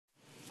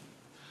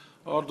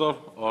Order,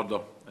 order.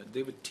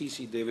 David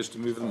T.C. Davies to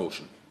move the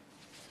motion.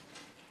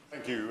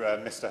 Thank you,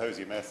 Mr.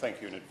 Hosier. Mayor,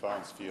 thank you in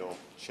advance for your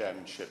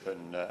chairmanship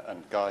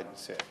and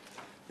guidance here.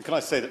 And can I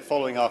say that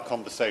following our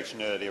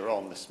conversation earlier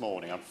on this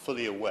morning, I'm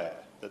fully aware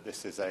that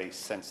this is a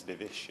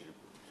sensitive issue.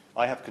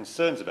 I have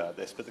concerns about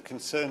this, but the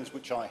concerns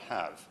which I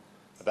have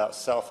about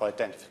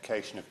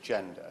self-identification of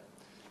gender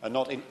are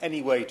not in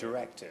any way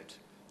directed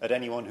at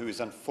anyone who is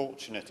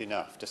unfortunate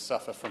enough to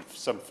suffer from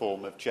some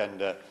form of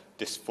gender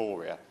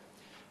dysphoria.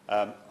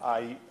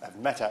 I have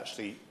met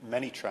actually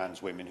many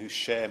trans women who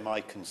share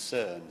my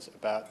concerns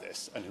about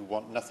this and who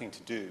want nothing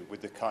to do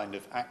with the kind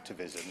of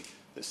activism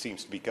that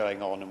seems to be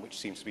going on and which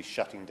seems to be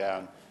shutting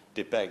down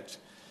debate.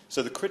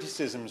 So the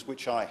criticisms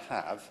which I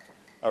have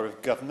are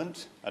of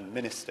government and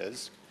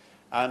ministers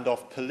and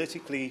of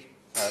politically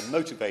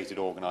motivated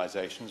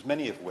organisations,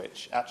 many of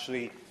which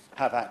actually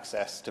have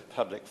access to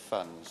public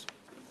funds.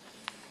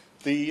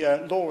 The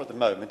law at the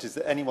moment is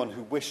that anyone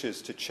who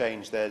wishes to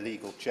change their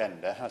legal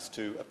gender has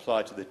to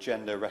apply to the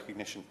Gender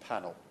Recognition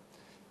Panel.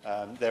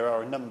 There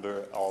are a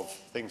number of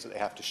things that they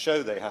have to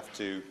show. They have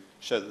to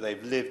show that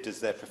they've lived as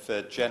their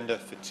preferred gender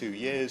for 2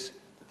 years,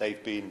 that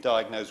they've been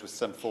diagnosed with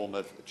some form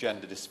of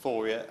gender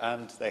dysphoria,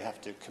 and they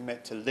have to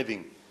commit to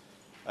living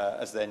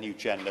as their new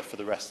gender for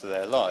the rest of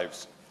their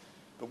lives.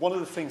 But one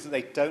of the things that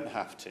they don't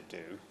have to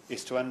do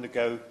is to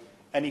undergo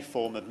any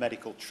form of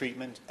medical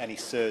treatment, any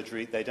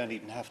surgery. They don't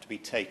even have to be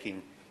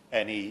taking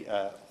any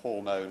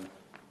hormone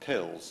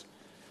pills.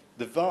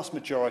 The vast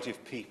majority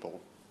of people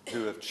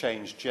who have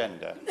changed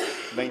gender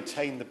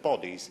maintain the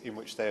bodies in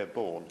which they are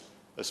born.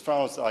 As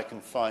far as I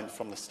can find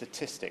from the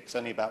statistics,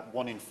 only about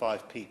 1 in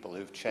 5 people who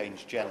have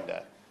changed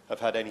gender have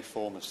had any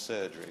form of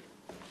surgery.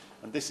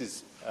 And this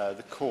is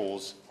the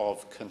cause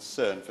of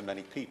concern for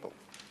many people.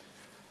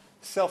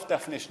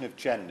 Self-definition of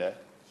gender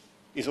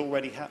is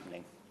already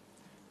happening.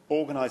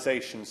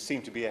 Organisations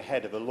seem to be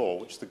ahead of a law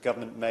which the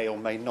government may or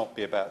may not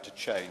be about to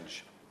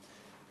change.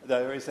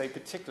 There is a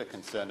particular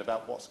concern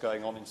about what's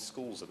going on in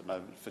schools at the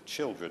moment for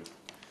children,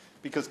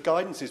 because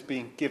guidance is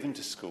being given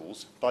to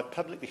schools by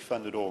publicly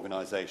funded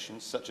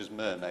organisations such as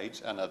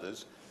Mermaids and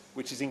others,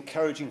 which is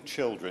encouraging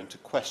children to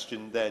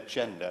question their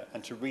gender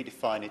and to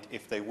redefine it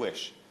if they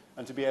wish,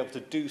 and to be able to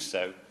do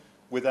so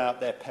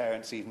without their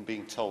parents even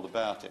being told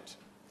about it.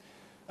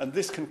 And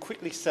this can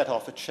quickly set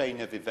off a chain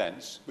of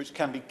events, which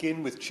can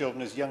begin with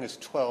children as young as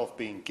 12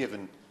 being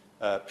given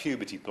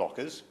puberty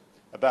blockers,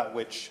 about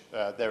which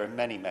there are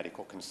many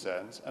medical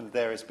concerns, and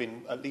there has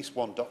been at least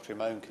one doctor in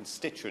my own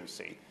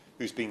constituency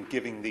who's been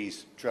giving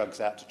these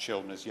drugs out to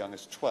children as young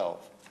as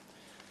 12.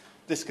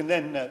 This can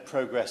then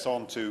progress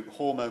on to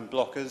hormone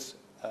blockers,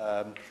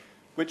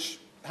 which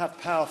have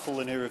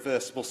powerful and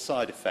irreversible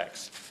side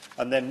effects.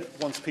 And then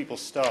once people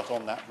start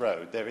on that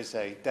road, there is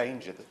a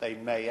danger that they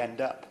may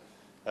end up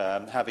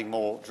having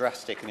more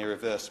drastic and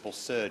irreversible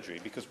surgery,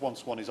 because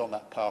once one is on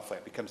that pathway,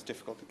 it becomes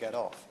difficult to get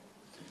off.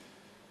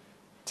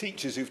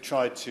 Teachers who've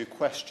tried to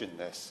question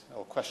this,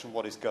 or question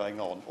what is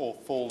going on, or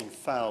fallen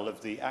foul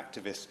of the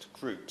activist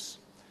groups,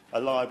 are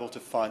liable to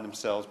find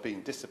themselves being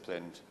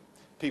disciplined.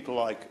 People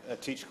like a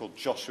teacher called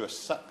Joshua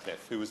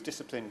Sutcliffe, who was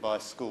disciplined by a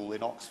school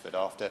in Oxford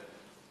after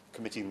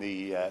committing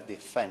the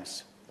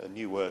offence, a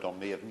new word on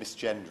me, of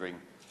misgendering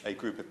a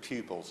group of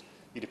pupils.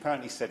 He'd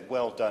apparently said,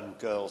 "Well done,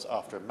 girls,"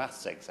 after a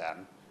maths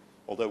exam,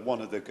 although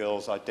one of the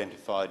girls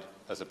identified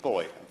as a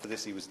boy, and for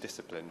this he was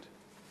disciplined.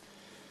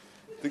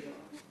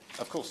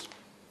 Of course.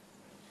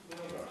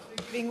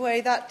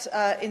 Way that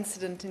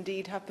incident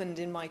indeed happened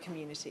in my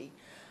community.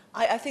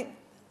 I think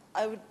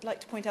I would like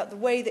to point out the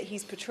way that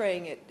he's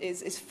portraying it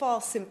is far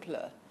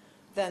simpler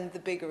than the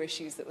bigger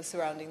issues that were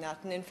surrounding that.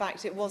 And in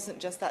fact, it wasn't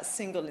just that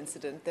single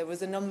incident. There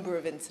was a number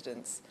of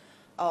incidents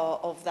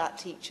of that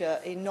teacher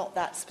in not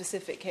that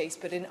specific case,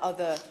 but in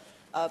other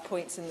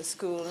points in the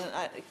school.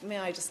 And may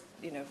I just,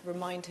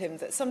 remind him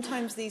that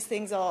sometimes these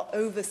things are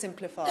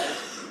oversimplified,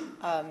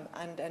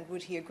 and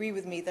would he agree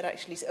with me that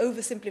actually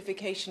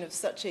oversimplification of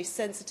such a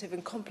sensitive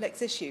and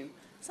complex issue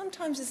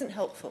sometimes isn't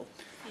helpful?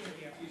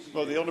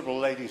 Well, the Honourable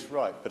Lady's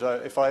right,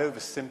 but if I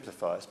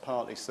oversimplify, it's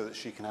partly so that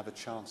she can have a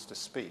chance to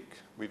speak.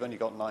 We've only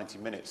got 90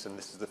 minutes, and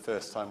this is the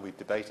first time we've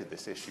debated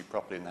this issue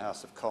properly in the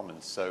House of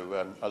Commons,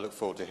 so I look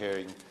forward to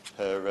hearing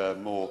her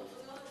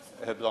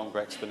longer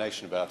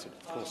explanation about it.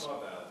 Of course.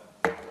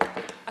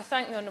 I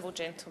thank the honourable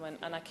gentleman,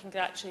 and I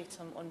congratulate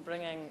him on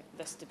bringing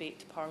this debate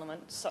to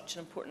Parliament, such an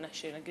important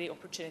issue and a great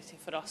opportunity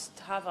for us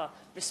to have a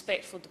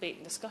respectful debate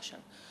and discussion.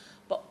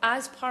 But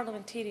as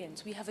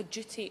parliamentarians, we have a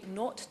duty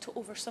not to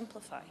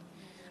oversimplify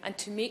and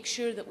to make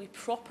sure that we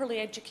properly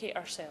educate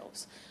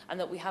ourselves and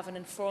that we have an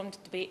informed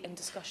debate and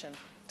discussion.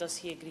 Does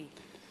he agree?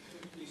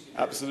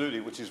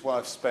 Absolutely, which is why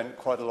I've spent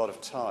quite a lot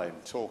of time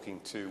talking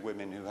to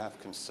women who have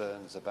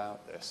concerns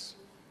about this.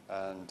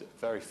 And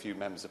very few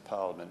members of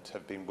Parliament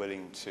have been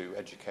willing to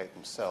educate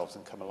themselves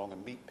and come along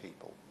and meet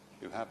people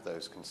who have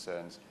those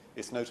concerns.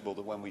 It's notable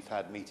that when we've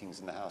had meetings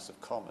in the House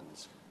of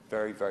Commons,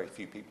 very, very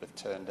few people have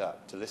turned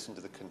up to listen to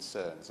the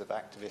concerns of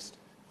activist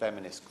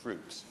feminist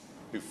groups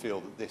who feel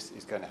that this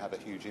is going to have a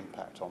huge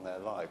impact on their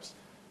lives.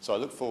 So I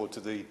look forward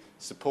to the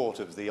support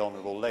of the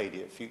Honourable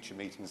Lady at future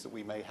meetings that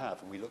we may have,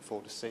 and we look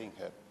forward to seeing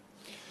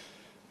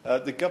her.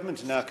 The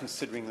government are now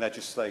considering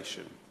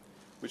legislation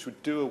which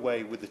would do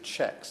away with the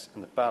checks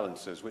and the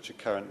balances which are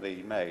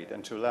currently made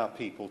and to allow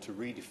people to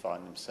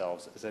redefine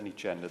themselves as any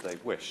gender they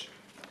wish.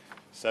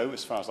 So,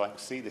 as far as I can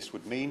see, this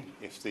would mean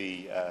if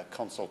the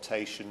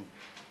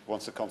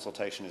once the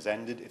consultation has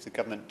ended, if the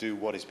government do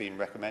what is being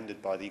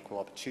recommended by the Equal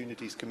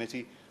Opportunities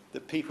Committee,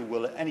 that people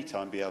will at any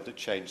time be able to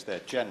change their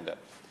gender.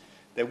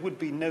 There would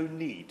be no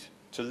need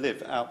to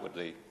live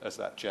outwardly as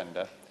that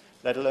gender,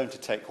 let alone to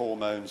take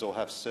hormones or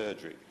have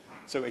surgery.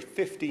 So a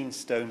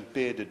 15-stone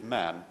bearded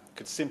man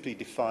could simply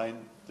define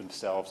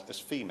themselves as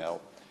female,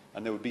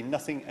 and there would be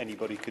nothing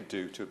anybody could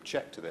do to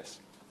object to this.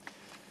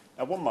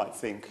 Now, one might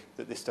think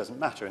that this doesn't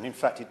matter, and in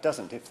fact it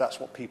doesn't if that's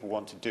what people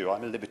want to do.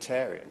 I'm a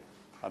libertarian.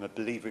 I'm a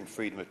believer in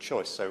freedom of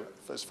choice, so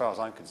as far as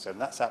I'm concerned,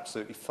 that's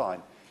absolutely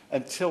fine,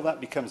 until that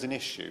becomes an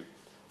issue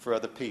for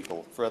other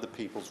people, for other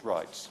people's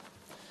rights.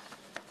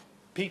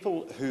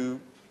 People who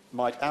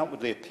might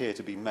outwardly appear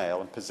to be male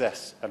and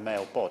possess a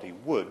male body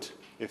would,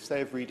 if they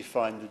have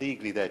redefined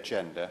legally their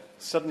gender,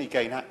 suddenly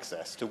gain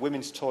access to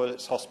women's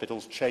toilets,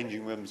 hospitals,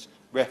 changing rooms,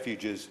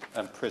 refuges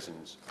and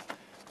prisons.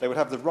 They would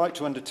have the right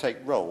to undertake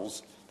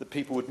roles that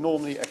people would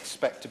normally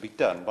expect to be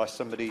done by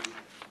somebody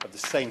of the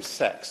same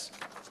sex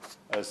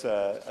as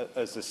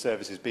the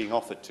service is being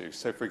offered to.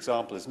 So, for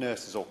example, as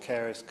nurses or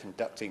carers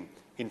conducting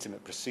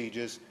intimate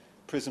procedures,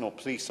 prison or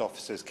police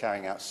officers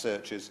carrying out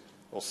searches,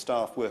 or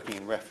staff working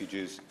in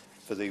refuges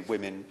for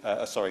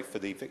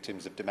the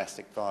victims of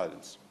domestic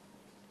violence.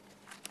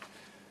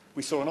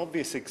 We saw an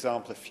obvious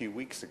example a few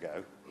weeks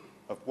ago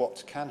of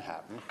what can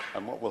happen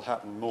and what will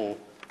happen more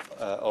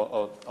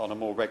on a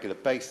more regular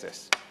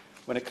basis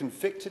when a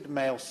convicted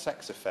male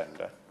sex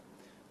offender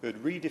who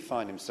had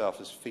redefined himself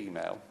as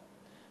female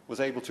was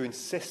able to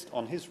insist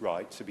on his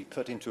right to be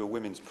put into a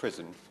women's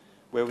prison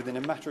where within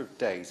a matter of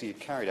days he had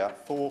carried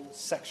out 4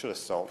 sexual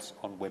assaults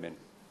on women.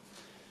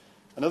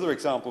 Another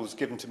example was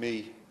given to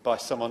me by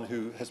someone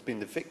who has been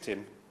the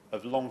victim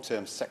of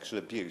long-term sexual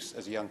abuse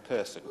as a young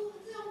person.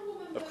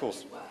 Of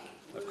course.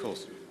 So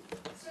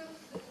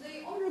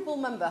the honourable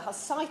member has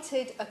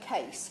cited a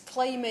case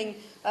claiming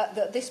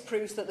that this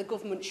proves that the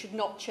government should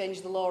not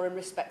change the law in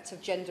respect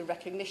of gender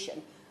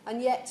recognition,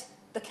 and yet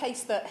the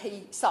case that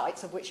he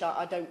cites, of which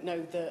I don't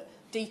know the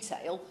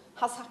detail,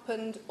 has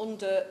happened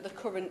under the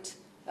current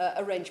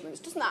arrangements.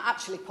 Doesn't that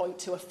actually point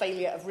to a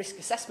failure of risk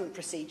assessment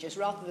procedures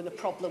rather than a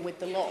problem with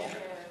the law?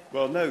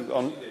 Well,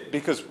 no,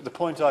 because the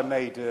point I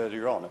made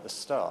earlier on at the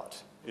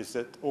start is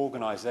that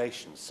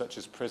organisations such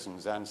as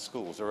prisons and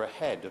schools are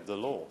ahead of the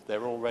law.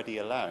 They're already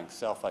allowing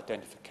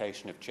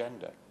self-identification of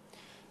gender.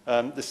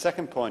 The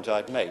second point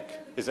I'd make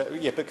is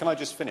that, yeah, but can I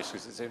just finish,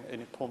 because it's an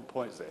important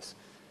point, is this.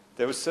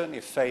 There was certainly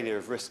a failure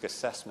of risk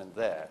assessment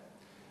there.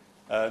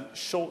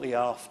 Shortly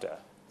after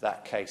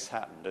that case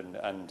happened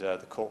and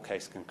the court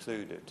case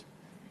concluded,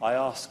 I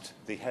asked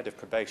the head of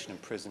probation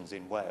and prisons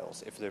in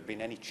Wales if there had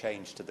been any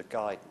change to the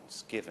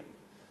guidance given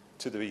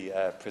to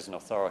the prison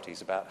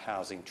authorities about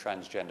housing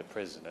transgender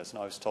prisoners,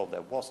 and I was told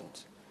there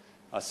wasn't.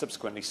 I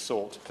subsequently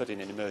sought to put in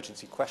an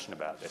emergency question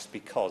about this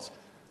because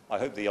I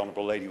hope the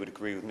Honourable Lady would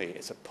agree with me.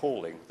 It's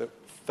appalling that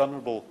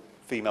vulnerable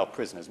female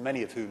prisoners,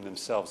 many of whom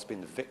themselves have been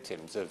the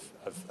victims of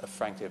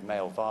frankly, of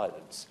male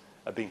violence,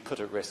 are being put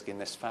at risk in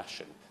this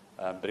fashion.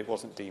 But it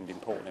wasn't deemed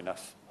important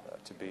enough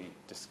to be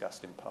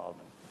discussed in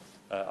Parliament.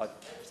 I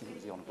think it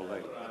was the Honourable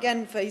Lady.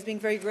 Again, he's being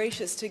very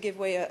gracious to give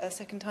way a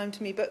second time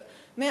to me, but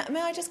may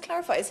I just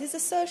clarify, is his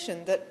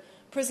assertion that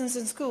prisons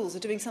and schools are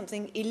doing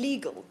something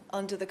illegal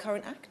under the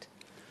current Act?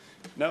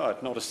 No,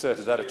 I've not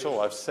asserted that at all.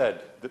 I've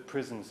said that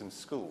prisons and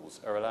schools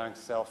are allowing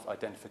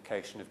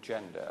self-identification of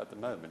gender at the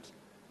moment.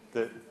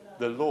 The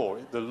law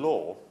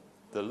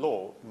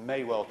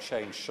may well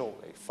change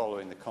shortly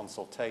following the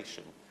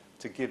consultation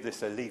to give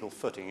this a legal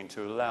footing and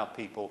to allow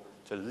people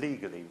to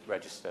legally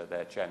register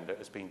their gender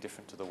as being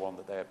different to the one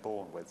that they are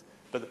born with.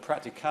 But the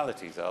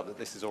practicalities are that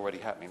this is already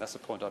happening. That's a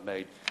point I've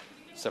made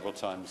several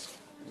times.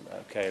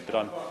 Okay, but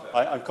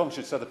I'm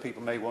conscious other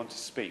people may want to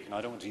speak, and I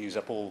don't want to use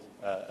up all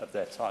of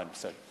their time.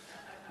 So,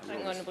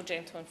 thank the honourable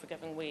gentleman for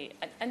giving way.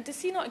 And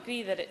does he not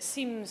agree that it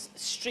seems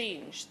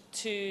strange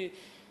to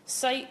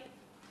cite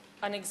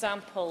an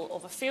example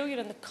of a failure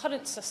in the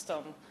current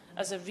system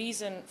as a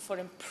reason for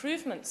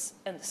improvements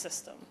in the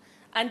system,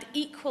 and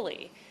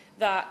equally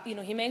that,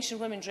 he mentioned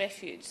Women's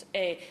Refuge.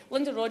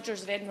 Linda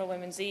Rogers of Edinburgh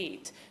Women's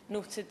Aid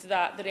noted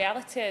that the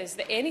reality is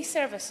that any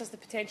service has the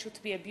potential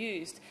to be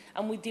abused,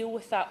 and we deal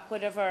with that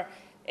wherever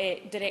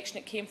direction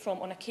it came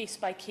from on a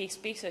case-by-case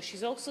basis.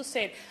 She's also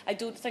said, I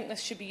don't think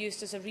this should be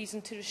used as a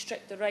reason to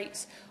restrict the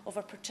rights of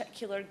a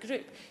particular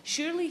group.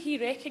 Surely he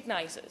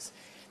recognises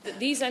that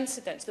these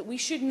incidents, that we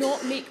should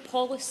not make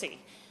policy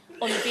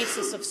on the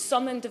basis of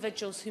some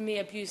individuals who may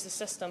abuse the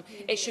system.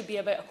 It should be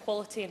about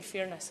equality and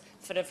fairness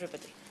for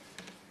everybody.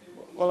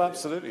 Well,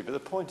 absolutely. But the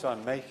point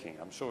I'm making,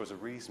 I'm sure, is a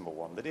reasonable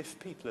one, that if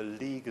people are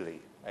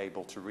legally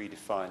able to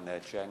redefine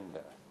their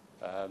gender,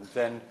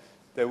 then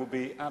there will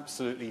be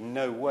absolutely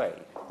no way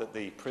that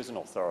the prison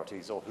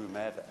authorities or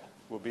whomever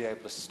will be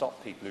able to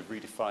stop people who've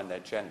redefined their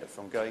gender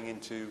from going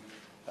into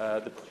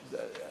a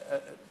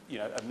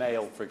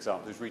male, for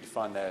example, who's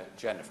redefined their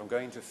gender from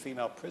going into a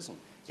female prison.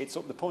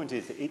 The point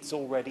is that it's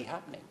already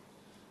happening.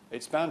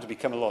 It's bound to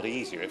become a lot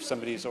easier if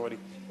somebody is already...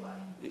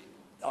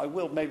 I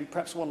will, maybe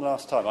perhaps one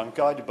last time. I'm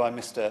guided by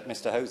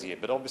Mr Hosier,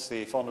 but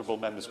obviously if honourable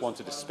members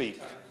wanted to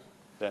speak,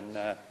 then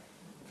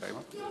very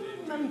well. The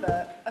honourable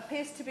member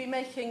appears to be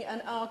making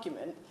an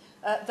argument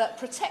that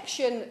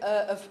protection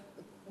of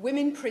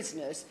women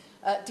prisoners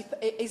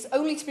is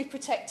only to be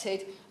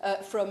protected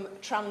from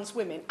trans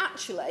women.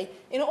 Actually,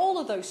 in all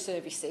of those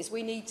services,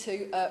 we need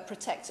to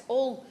protect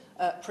all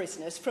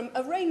prisoners from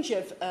a range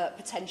of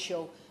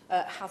potential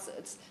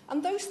hazards,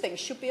 and those things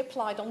should be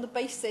applied on the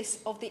basis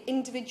of the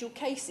individual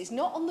cases,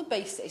 not on the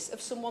basis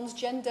of someone's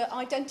gender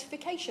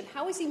identification.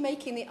 How is he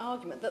making the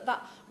argument that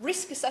that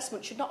risk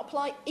assessment should not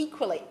apply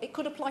equally? It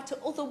could apply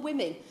to other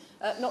women,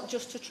 not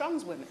just to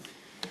trans women.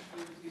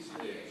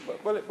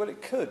 Well,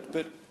 it could,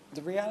 but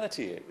the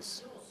reality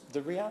is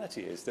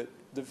that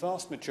the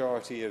vast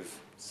majority of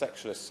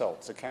sexual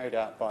assaults are carried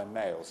out by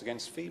males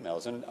against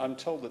females, and I'm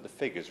told that the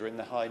figures are in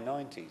the high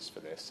 90s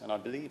for this, and I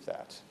believe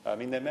that. I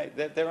mean,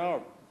 there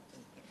are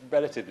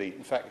relatively,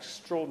 in fact,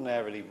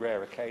 extraordinarily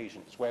rare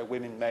occasions where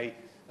women may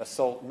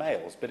assault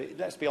males, but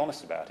let's be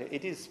honest about it,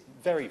 it is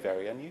very,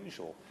 very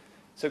unusual.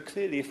 So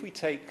clearly,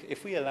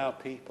 if we allow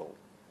people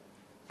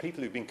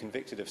who've been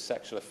convicted of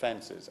sexual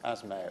offences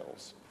as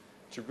males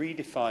to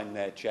redefine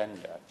their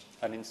gender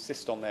and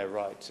insist on their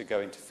right to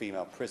go into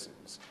female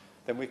prisons,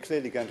 then we're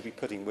clearly going to be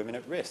putting women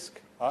at risk.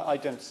 I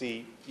don't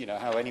see,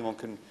 how anyone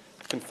can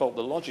fault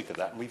the logic of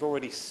that, and we've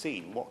already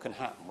seen what can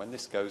happen when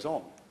this goes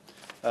on.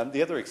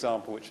 The other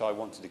example which I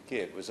wanted to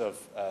give was of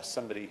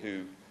somebody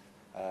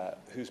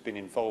who's been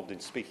involved in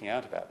speaking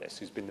out about this,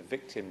 who's been the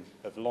victim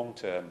of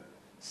long-term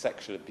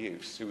sexual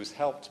abuse, who was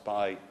helped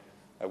by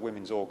a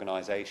women's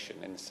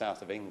organisation in the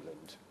south of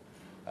England.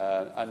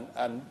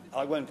 And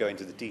I won't go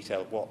into the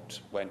detail of what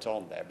went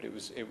on there, but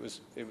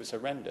it was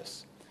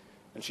horrendous.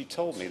 And she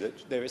told me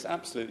that there is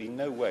absolutely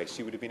no way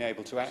she would have been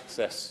able to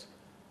access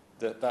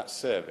that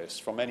service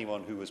from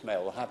anyone who was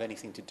male or have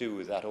anything to do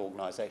with that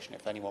organisation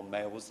if anyone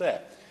male was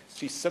there.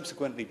 She's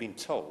subsequently been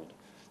told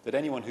that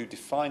anyone who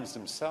defines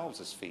themselves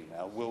as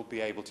female will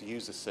be able to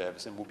use the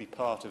service and will be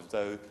part of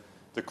the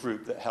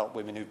group that help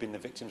women who've been the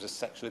victims of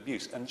sexual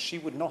abuse. And she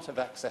would not have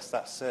accessed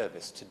that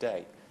service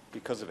today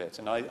because of it.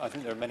 And I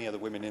think there are many other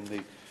women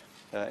in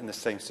the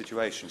same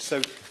situation.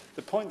 So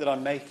the point that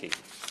I'm making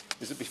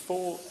is that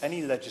before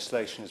any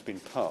legislation has been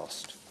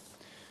passed,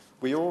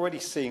 we are already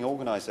seeing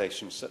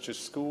organisations such as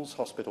schools,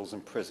 hospitals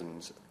and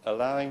prisons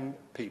allowing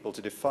people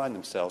to define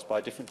themselves by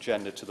a different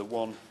gender to the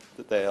one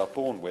that they are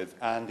born with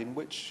and in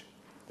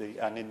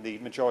the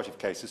majority of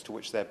cases to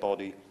which their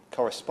body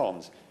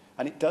corresponds.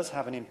 And it does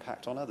have an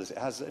impact on others. It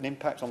has an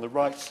impact on the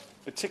rights,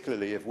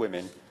 particularly of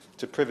women,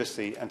 to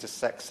privacy and to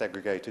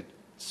sex-segregated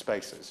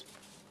spaces.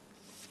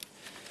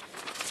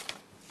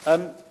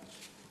 I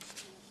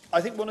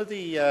think one of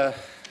the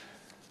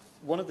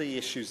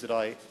issues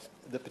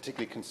that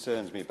particularly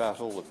concerns me about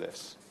all of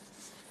this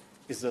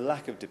is the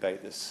lack of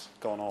debate that's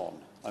gone on.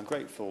 I'm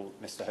grateful,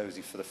 Mr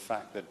Hosier, for the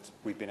fact that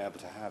we've been able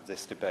to have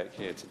this debate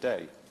here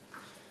today.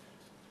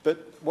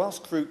 But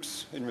whilst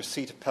groups in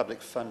receipt of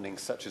public funding,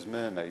 such as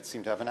Mermaids,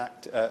 seem to have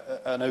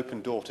an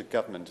open door to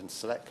government and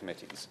select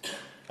committees,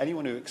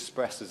 anyone who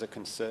expresses a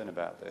concern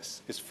about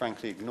this is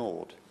frankly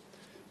ignored.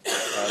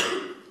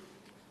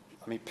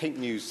 Pink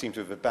News seem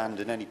to have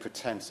abandoned any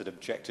pretence at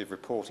objective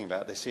reporting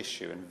about this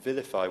issue and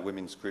vilify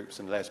women's groups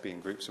and lesbian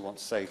groups who want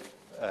safe,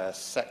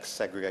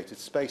 sex-segregated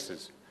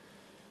spaces.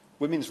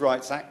 Women's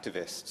rights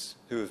activists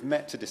who have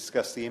met to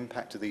discuss the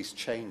impact of these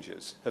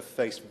changes have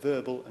faced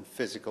verbal and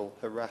physical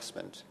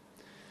harassment.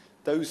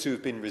 Those who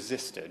have been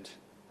resisted,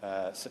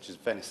 such as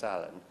Venice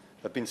Allen,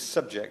 have been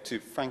subject to,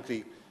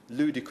 frankly,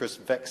 ludicrous,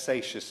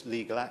 vexatious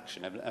legal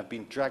action and have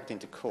been dragged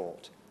into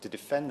court to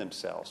defend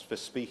themselves for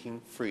speaking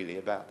freely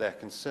about their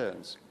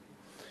concerns.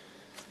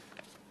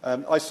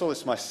 I saw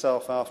this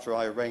myself after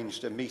I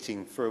arranged a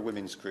meeting for a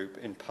women's group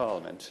in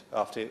Parliament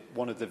after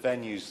one of the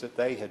venues that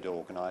they had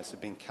organised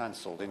had been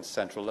cancelled in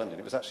central London.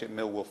 It was actually at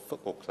Millwall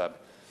Football Club.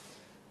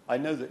 I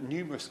know that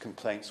numerous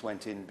complaints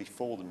went in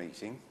before the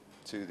meeting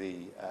to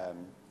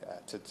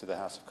the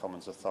House of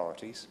Commons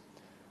authorities.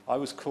 I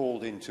was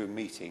called into a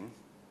meeting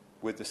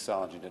with the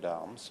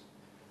Sergeant-at-Arms.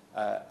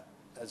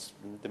 As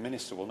the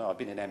Minister will know, I've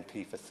been an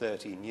MP for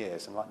 13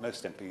 years, and like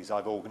most MPs,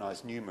 I've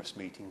organised numerous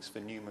meetings for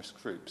numerous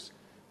groups.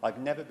 I've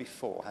never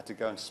before had to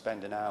go and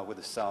spend an hour with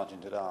a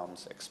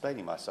Sergeant-at-Arms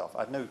explaining myself.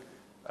 I've no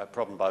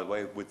problem, by the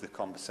way, with the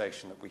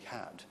conversation that we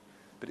had,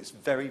 but it's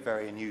very,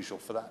 very unusual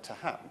for that to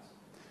happen.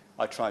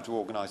 I tried to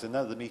organise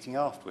another meeting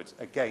afterwards.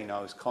 Again,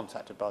 I was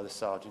contacted by the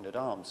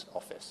Sergeant-at-Arms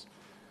office.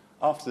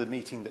 After the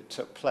meeting that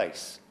took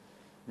place,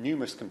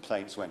 numerous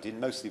complaints went in,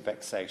 mostly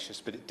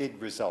vexatious, but it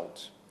did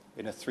result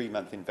in a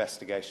 3-month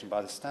investigation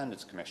by the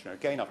Standards Commissioner.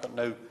 Again, I've got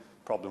no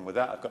problem with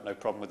that. I've got no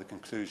problem with the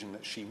conclusion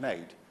that she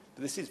made.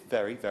 But this is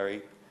very,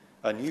 very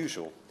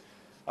unusual.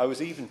 I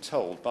was even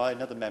told by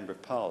another Member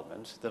of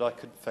Parliament that I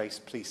could face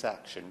police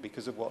action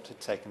because of what had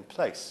taken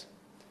place,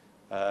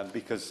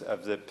 because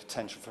of the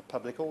potential for a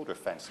public order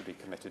offence to be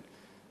committed.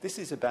 This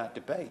is about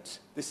debate.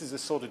 This is the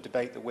sort of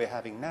debate that we're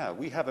having now.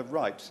 We have a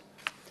right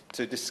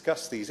to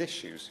discuss these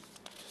issues.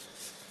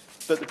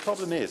 But the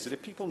problem is that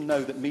if people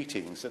know that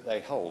meetings that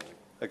they hold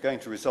are going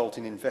to result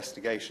in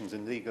investigations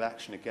and legal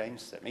action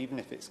against them, even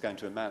if it's going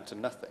to amount to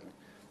nothing,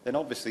 then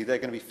obviously they're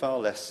going to be far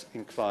less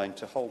inclined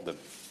to hold them.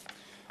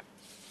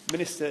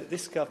 Minister,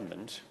 this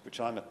government, which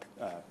I'm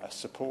a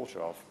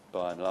supporter of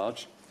by and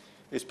large,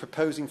 is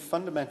proposing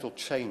fundamental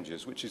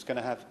changes which is going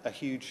to have a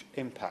huge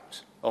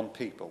impact on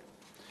people.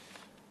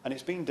 And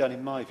it's been done,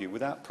 in my view,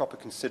 without proper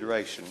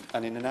consideration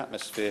and in an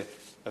atmosphere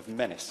of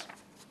menace.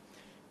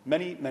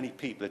 Many, many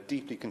people are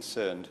deeply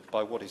concerned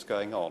by what is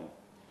going on.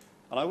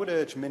 And I would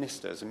urge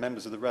ministers and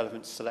members of the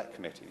relevant select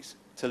committees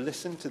to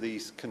listen to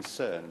these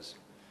concerns,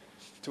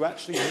 to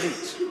actually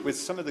meet with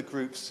some of the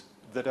groups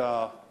that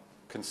are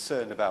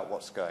concerned about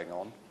what's going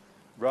on,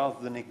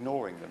 rather than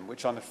ignoring them,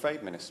 which I'm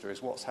afraid, Minister,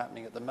 is what's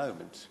happening at the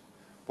moment.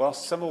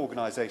 Whilst some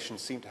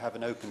organisations seem to have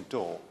an open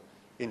door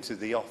into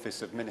the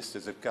Office of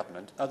Ministers of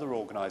Government, other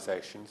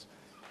organisations,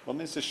 well,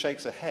 Minister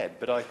shakes her head,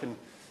 but I can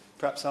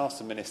perhaps ask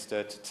the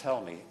Minister to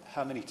tell me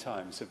how many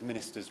times have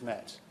ministers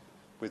met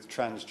with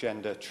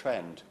transgender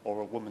trend or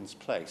a woman's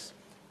place?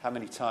 How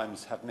many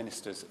times have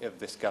ministers of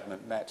this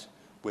government met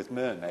with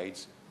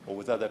mermaids or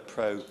with other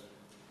trans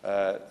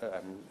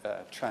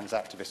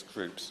activist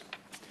groups?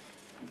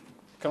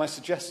 Can I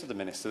suggest to the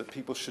Minister that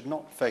people should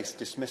not face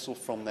dismissal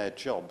from their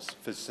jobs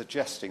for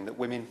suggesting that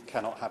women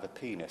cannot have a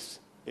penis?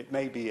 It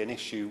may be an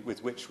issue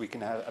with which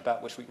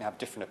about which we can have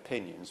different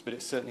opinions, but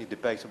it's certainly a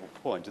debatable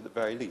point at the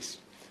very least.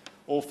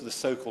 Or for the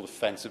so-called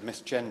offence of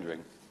misgendering.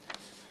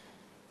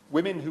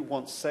 Women who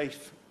want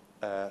safe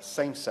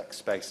same-sex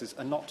spaces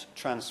are not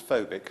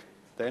transphobic.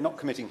 They're not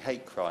committing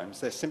hate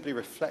crimes. They're simply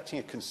reflecting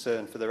a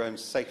concern for their own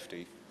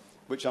safety,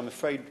 which I'm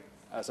afraid,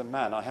 as a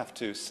man, I have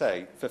to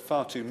say, for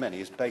far too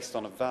many, is based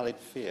on a valid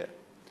fear.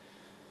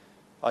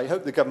 I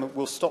hope the government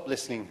will stop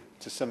listening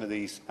to some of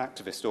these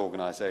activist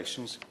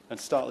organisations and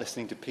start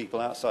listening to people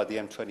outside the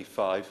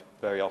M25,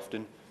 very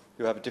often,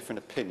 who have a different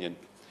opinion.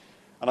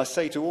 And I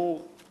say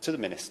to the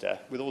Minister,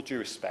 with all due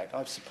respect,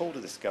 I've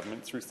supported this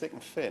government through thick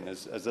and thin,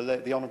 as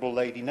the Honourable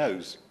Lady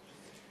knows,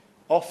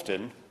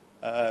 often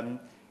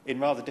in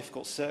rather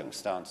difficult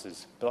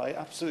circumstances. But I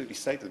absolutely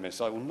say to the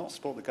Minister, I will not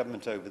support the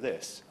government over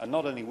this. And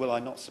not only will I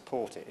not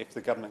support it if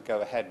the government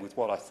go ahead with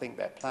what I think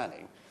they're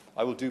planning,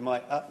 I will do my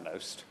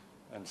utmost,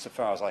 and so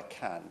far as I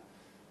can,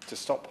 to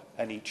stop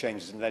any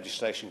changes in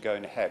legislation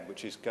going ahead,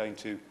 which is going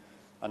to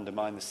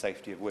undermine the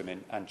safety of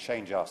women and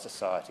change our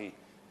society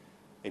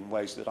in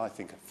ways that I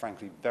think are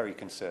frankly very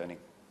concerning.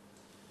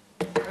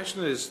 The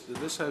question is that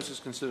this House has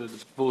considered the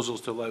proposals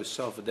to allow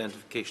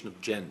self-identification of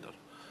gender.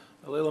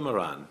 Leila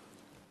Moran.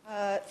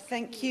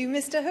 Thank you,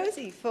 Mr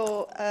Hosey.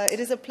 It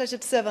is a pleasure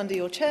to serve under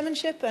your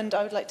chairmanship, and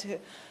I would like to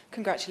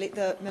congratulate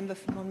the member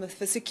from Monmouth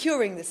for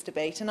securing this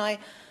debate. And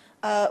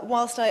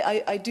whilst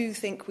I do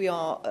think we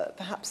are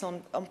perhaps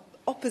on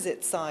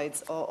opposite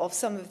sides of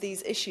some of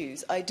these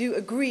issues, I do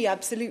agree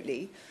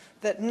absolutely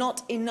that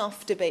not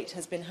enough debate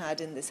has been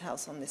had in this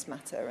House on this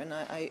matter, and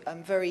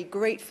I'm very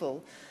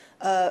grateful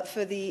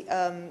for the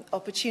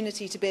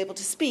opportunity to be able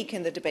to speak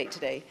in the debate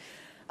today,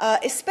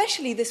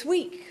 especially this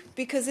week,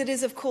 because it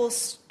is, of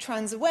course,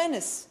 Trans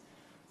Awareness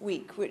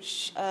Week,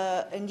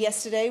 and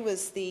yesterday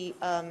was the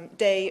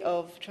Day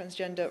of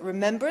Transgender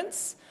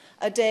Remembrance,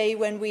 a day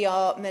when we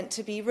are meant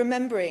to be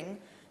remembering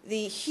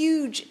the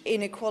huge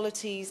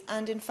inequalities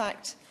and, in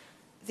fact,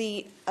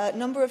 the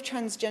number of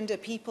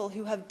transgender people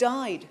who have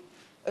died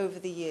over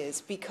the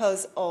years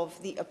because of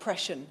the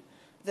oppression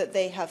that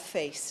they have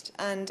faced.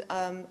 And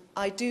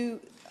I do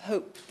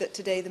hope that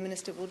today the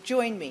Minister will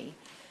join me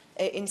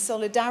in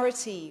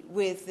solidarity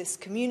with this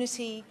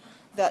community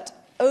that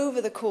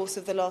over the course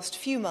of the last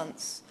few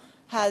months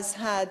has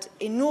had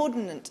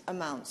inordinate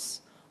amounts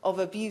of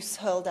abuse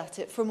hurled at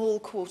it from all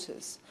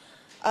quarters.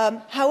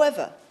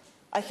 However,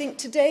 I think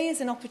today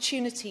is an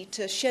opportunity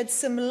to shed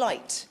some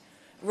light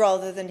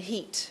rather than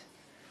heat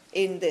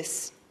in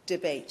this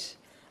debate.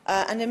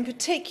 And in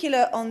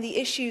particular on the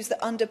issues that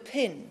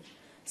underpin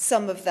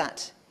some of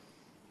that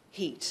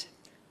heat.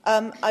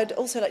 I'd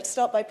also like to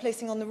start by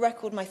placing on the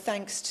record my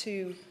thanks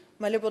to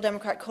my Liberal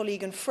Democrat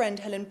colleague and friend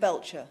Helen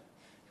Belcher,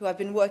 who I've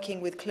been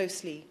working with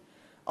closely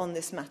on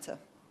this matter.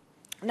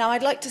 Now,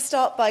 I'd like to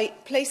start by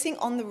placing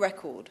on the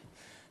record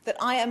that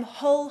I am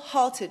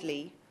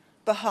wholeheartedly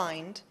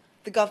behind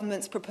the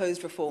government's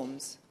proposed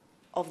reforms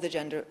of the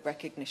Gender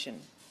Recognition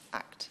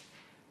Act.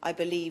 I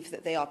believe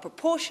that they are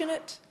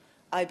proportionate,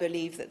 I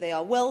believe that they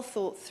are well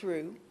thought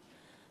through,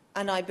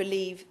 and I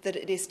believe that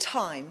it is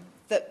time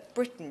that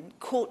Britain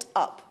caught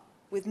up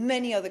with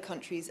many other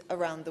countries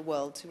around the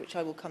world, to which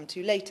I will come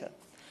to later.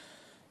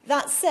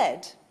 That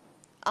said,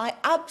 I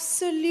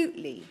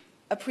absolutely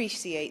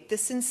appreciate the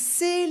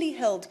sincerely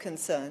held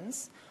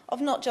concerns of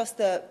not just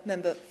the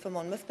member for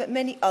Monmouth, but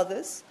many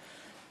others,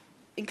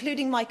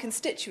 including my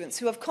constituents,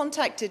 who have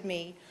contacted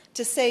me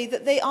to say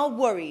that they are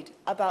worried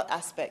about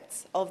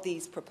aspects of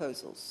these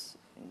proposals.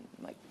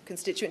 My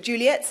constituent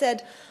Juliet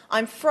said,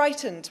 "I'm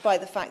frightened by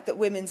the fact that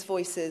women's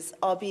voices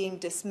are being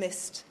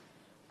dismissed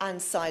and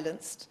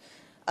silenced."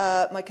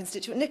 My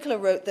constituent Nicola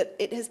wrote that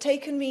it has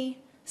taken me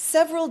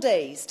several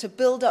days to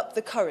build up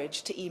the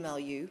courage to email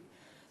you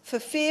for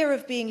fear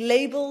of being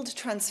labelled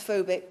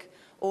transphobic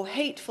or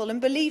hateful, and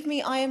believe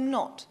me, I am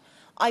not.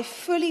 I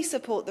fully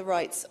support the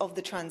rights of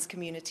the trans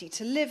community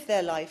to live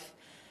their life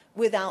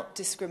without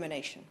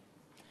discrimination.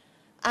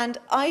 And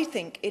I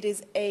think it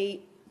is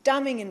a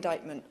damning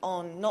indictment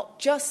on not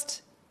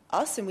just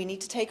us, and we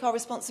need to take our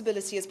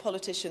responsibility as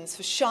politicians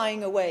for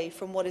shying away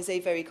from what is a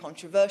very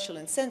controversial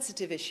and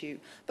sensitive issue,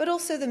 but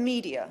also the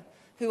media,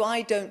 who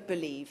I don't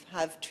believe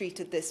have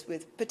treated this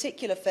with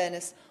particular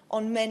fairness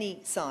on many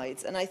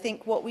sides. And I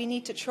think what we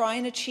need to try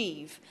and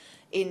achieve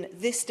in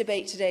this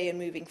debate today and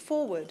moving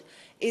forward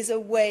is a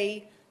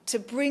way to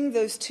bring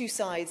those two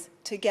sides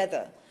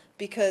together,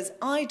 because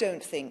I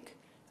don't think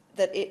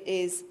that it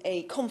is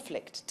a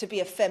conflict to be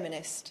a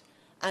feminist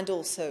and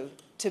also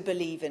to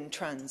believe in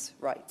trans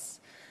rights.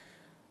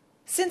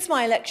 Since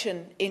my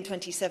election in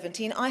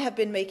 2017, I have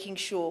been making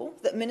sure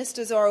that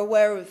ministers are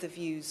aware of the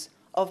views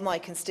of my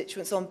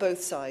constituents on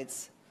both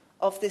sides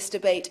of this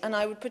debate, and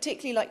I would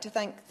particularly like to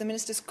thank the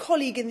minister's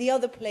colleague in the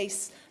other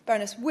place,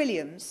 Baroness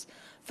Williams,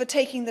 for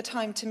taking the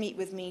time to meet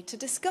with me to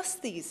discuss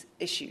these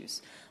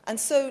issues. And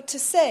so to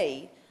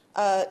say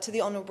to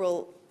the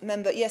honourable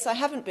member, yes, I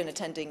haven't been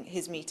attending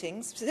his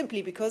meetings,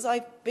 simply because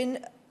I've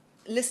been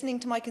listening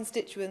to my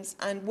constituents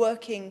and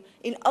working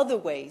in other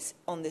ways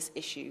on this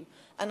issue.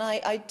 And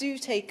I do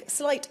take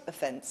slight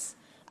offence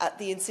at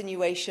the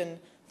insinuation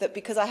that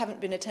because I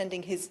haven't been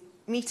attending his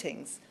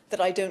meetings,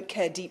 that I don't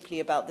care deeply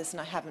about this and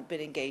I haven't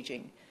been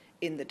engaging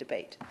in the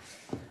debate.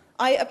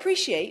 I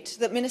appreciate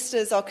that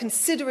ministers are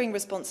considering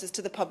responses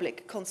to the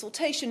public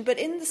consultation, but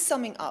in the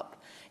summing up,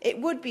 it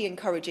would be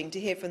encouraging to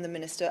hear from the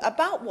minister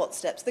about what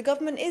steps the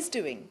government is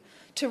doing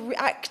to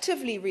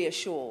actively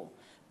reassure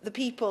the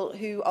people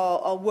who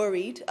are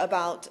worried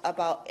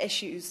about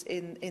issues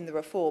in the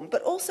reform,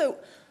 but also,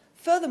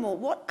 furthermore,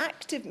 what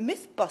active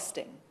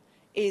myth-busting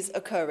is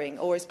occurring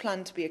or is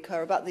planned to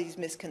occur about these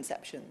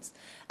misconceptions.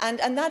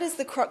 And that is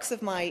the crux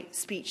of my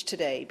speech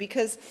today,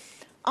 because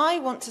I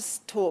want to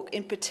talk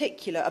in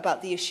particular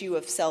about the issue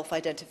of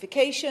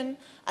self-identification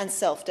and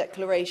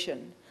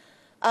self-declaration.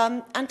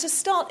 And to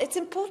start, it's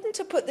important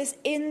to put this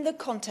in the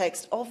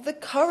context of the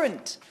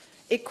current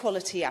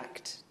Equality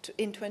Act,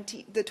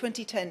 the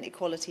 2010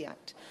 Equality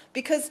Act,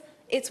 because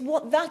it's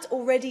what that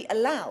already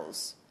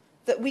allows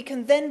that we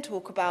can then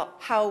talk about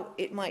how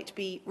it might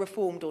be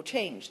reformed or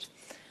changed.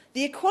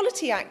 The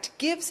Equality Act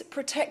gives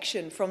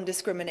protection from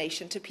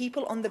discrimination to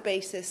people on the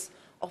basis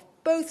of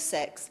both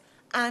sex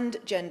and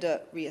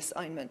gender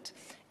reassignment.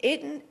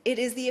 It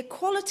is the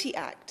Equality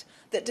Act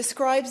that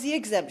describes the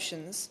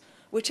exemptions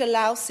which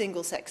allow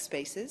single-sex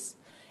spaces.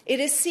 It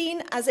is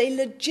seen as a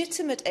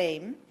legitimate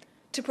aim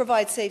to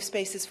provide safe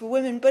spaces for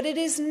women, but it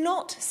is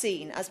not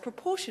seen as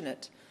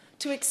proportionate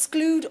to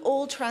exclude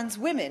all trans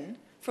women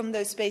from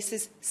those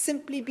spaces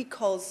simply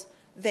because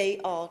they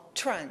are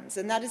trans.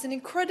 And that is an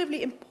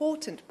incredibly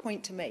important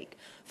point to make.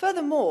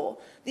 Furthermore,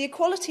 the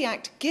Equality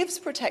Act gives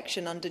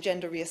protection under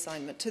gender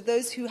reassignment to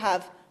those who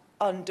have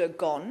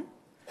undergone,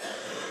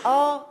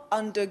 are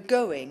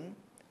undergoing,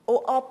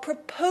 or are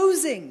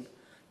proposing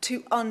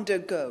to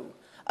undergo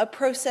a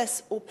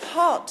process or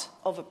part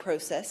of a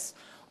process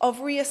of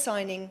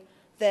reassigning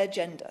their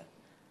gender.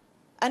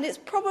 And it's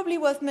probably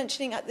worth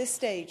mentioning at this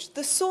stage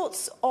the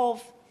sorts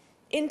of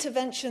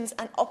interventions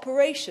and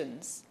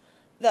operations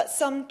that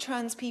some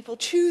trans people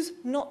choose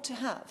not to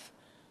have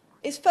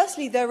is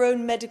to their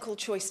own medical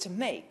choice to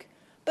make,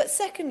 but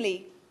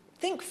secondly,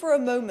 think for a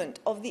moment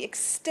of the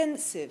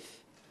extensive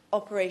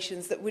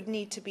operations that would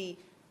need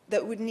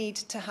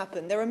to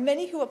happen. There are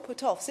many who are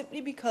put off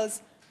simply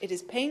because it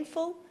is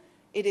painful,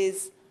 it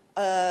is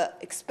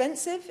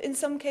expensive in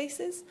some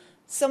cases.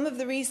 Some of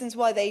the reasons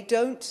why they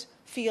don't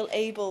feel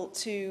able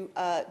to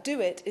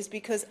do it is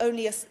because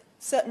only a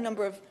certain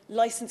number of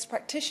licensed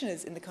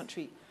practitioners in the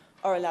country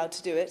are allowed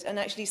to do it, and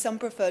actually some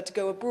prefer to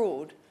go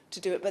abroad to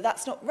do it, but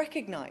that's not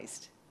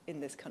recognised in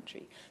this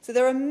country. So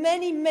there are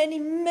many, many,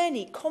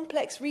 many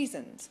complex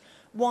reasons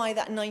why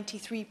that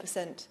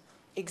 93%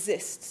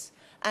 exists,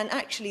 and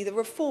actually the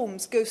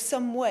reforms go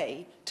some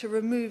way to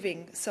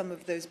removing some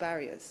of those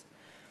barriers.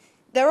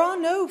 There are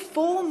no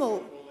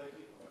formal...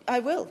 I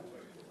will.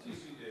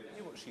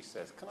 Hear what she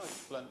says. Can I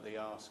bluntly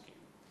ask you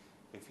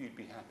if you'd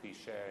be happy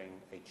sharing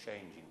a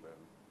changing room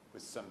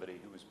with somebody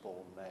who was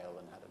born male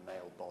and had a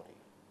male body?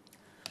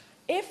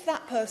 If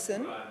that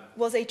person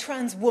was a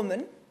trans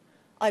woman,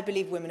 I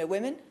believe women are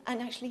women,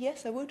 and actually,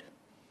 yes, I would.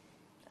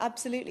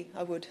 Absolutely,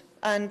 I would.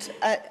 And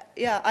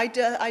yeah,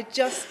 I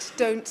just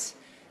don't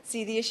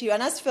see the issue.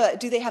 And as for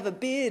do they have a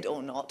beard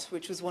or not,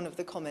 which was one of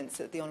the comments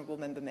that the honourable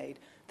member made,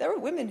 there are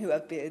women who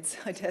have beards,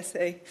 I dare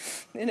say.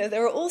 You know,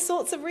 there are all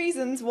sorts of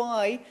reasons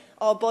why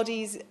our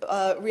bodies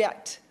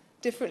react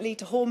differently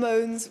to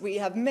hormones. We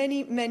have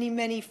many, many,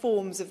 many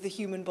forms of the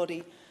human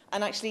body.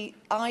 And actually,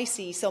 I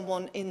see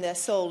someone in their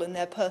soul, in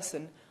their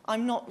person. I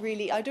don't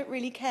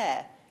really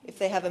care if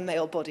they have a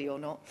male body or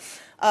not.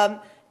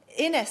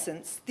 In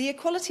essence, the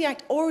Equality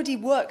Act already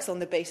works on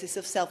the basis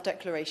of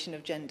self-declaration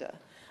of gender,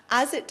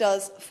 as it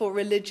does for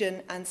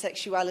religion and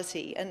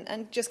sexuality.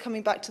 And just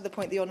coming back to the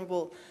point the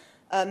Honourable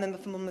Member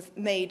for Monmouth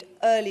made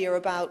earlier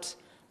about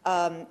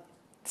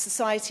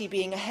society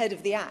being ahead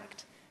of the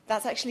Act,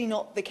 that's actually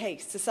not the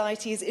case.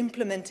 Society is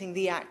implementing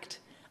the Act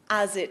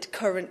as it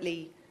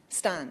currently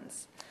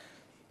stands.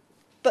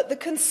 But the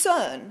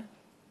concern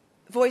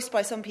voiced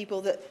by some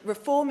people that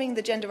reforming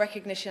the Gender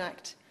Recognition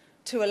Act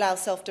to allow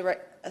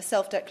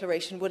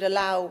self-declaration would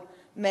allow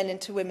men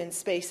into women's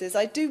spaces,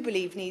 I do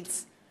believe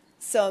needs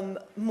some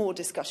more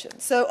discussion.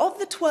 So of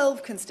the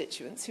 12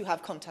 constituents who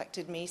have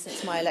contacted me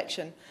since my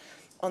election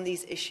on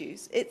these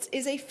issues, it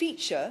is a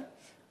feature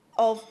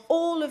of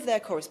all of their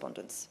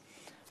correspondence.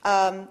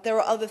 There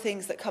are other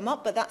things that come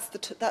up, but that's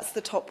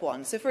the top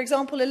one. So, for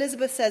example,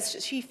 Elizabeth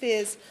says she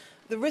fears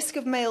the risk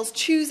of males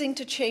choosing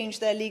to change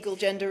their legal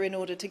gender in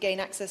order to gain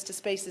access to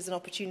spaces and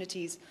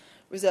opportunities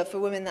reserved for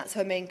women. That's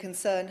her main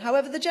concern.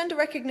 However, the Gender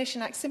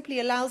Recognition Act simply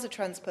allows a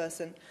trans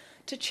person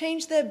to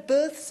change their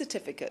birth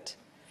certificate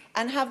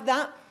and have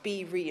that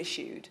be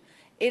reissued.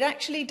 It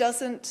actually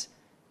doesn't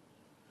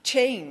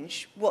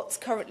change what's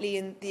currently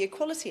in the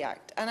Equality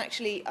Act. And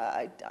actually,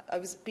 I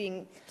was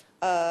being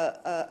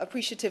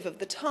appreciative of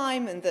the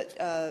time and that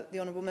the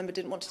Honourable Member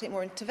didn't want to take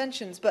more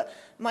interventions. But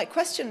my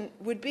question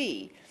would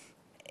be,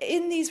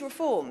 in these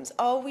reforms,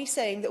 are we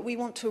saying that we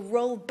want to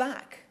roll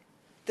back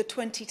the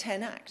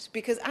 2010 Act?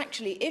 Because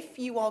actually, if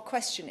you are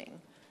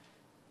questioning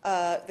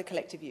the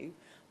collective view,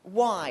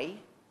 why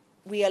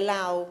we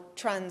allow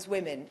trans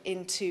women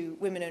into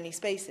women-only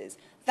spaces,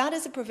 that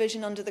is a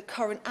provision under the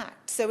current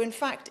Act. So, in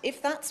fact,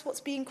 if that's what's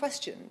being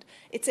questioned,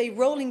 it's a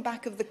rolling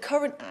back of the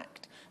current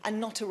Act and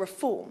not a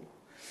reform.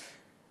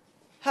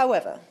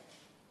 However,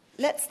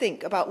 let's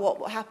think about what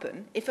would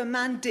happen if a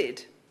man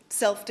did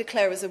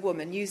self-declare as a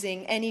woman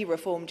using any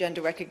reform gender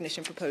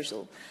recognition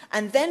proposal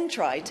and then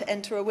try to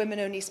enter a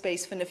women-only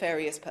space for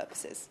nefarious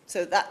purposes.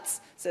 So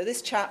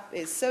this chap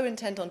is so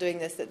intent on doing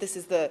this that this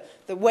is the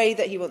way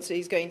that he wants to.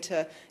 He's going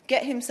to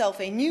get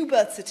himself a new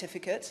birth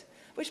certificate,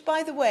 which,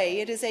 by the way,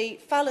 it is a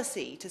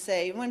fallacy to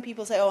say, when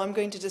people say, oh, I'm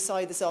going to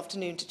decide this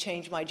afternoon to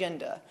change my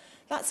gender,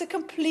 that's a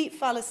complete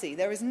fallacy.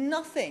 There is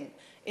nothing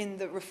in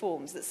the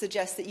reforms that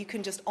suggests that you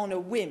can just on a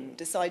whim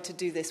decide to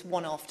do this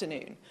one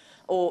afternoon,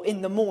 or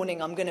in the morning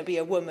I'm going to be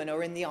a woman,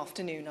 or in the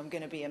afternoon I'm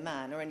going to be a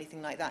man, or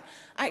anything like that.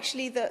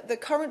 Actually, the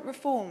current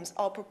reforms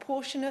are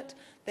proportionate,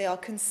 they are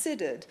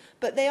considered,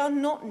 but they are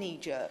not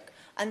knee-jerk,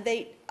 and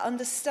they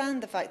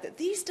understand the fact that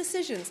these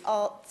decisions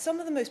are some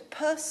of the most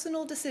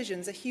personal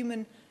decisions a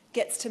human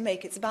gets to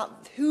make. It's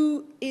about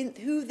who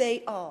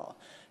they are,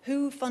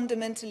 who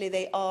fundamentally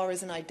they are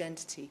as an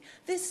identity.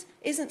 This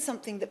isn't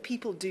something that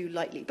people do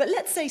lightly. But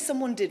let's say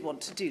someone did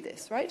want to do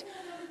this, right?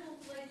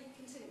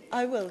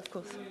 I will, of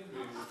course.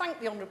 I thank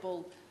the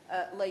Honourable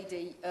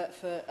lady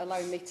for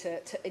allowing me to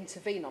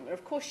intervene on her.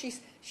 Of course,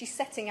 she's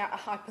setting out a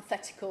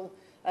hypothetical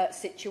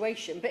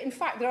situation. But in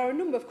fact, there are a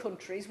number of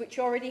countries which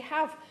already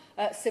have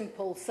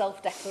simple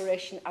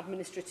self-declaration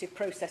administrative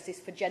processes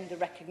for gender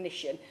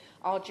recognition.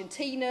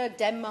 Argentina,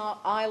 Denmark,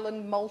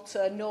 Ireland,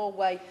 Malta,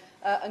 Norway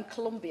and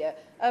Colombia.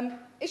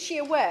 Is she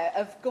aware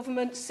of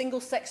government,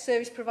 single-sex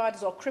service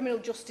providers or criminal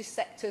justice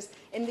sectors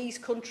in these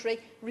countries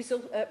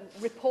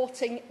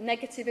reporting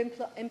negative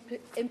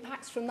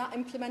impacts from that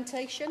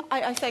implementation?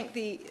 I thank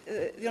the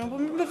Honourable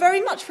Member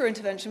very much for her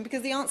intervention,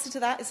 because the answer to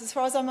that is, as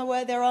far as I'm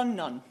aware, there are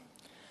none.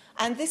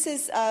 And this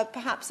is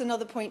perhaps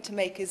another point to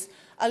make, is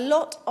a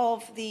lot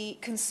of the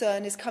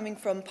concern is coming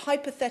from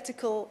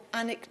hypothetical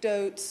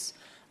anecdotes,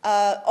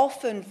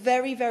 often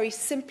very, very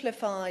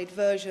simplified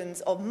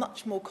versions of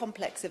much more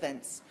complex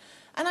events.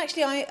 And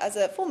actually, I, as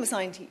a former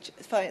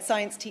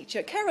science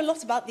teacher, care a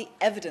lot about the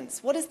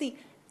evidence. What is the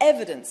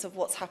evidence of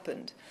what's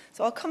happened?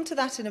 So I'll come to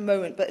that in a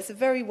moment, but it's a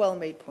very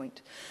well-made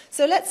point.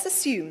 So let's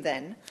assume,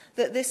 then,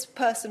 that this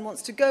person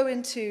wants to go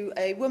into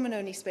a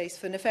woman-only space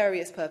for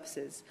nefarious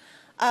purposes.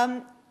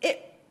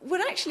 It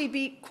would actually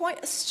be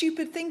quite a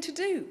stupid thing to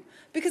do,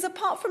 because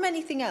apart from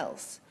anything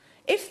else,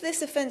 if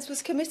this offence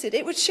was committed,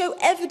 it would show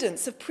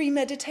evidence of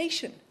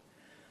premeditation,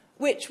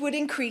 which would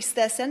increase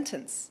their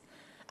sentence.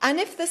 And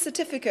if the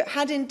certificate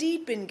had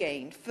indeed been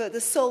gained for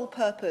the sole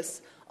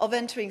purpose of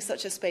entering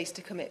such a space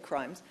to commit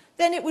crimes,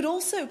 then it would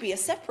also be a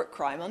separate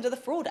crime under the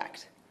Fraud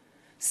Act.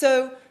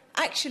 So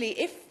actually,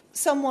 if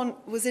someone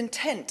was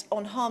intent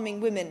on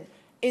harming women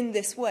in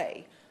this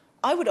way,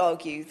 I would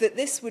argue that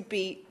this would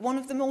be one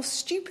of the more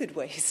stupid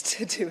ways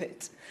to do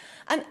it.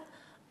 And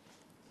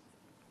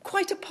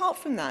quite apart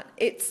from that,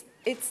 it's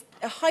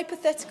a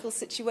hypothetical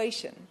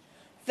situation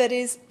that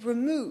is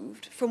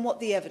removed from what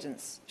the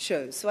evidence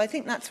shows. So I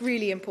think that's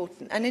really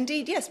important. And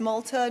indeed, yes,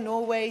 Malta,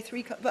 Norway,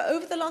 but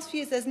over the last few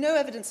years, there's no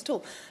evidence at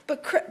all.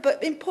 But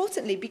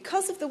importantly,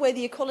 because of the way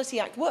the Equality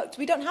Act worked,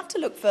 we don't have to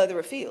look further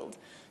afield.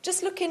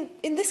 Just look in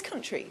this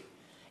country.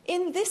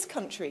 In this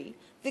country,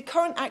 the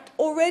current Act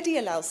already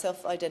allows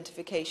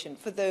self-identification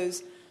for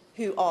those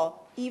who are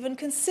even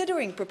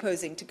considering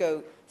proposing to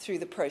go through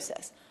the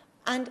process.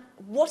 And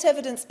what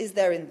evidence is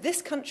there in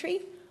this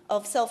country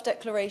of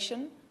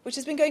self-declaration, which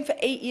has been going for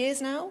 8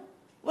 years now?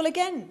 Well,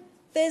 again,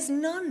 there's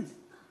none.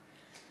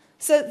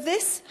 So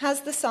this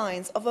has the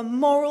signs of a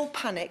moral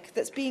panic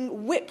that's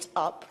being whipped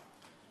up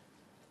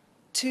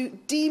to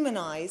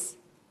demonise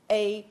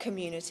a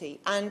community.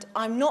 And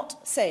I'm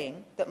not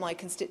saying that my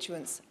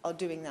constituents are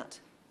doing that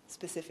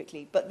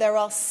specifically, but there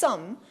are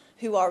some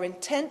who are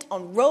intent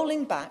on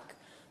rolling back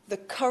the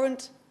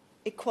current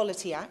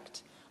Equality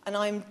Act, and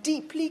I'm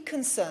deeply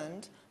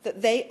concerned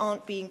that they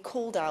aren't being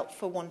called out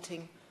for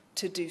wanting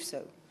to do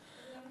so.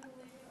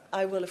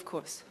 I will, of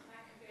course.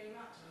 Thank you very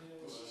much.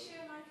 Does she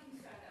share my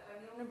concern that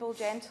when the Honourable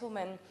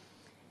Gentleman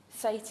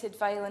cited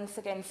violence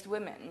against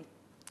women,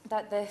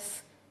 that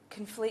this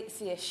conflates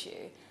the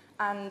issue,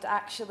 and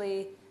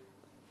actually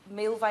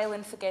male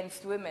violence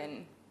against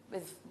women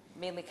is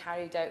mainly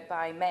carried out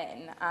by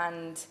men,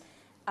 and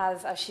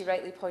as she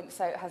rightly points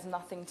out, has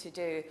nothing to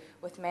do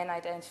with men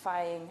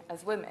identifying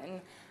as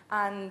women.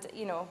 And,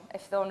 you know,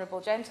 if the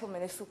Honourable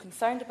Gentleman is so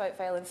concerned about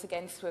violence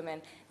against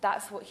women,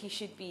 that's what he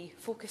should be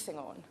focusing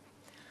on.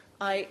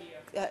 I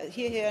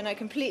hear, and I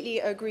completely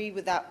agree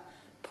with that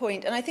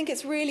point. And I think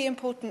it's really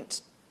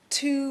important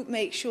to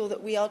make sure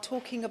that we are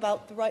talking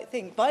about the right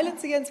thing.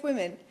 Violence against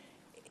women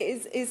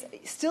is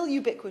still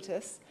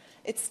ubiquitous.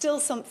 It's still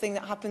something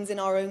that happens in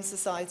our own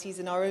societies,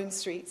 in our own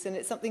streets, and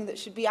it's something that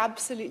should be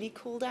absolutely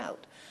called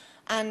out.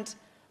 And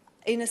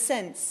in a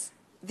sense,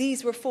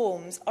 these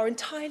reforms are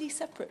entirely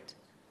separate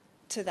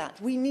to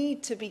that. We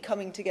need to be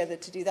coming together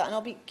to do that. And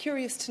I'll be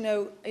curious to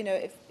know,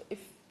 if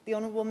the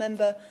honourable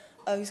member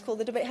who's called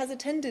the debate has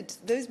attended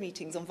those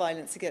meetings on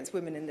violence against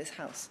women in this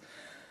House.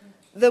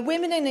 The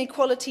Women and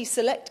Equality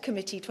Select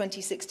Committee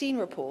 2016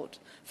 report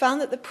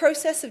found that the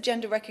process of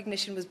gender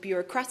recognition was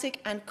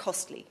bureaucratic and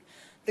costly.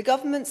 The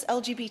government's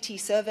LGBT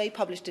survey,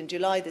 published in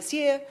July this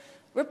year,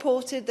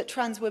 reported that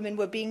trans women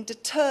were being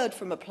deterred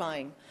from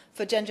applying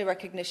for gender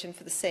recognition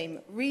for the same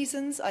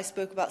reasons. I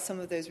spoke about some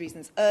of those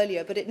reasons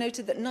earlier, but it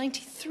noted that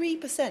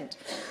 93%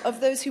 of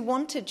those who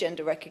wanted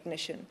gender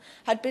recognition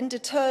had been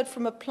deterred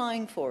from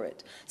applying for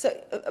it.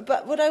 So,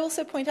 but what I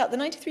also point out, the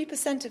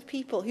 93% of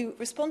people who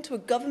respond to a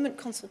government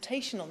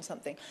consultation on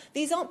something,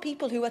 these aren't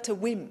people who at a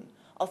whim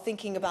are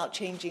thinking about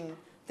changing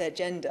their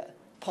gender,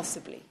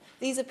 possibly.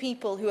 These are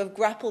people who have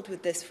grappled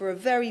with this for a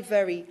very,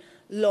 very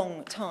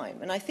long time.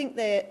 And I think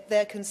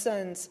their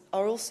concerns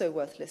are also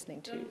worth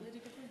listening to.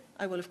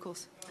 I will, of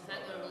course. I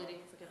thank the Honourable Lady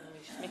for giving me.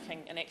 She's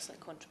making an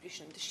excellent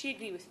contribution. Does she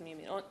agree with me? I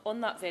mean,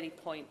 on that very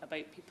point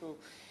about people,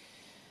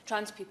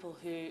 trans people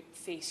who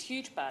face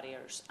huge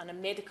barriers and a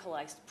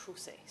medicalised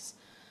process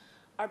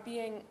are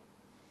being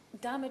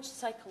damaged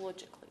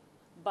psychologically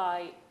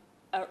by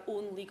our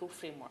own legal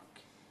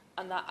framework,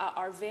 and that at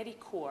our very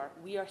core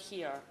we are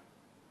here,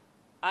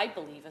 I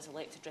believe, as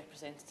elected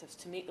representatives,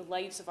 to make the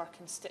lives of our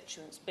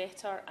constituents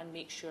better and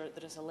make sure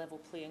there is a level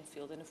playing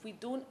field. And if we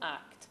don't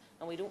act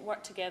and we don't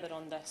work together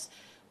on this,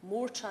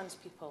 more trans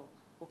people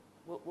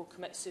will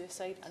commit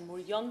suicide, and more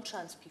young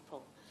trans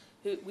people,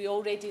 who we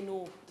already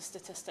know the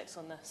statistics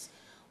on this,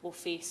 will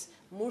face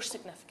more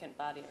significant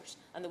barriers,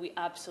 and that we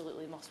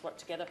absolutely must work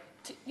together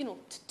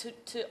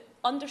to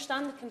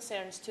understand the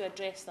concerns, to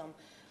address them,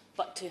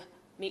 but to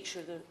make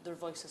sure their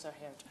voices are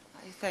heard.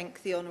 I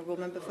thank the honourable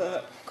member for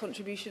her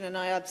contribution, and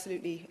I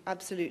absolutely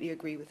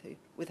agree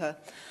with her.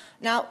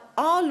 Now,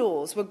 our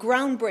laws were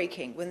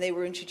groundbreaking when they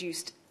were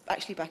introduced,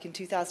 actually back in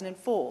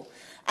 2004,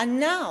 and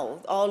now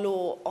our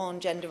law on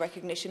gender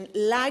recognition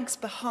lags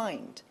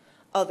behind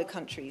other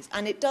countries,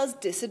 and it does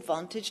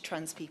disadvantage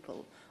trans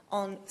people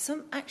on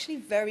some actually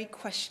very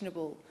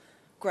questionable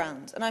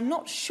grounds. And I'm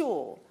not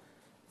sure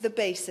the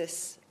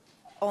basis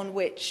on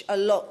which a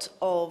lot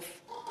of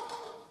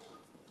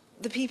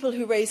the people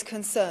who raise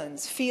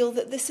concerns feel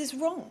that this is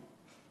wrong.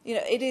 You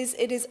know, it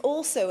is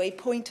also a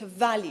point of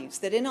values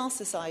that in our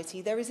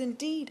society there is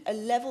indeed a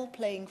level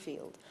playing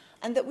field,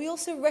 and that we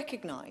also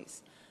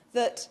recognise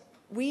that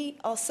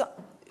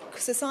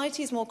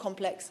society is more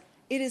complex,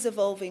 it is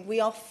evolving, we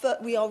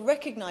are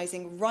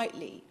recognising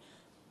rightly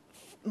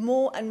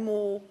more and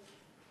more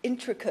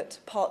intricate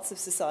parts of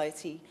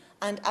society,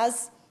 and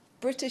as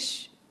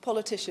British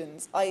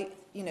politicians, I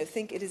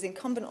think it is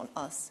incumbent on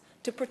us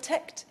to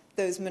protect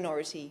those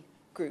minority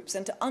groups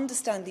and to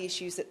understand the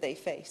issues that they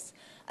face.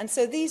 And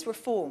so these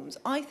reforms,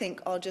 I think,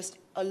 are just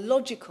a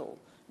logical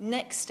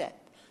next step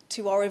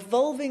to our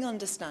evolving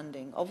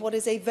understanding of what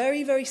is a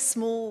very, very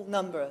small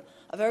number,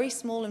 a very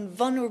small and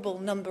vulnerable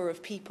number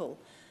of people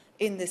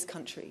in this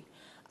country.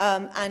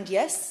 And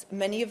yes,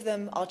 many of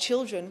them are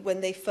children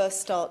when they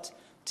first start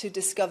to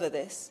discover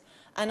this.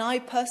 And I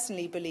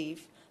personally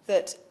believe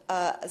that,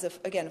 as a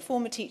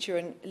former teacher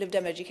and Lib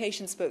Dem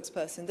education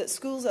spokesperson, that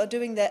schools are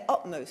doing their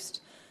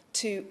utmost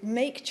to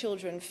make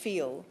children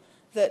feel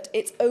that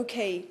it's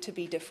okay to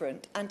be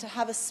different and to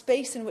have a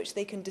space in which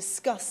they can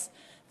discuss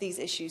these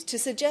issues, to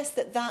suggest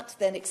that that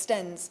then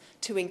extends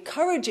to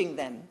encouraging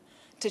them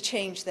to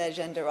change their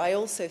gender, I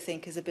also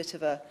think is a bit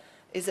of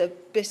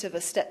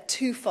a step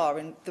too far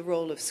in the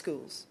role of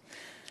schools.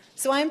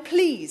 So I am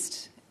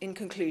pleased, in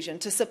conclusion,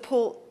 to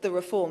support the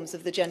reforms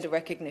of the Gender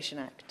Recognition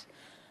Act,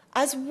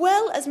 as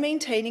well as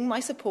maintaining my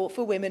support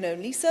for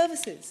women-only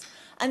services.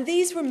 And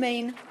these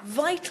remain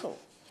vital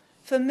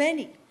for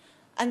many.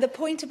 And the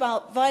point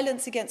about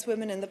violence against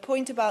women and the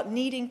point about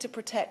needing to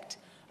protect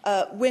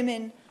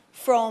women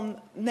from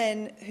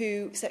men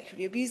who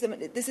sexually abuse them,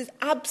 this is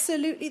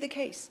absolutely the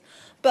case.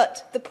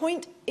 But the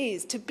point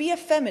is, to be a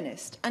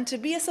feminist and to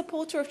be a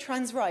supporter of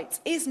trans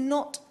rights is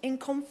not in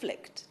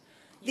conflict.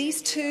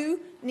 These two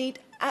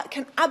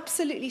can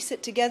absolutely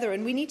sit together,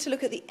 and we need to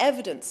look at the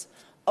evidence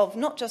of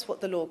not just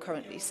what the law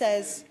currently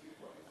says.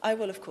 I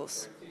will, of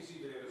course.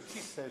 She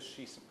says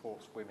she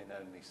supports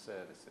women-only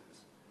services.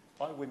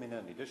 By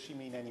women-only, does she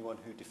mean anyone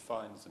who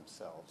defines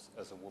themselves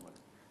as a woman?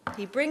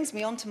 He brings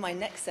me on to my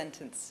next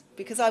sentence,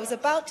 because I was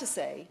about to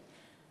say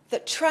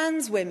that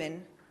trans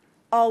women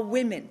are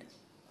women.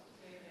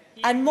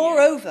 And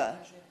moreover,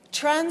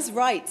 trans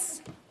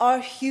rights are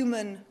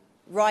human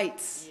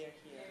rights.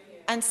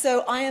 And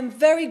so I am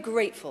very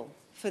grateful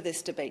for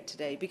this debate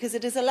today, because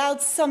it has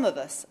allowed some of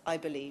us, I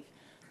believe,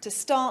 to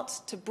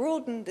start to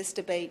broaden this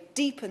debate,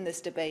 deepen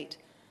this debate,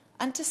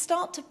 and to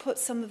start to put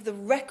some of the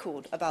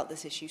record about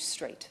this issue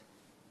straight.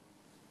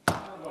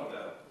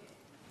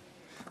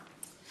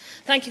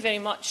 Thank you very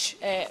much,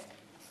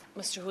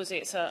 Mr Hosey.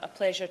 It's a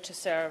pleasure to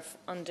serve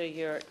under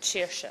your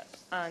chairship.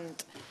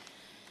 And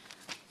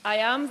I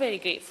am very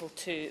grateful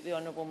to the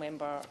Honourable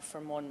Member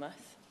for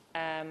Monmouth.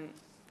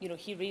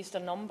 He raised a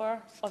number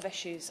of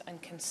issues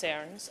and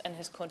concerns in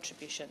his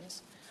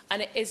contributions,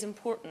 and it is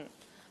important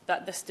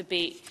that this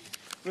debate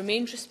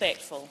remains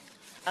respectful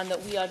and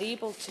that we are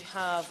able to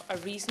have a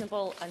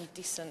reasonable and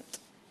decent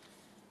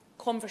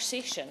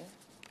conversation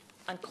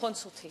and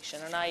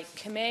consultation. And I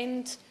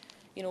commend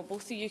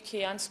both the UK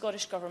and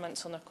Scottish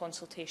governments on their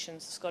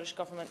consultations. The Scottish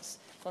Government's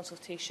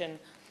consultation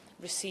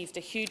received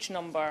a huge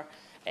number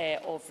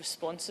of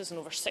responses, and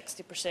over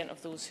 60%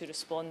 of those who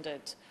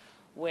responded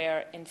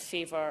were in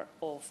favour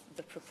of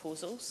the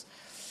proposals.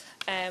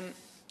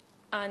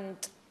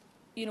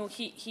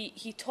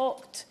 He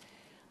talked,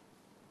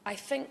 I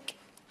think,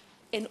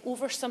 in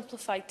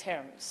oversimplified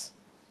terms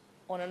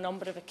on a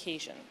number of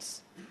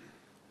occasions.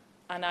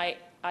 And I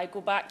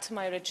go back to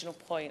my original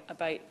point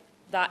about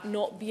that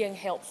not being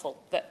helpful,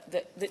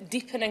 that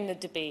deepening the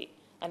debate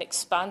and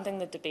expanding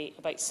the debate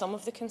about some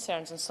of the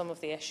concerns and some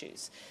of the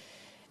issues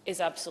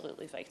is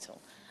absolutely vital.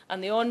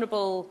 And the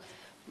Honourable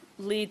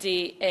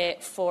Lady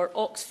for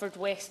Oxford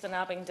West and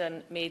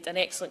Abingdon made an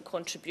excellent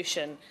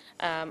contribution,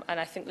 and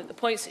I think that the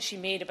points that she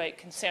made about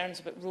concerns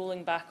about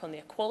rolling back on the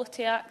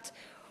Equality Act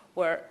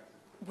were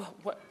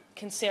what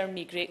concerned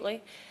me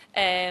greatly,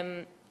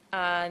 and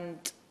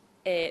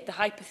the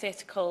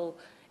hypothetical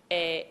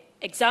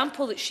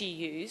example that she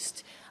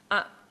used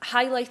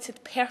highlighted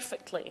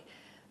perfectly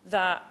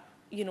that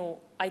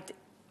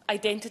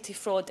identity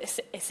fraud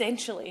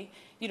essentially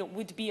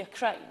would be a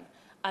crime,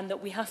 and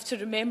that we have to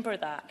remember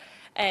that.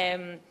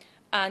 The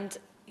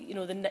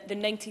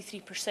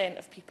 93%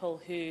 of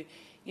people who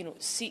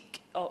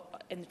seek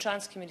in the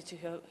trans community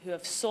who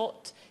have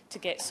sought to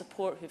get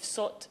support, who have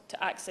sought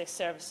to access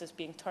services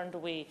being turned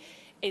away,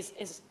 is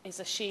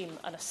a shame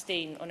and a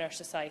stain on our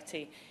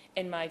society,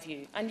 in my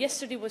view. And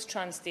yesterday was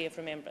Trans Day of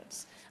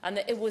Remembrance, and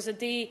it was a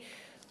day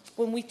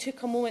when we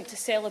took a moment to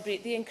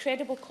celebrate the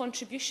incredible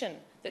contribution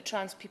that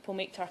trans people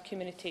make to our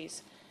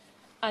communities,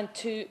 and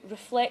to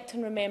reflect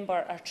and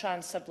remember our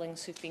trans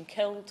siblings who've been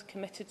killed,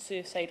 committed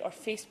suicide or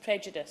faced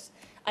prejudice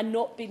and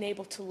not been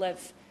able to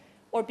live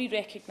or be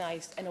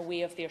recognised in a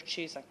way of their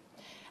choosing.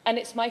 And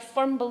it's my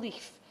firm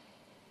belief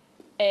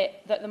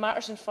that the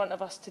matters in front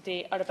of us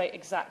today are about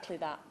exactly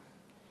that.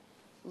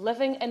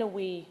 Living in a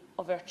way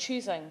of our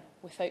choosing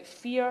without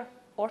fear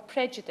or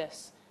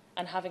prejudice,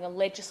 and having a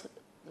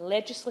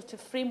legislative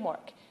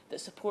framework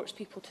that supports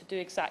people to do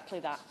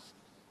exactly that.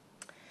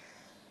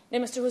 Now,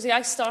 Mr Hosey,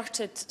 I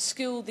started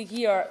school the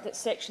year that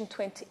Section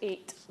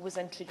 28 was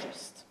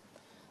introduced.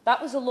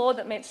 That was a law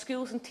that meant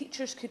schools and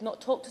teachers could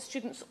not talk to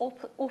students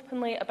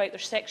openly about their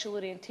sexual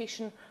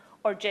orientation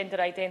or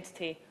gender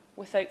identity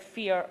without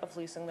fear of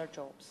losing their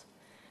jobs.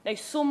 Now,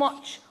 so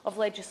much of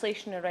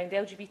legislation around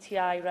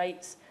LGBTI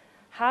rights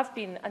have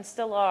been and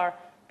still are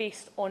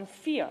based on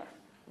fear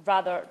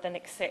rather than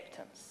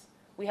acceptance.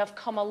 We have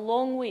come a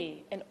long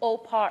way in all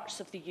parts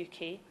of the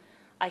UK.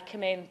 I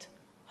commend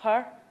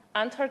her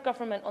and her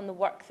government on the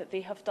work that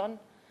they have done,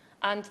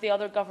 and the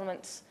other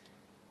governments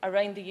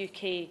around the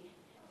UK,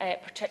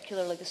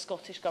 particularly the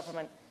Scottish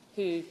Government,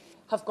 who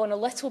have gone a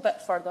little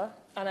bit further.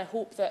 And I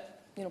hope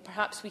that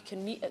perhaps we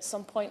can meet at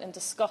some point and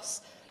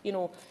discuss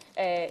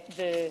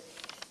the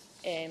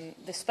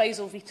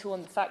spousal veto,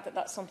 and the fact that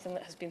that's something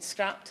that has been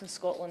scrapped in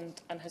Scotland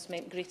and has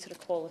meant greater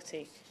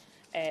equality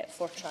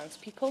for trans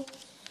people.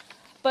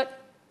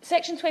 But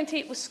Section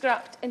 28 was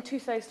scrapped in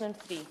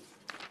 2003.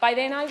 By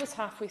then I was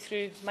halfway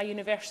through my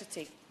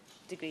university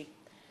degree.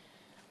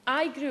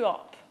 I grew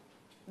up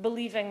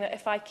believing that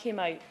if I came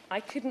out, I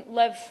couldn't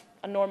live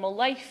a normal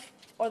life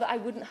or that I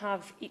wouldn't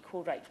have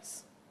equal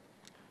rights.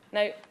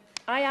 Now,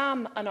 I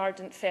am an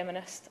ardent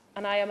feminist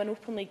and I am an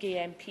openly gay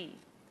MP,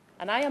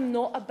 and I am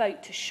not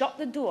about to shut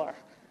the door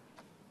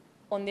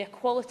on the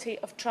equality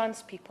of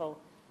trans people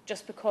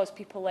just because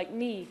people like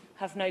me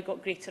have now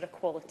got greater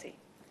equality.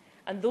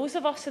 And those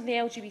of us in the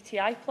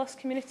LGBTI+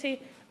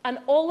 community and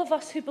all of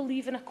us who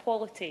believe in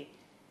equality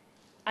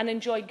and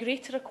enjoy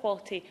greater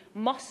equality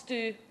must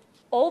do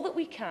all that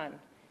we can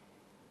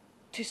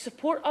to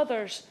support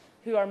others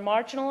who are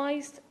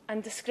marginalised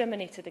and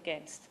discriminated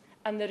against.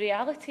 And the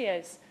reality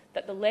is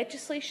that the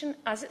legislation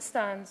as it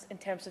stands in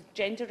terms of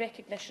gender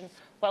recognition,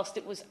 whilst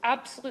it was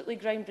absolutely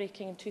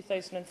groundbreaking in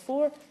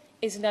 2004,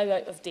 is now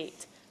out of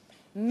date.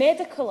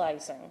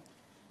 Medicalising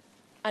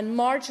and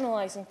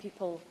marginalising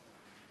people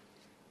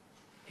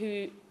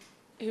who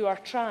are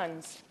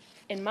trans,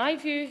 in my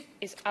view,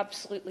 is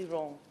absolutely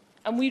wrong.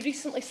 And we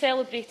recently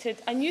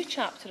celebrated a new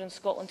chapter in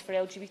Scotland for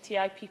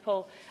LGBTI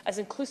people as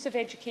inclusive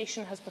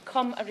education has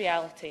become a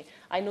reality.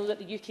 I know that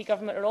the UK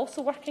Government are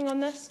also working on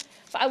this,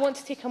 but I want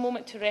to take a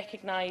moment to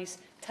recognise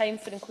Time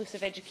for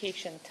Inclusive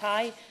Education,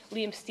 TIE,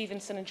 Liam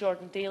Stevenson and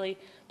Jordan Daly,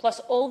 plus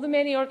all the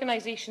many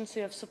organisations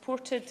who have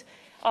supported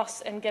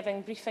us in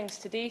giving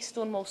briefings today,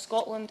 Stonewall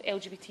Scotland,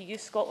 LGBT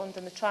Youth Scotland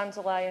and the Trans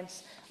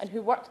Alliance, and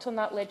who worked on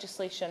that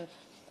legislation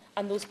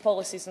and those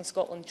policies in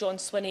Scotland, John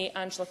Swinney,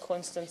 Angela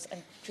Constance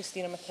and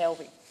Christina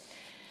McKelvey.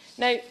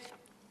 Now,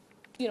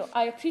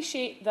 I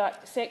appreciate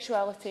that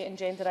sexuality and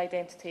gender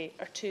identity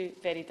are two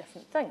very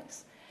different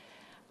things.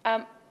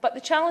 But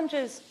the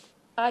challenges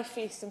I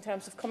faced in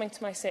terms of coming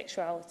to my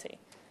sexuality,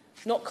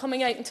 not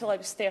coming out until I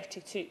was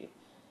 32,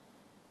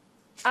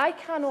 I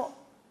cannot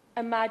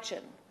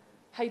imagine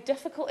how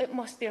difficult it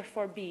must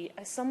therefore be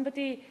as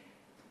somebody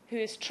who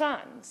is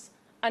trans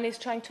and is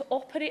trying to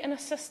operate in a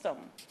system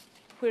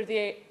where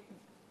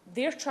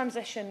their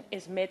transition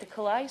is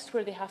medicalised,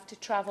 where they have to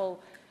travel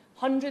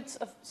hundreds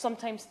of,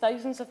 sometimes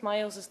thousands of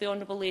miles, as the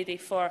Honourable Lady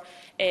for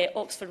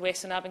Oxford,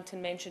 West and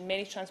Abington mentioned.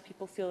 Many trans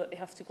people feel that they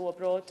have to go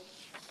abroad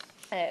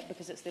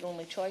because it's their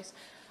only choice.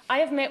 I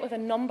have met with a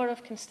number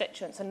of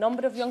constituents, a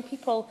number of young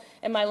people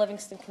in my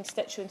Livingston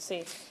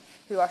constituency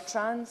who are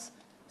trans,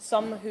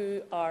 some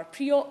who are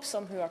pre-op,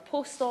 some who are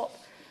post-op,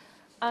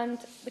 and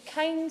the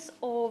kinds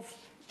of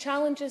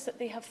challenges that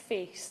they have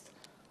faced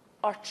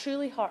are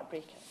truly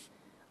heartbreaking.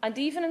 And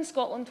even in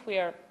Scotland,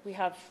 where we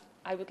have,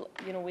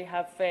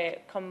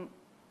 come,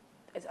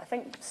 I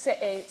think,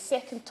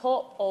 second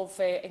top of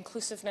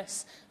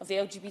inclusiveness of the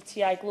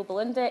LGBTI Global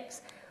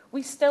Index,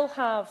 we still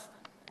have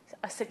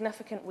a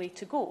significant way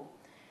to go.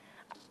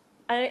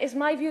 And it is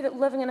my view that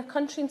living in a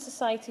country and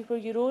society where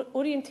your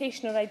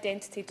orientation or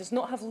identity does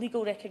not have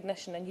legal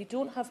recognition and you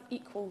don't have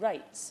equal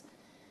rights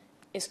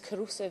is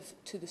corrosive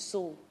to the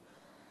soul.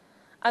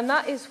 And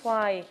that is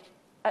why,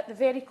 at the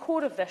very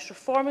core of this,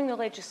 reforming the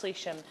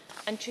legislation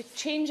and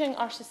changing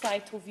our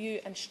societal view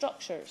and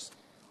structures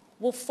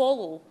will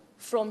follow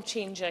from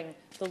changing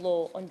the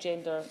law on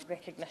gender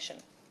recognition.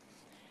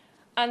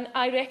 And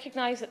I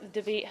recognise that the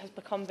debate has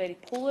become very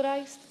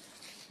polarised.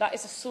 That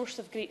is a source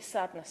of great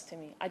sadness to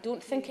me. I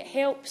don't think it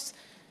helps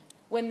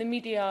when the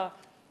media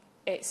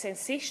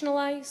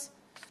sensationalise.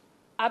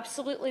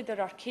 Absolutely, there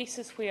are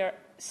cases where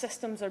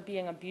systems are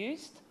being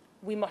abused.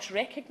 We must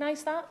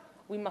recognise that.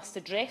 We must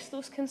address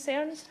those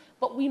concerns.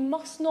 But we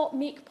must not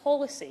make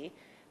policy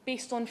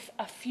based on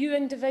a few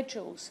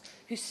individuals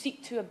who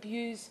seek to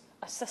abuse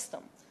a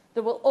system.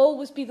 There will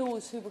always be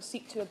those who will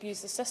seek to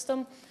abuse the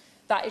system.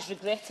 That is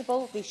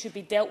regrettable. They should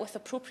be dealt with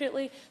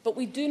appropriately. But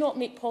we do not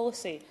make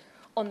policy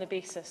on the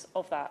basis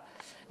of that.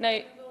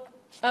 Now,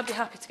 I'd be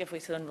happy to give way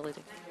to the Honourable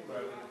Lady.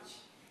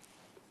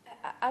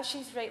 As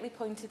she's rightly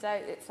pointed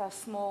out, it's a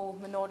small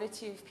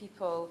minority of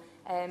people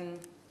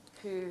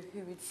who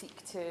would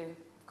seek to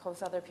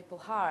cause other people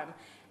harm.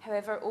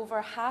 However,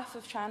 over half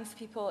of trans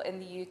people in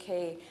the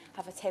UK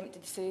have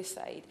attempted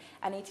suicide,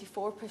 and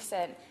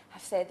 84%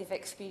 have said they've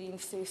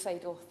experienced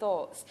suicidal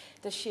thoughts.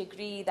 Does she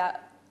agree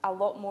that a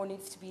lot more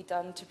needs to be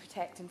done to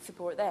protect and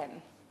support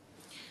them?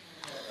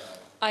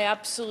 I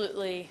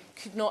absolutely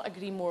could not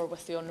agree more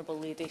with the Honourable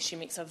Lady. She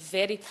makes a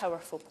very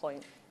powerful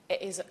point.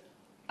 It is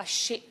a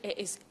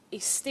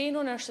stain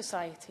on our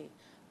society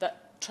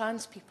that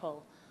trans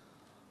people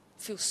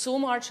feel so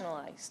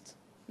marginalised.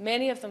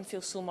 Many of them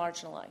feel so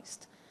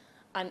marginalised.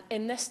 And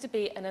in this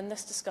debate and in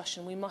this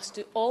discussion, we must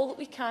do all that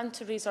we can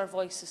to raise our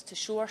voices, to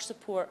show our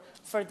support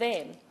for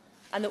them,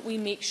 and that we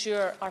make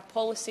sure our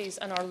policies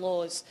and our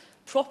laws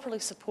properly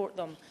support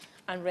them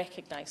and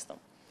recognise them.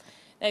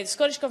 Now, the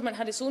Scottish Government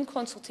had its own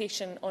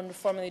consultation on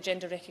reforming the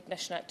Gender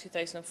Recognition Act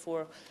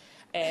 2004.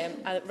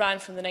 It ran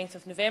from the 9th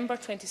of November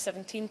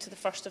 2017 to the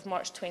 1st of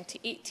March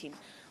 2018.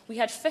 We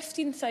had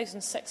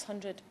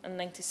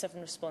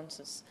 15,697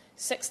 responses.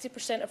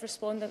 60% of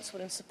respondents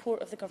were in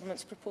support of the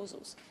Government's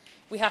proposals.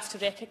 We have to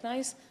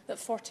recognise that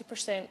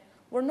 40%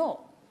 were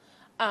not.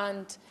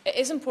 And it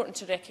is important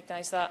to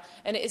recognise that,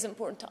 and it is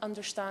important to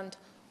understand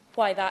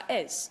why that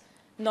is.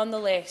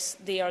 Nonetheless,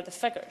 they are the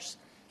figures.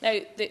 Now,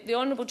 the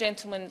honourable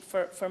gentleman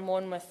for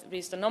Monmouth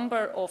raised a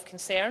number of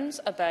concerns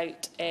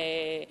about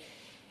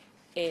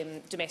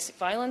domestic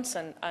violence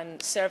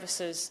and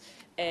services,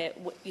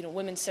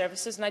 women's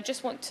services, and I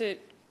just want to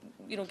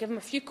give him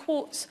a few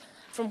quotes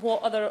from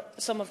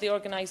what some of the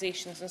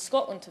organisations in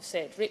Scotland have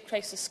said. Rape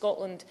Crisis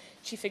Scotland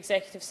Chief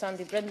Executive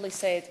Sandy Brindley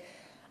said,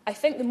 "I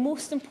think the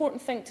most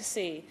important thing to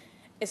say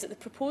is that the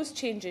proposed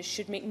changes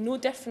should make no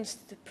difference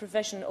to the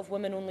provision of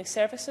women-only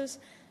services.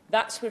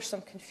 That's where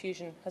some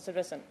confusion has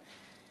arisen.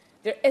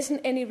 There isn't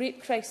any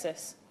rape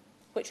crisis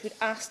which would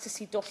ask to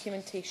see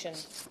documentation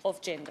of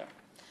gender."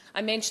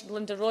 I mentioned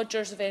Linda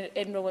Rogers of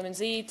Edinburgh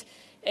Women's Aid,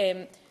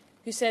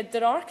 who said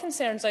there are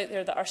concerns out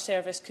there that our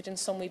service could in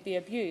some way be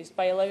abused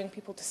by allowing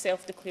people to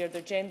self-declare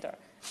their gender,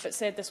 but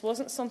said this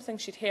wasn't something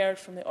she'd heard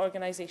from the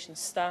organisation's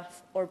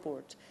staff or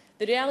board.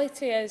 The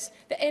reality is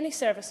that any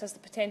service has the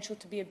potential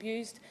to be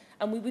abused,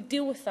 and we would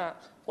deal with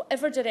that,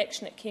 whatever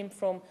direction it came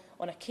from,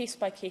 on a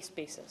case-by-case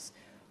basis.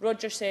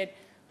 Rogers said,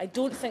 "I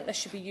don't think this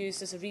should be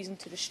used as a reason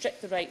to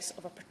restrict the rights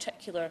of a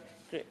particular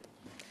group."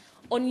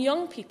 On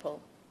young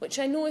people, which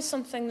I know is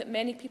something that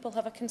many people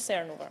have a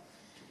concern over,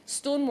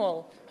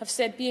 Stonewall have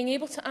said being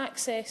able to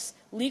access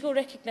legal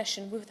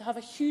recognition would have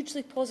a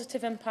hugely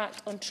positive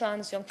impact on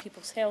trans young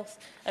people's health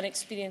and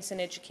experience in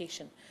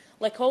education.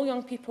 Like all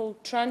young people,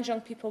 trans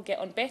young people get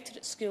on better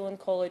at school and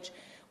college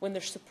when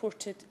they're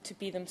supported to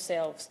be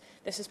themselves.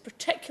 This is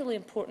particularly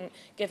important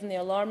given the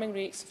alarming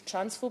rates of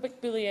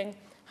transphobic bullying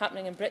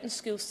happening in Britain's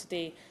schools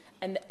today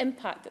and the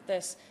impact that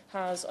this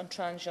has on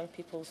trans young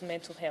people's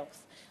mental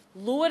health.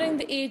 Lowering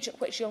the age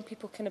at which young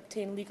people can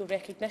obtain legal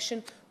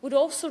recognition would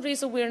also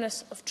raise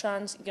awareness of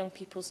trans young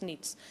people's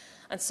needs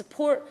and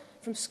support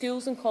from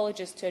schools and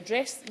colleges to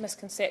address the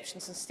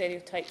misconceptions and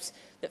stereotypes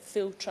that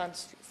fuel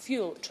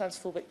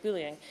transphobic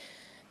bullying.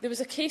 There was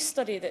a case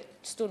study that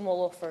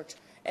Stonewall offered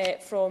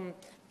from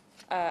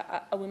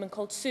a woman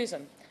called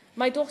Susan.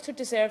 "My daughter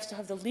deserves to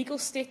have the legal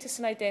status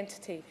and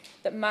identity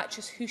that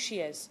matches who she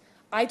is.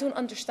 I don't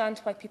understand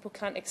why people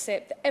can't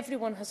accept that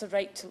everyone has a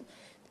right to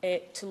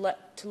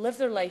live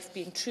their life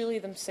being truly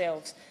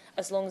themselves,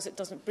 as long as it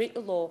doesn't break the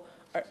law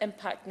or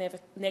impact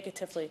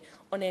negatively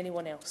on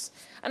anyone else."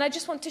 And I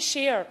just want to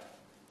share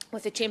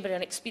with the Chamber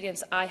an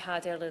experience I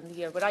had earlier in the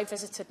year where I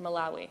visited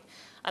Malawi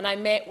and I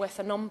met with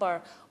a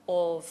number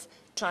of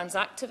trans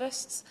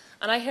activists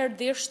and I heard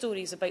their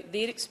stories about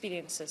their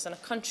experiences in a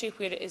country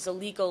where it is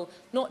illegal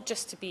not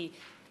just to be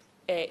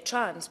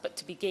trans but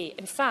to be gay.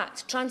 In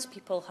fact, trans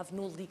people have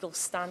no legal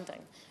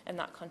standing in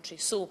that country.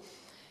 So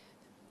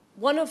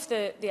one of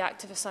the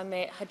activists I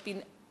met had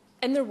been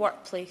in their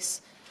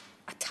workplace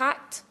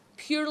attacked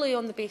purely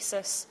on the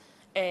basis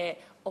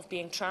of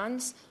being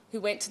trans, who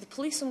went to the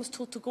police and was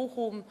told to go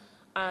home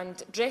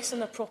and dress in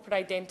their proper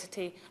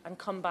identity and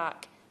come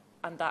back,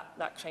 and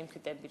that crime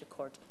could then be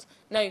recorded.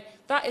 Now,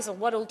 that is a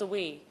world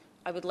away,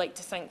 I would like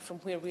to think, from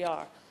where we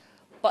are.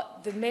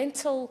 But the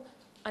mental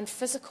and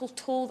physical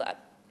toll that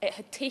it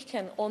had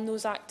taken on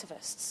those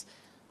activists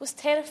was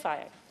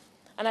terrifying.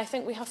 And I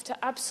think we have to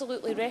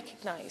absolutely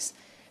recognise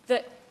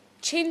that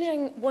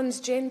changing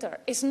one's gender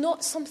is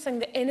not something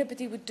that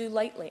anybody would do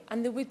lightly,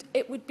 and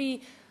it would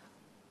be,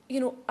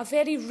 a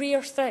very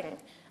rare thing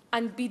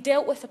and be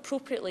dealt with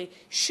appropriately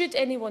should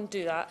anyone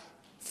do that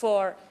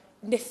for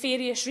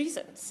nefarious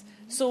reasons.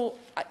 So,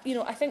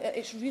 I think that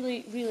it's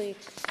really, really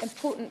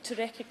important to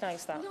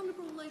recognise that. The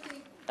Honourable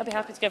Lady. I'd be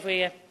happy to give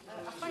way. I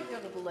thank the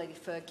Honourable Lady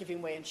for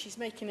giving way, and she's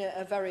making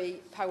a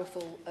very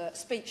powerful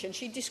speech. And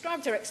she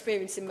described her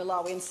experience in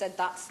Malawi and said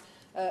that's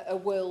a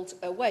world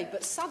away.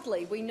 But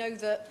sadly, we know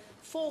that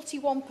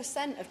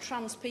 41% of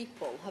trans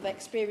people have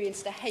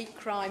experienced a hate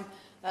crime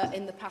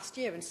in the past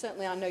year. And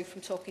certainly I know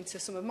from talking to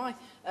some of my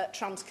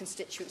trans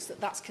constituents that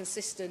that's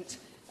consistent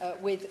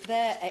with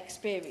their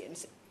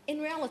experience. In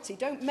reality,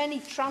 don't many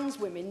trans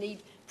women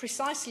need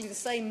precisely the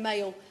same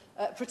male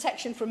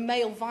protection from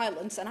male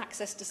violence and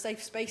access to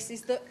safe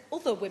spaces that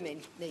other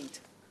women need?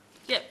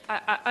 Yeah,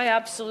 I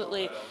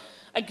absolutely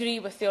agree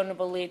with the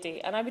Honourable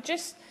Lady. And I would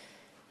just,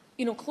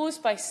 close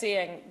by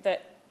saying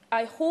that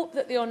I hope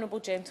that the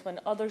Honourable Gentleman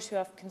and others who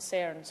have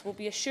concerns will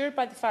be assured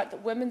by the fact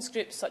that women's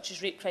groups such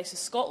as Rape Crisis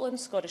Scotland,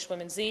 Scottish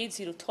Women's Aid,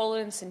 Zero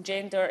Tolerance and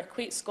Gender,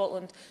 Equate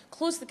Scotland,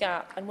 Close the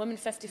Gap and Women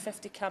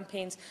 50-50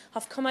 campaigns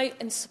have come out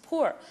in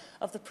support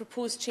of the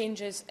proposed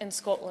changes in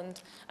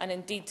Scotland and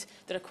indeed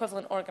their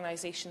equivalent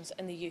organisations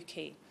in the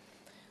UK.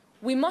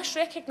 We must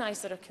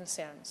recognise there are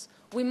concerns.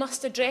 We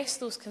must address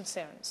those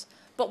concerns.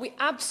 But we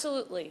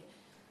absolutely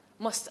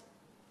must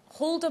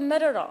hold a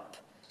mirror up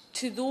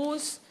to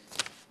those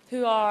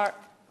who are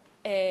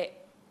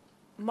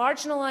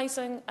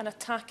marginalising and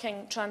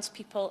attacking trans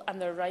people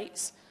and their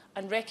rights,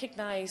 and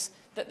recognise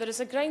that there is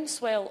a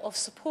groundswell of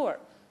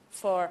support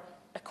for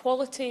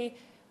equality,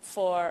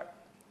 for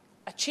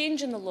a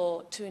change in the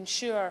law to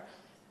ensure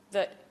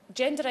that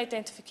gender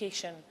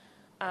identification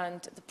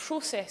and the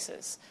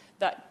processes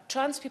that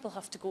trans people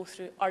have to go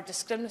through are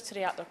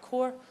discriminatory at their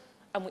core,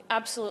 and we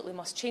absolutely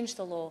must change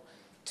the law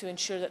to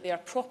ensure that they are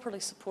properly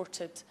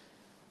supported.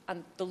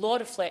 And the law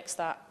reflects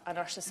that, and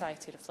our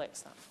society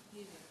reflects that.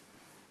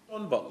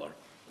 John Butler.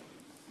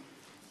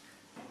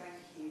 Thank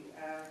you,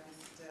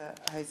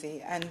 Mr.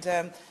 Hosey.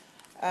 And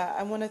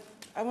I want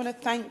to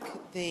thank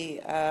the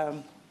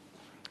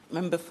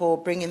member for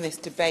bringing this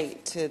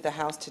debate to the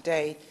House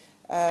today.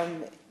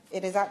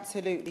 It is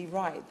absolutely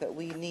right that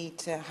we need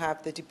to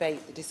have the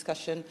debate, the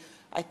discussion.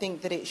 I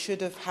think that it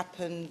should have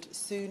happened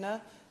sooner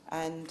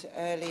and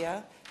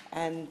earlier,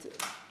 and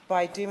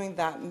by doing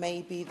that,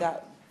 maybe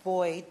that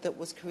void that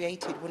was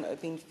created wouldn't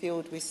have been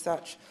filled with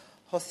such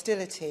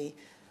hostility.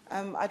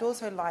 I'd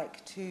also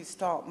like to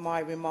start my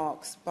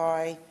remarks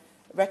by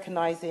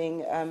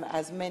recognising,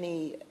 as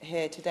many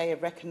here today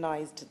have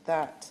recognised,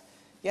 that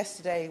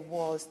yesterday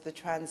was the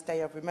Trans Day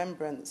of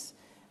Remembrance,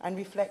 and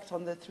reflect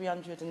on the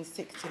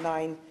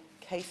 369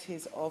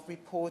 cases of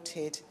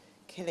reported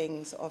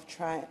killings of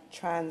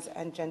trans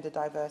and gender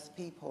diverse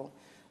people,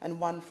 and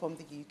one from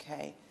the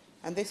UK.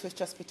 And this was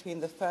just between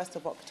the 1st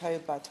of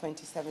October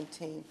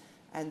 2017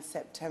 and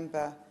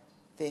September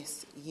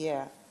this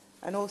year.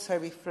 And also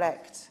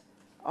reflect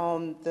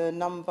on the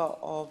number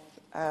of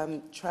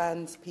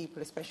trans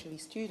people, especially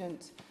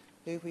students,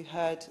 who we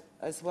heard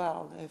as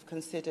well have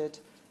considered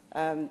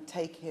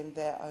taking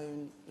their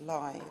own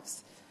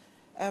lives.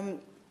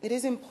 It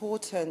is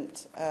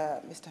important,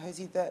 Mr.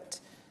 Hosey, that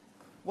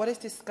what is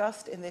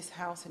discussed in this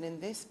House and in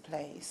this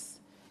place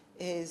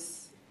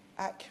is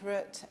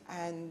accurate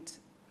and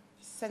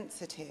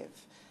sensitive.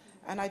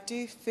 And I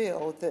do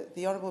feel that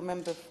the Honourable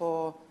Member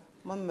for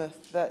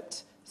Monmouth,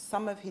 that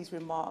some of his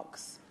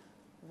remarks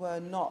were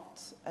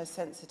not as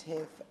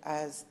sensitive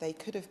as they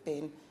could have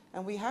been.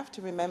 And we have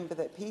to remember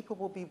that people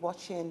will be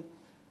watching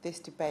this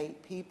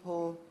debate,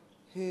 people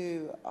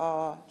who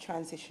are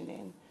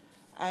transitioning.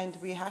 And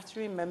we have to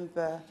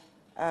remember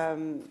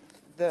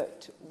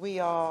that we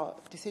are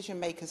decision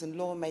makers and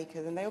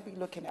lawmakers, and they'll be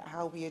looking at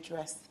how we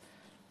address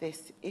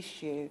this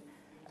issue.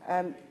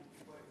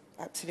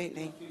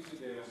 Absolutely. Thank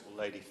you,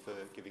 lady, for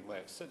giving way.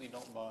 It's certainly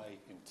not my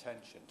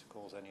intention to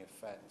cause any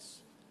offence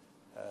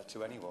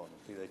to anyone,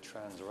 be they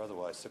trans or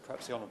otherwise. So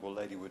perhaps the Honourable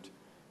Lady would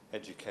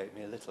educate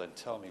me a little and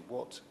tell me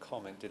what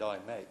comment did I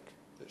make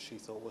that she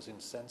thought was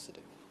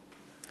insensitive.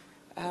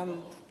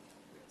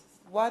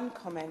 One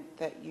comment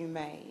that you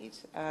made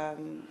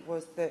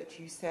was that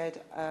you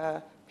said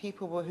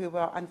people who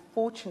were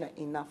unfortunate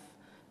enough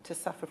to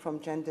suffer from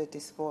gender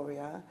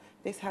dysphoria.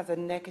 This has a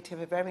negative,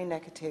 a very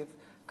negative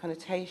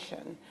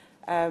connotation.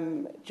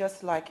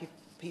 Just like if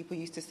people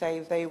used to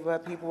say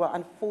people were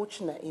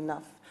unfortunate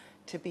enough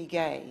to be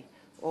gay,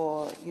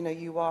 or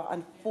you are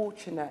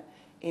unfortunate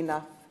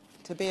enough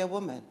to be a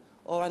woman,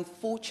 or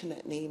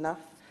unfortunately enough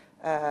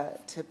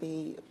to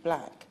be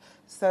black.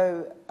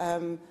 So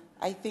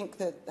I think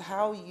that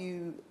how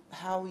you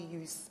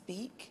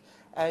speak,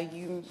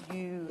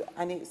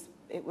 and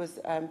it was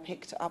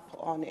picked up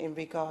on in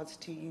regards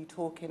to you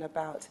talking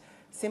about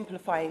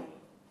simplifying.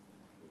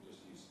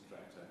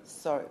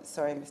 Sorry,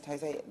 Mr.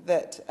 Jose,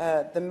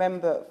 that the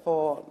member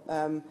for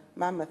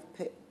Monmouth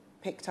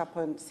picked up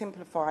on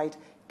simplified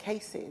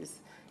cases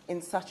in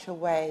such a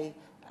way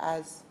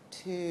as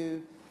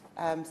to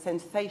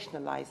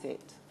sensationalise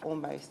it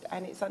almost,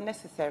 and it's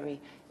unnecessary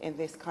in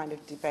this kind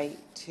of debate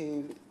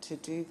to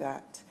do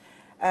that.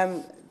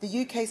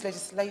 The UK's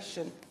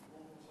legislation.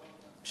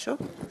 Sure.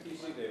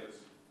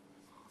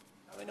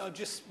 I mean, I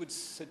just would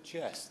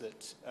suggest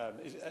that,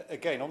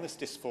 again, on this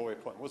dysphoria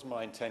point, it wasn't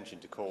my intention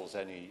to cause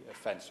any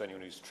offence to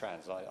anyone who's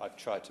trans. I've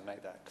tried to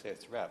make that clear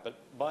throughout. But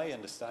my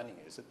understanding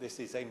is that this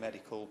is a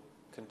medical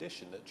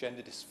condition, that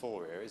gender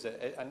dysphoria is,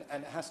 and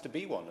it has to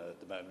be one at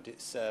the moment.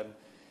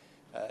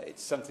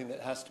 It's something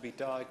that has to be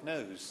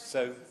diagnosed.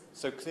 So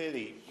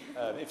clearly,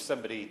 if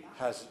somebody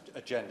has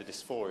a gender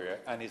dysphoria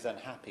and is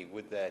unhappy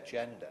with their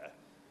gender,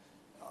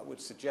 I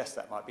would suggest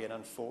that might be an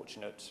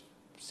unfortunate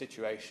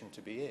situation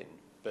to be in.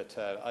 But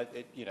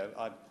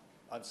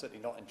I'm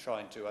certainly not in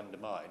trying to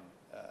undermine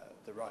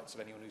the rights of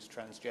anyone who's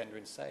transgender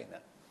in saying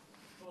that.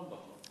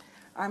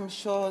 I'm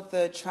sure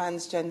the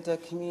transgender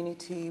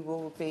community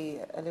will be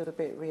a little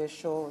bit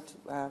reassured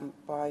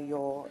by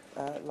your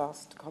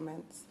last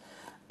comments.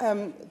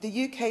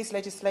 The UK's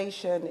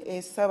legislation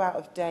is so out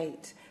of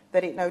date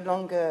that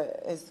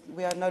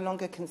we are no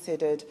longer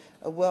considered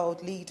a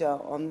world leader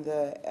on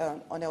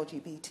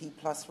LGBT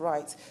plus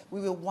rights. We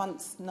were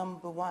once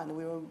number one.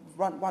 We were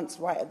once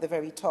right at the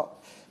very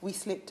top. We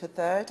slipped to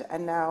third,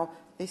 and now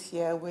this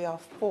year we are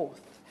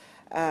fourth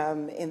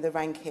in the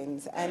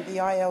rankings. And the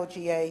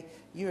ILGA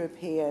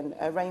European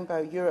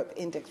Rainbow Europe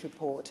Index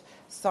report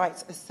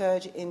cites a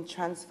surge in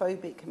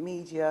transphobic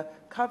media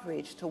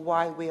coverage to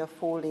why we are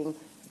falling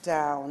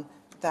down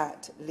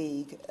that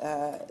league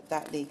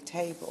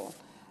table.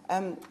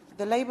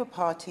 The Labour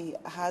Party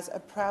has a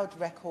proud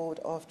record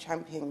of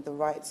championing the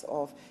rights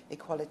of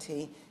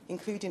equality,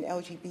 including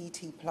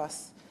LGBT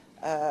plus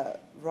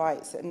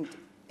rights, and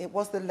it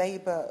was the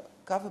Labour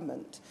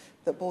government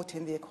that brought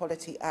in the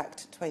Equality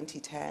Act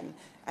 2010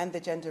 and the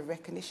Gender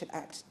Recognition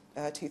Act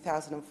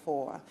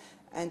 2004,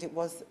 and it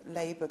was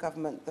Labour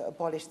government that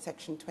abolished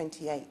Section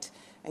 28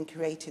 and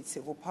created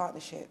civil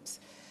partnerships.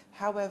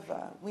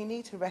 However, we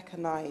need to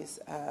recognise,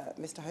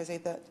 Mr. Jose,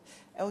 that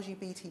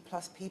LGBT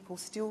plus people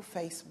still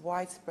face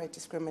widespread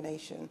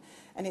discrimination,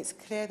 and it's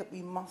clear that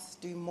we must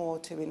do more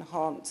to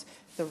enhance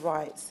the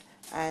rights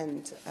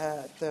and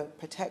the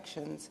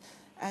protections.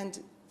 And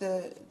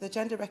the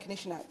Gender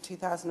Recognition Act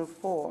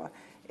 2004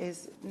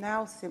 is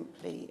now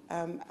simply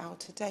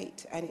out of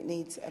date, and it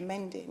needs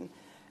amending.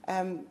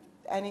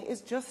 And it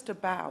is just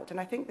about, and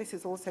I think this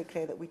is also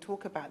clear that we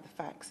talk about the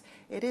facts,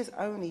 it is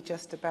only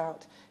just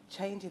about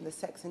changing the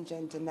sex and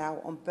gender now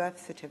on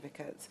birth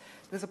certificates.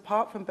 Because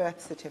apart from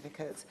birth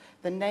certificates,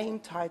 the name,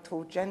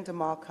 title, gender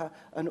marker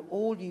on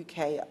all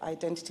UK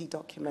identity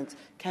documents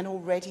can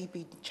already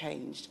be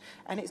changed.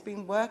 And it's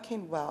been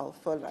working well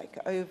for like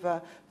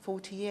over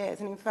 40 years.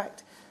 And in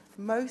fact,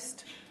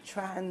 most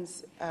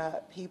trans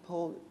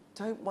people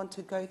don't want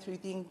to go through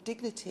the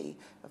indignity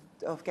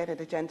of getting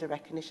a gender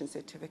recognition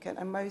certificate,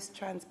 and most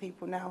trans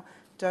people now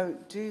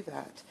don't do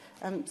that.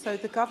 So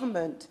the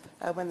government,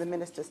 when the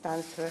minister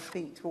stands to her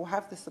feet, will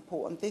have the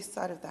support on this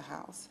side of the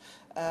House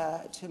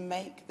to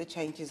make the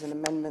changes and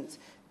amendments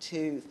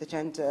to the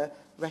Gender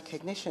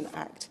Recognition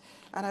Act.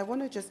 And I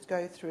want to just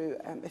go through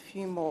a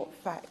few more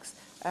facts.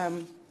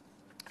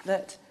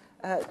 That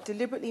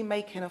deliberately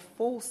making a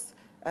false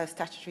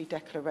statutory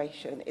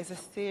declaration is a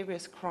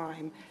serious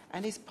crime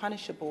and is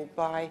punishable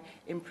by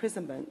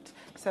imprisonment.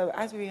 So,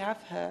 as we have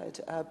heard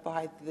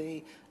by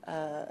the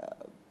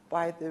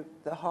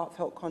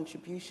heartfelt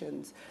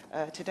contributions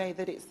today,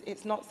 that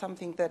it's not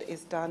something that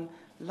is done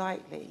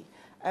lightly.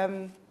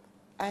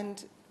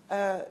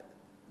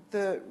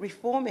 The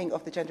reforming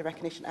of the Gender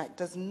Recognition Act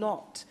does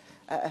not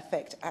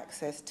affect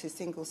access to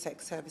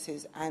single-sex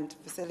services and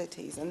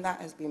facilities, and that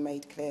has been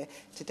made clear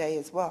today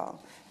as well.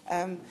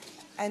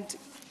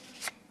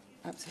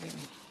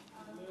 Absolutely.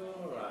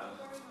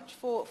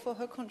 For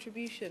her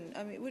contribution.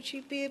 I mean, would she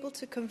be able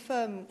to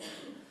confirm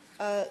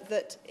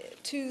that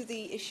to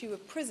the issue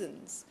of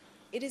prisons,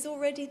 it is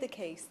already the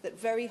case that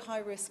very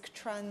high-risk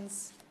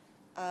trans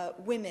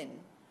women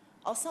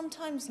are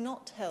sometimes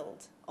not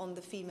held on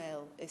the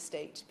female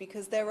estate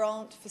because there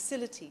aren't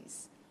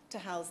facilities to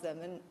house them,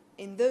 and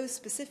in those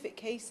specific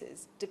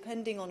cases,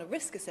 depending on a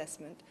risk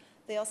assessment,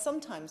 they are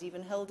sometimes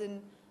even held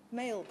in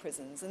male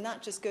prisons, and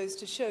that just goes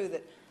to show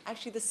that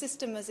actually the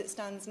system as it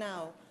stands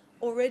now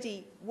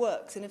already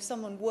works, and if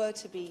someone were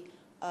to be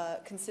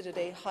considered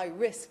a high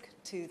risk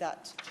to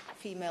that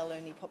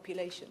female-only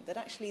population, that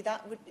actually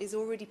that is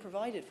already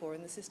provided for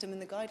in the system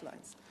and the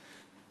guidelines.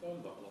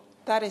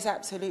 That is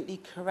absolutely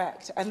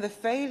correct. And the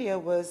failure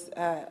was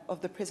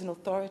of the prison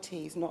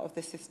authorities, not of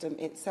the system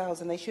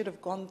itself. And they should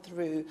have gone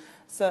through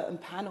certain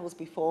panels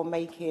before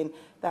making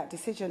that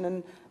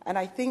decision. And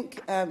I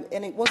think, and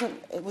it was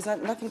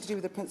nothing to do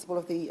with the principle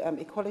of the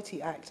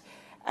Equality Act.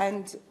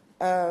 And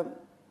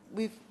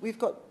we've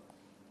got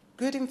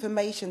good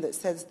information that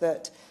says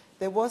that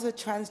there was a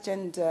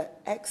transgender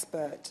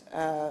expert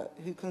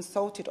who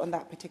consulted on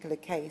that particular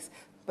case,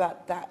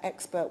 but that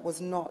expert was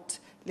not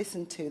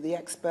listened to. The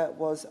expert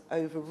was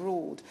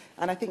overruled.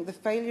 And I think the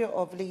failure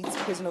of Leeds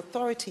prison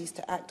authorities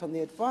to act on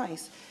the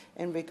advice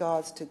in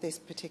regards to this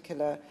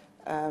particular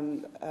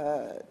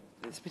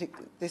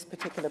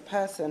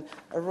person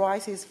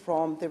arises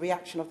from the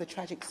reaction of the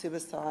tragic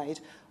suicide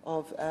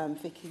of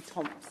Vicky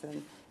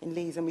Thompson in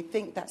Leeds. And we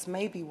think that's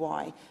maybe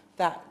why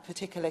that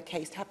particular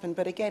case happened.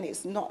 But again,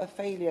 it's not a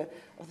failure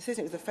of the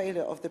system, it's a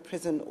failure of the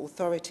prison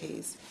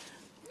authorities.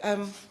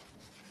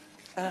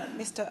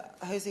 Mr.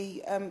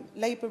 Hosey,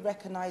 Labour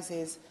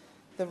recognises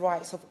the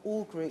rights of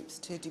all groups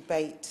to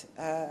debate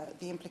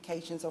the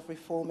implications of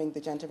reforming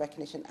the Gender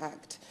Recognition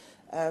Act,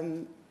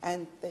 and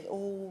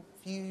all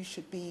views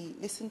should be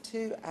listened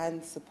to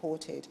and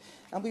supported.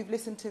 And we've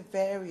listened to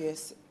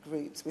various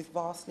groups with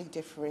vastly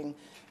differing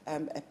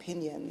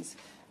opinions,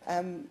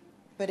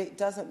 but it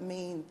doesn't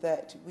mean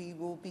that we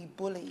will be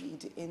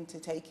bullied into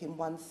taking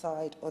one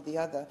side or the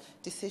other.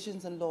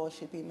 Decisions and laws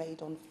should be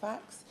made on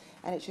facts,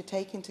 and it should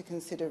take into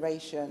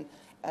consideration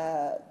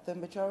the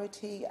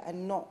majority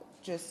and not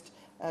just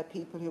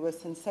people who are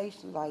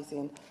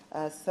sensationalising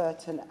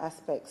certain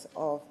aspects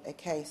of a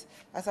case.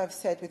 As I've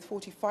said, with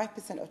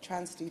 45% of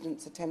trans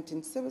students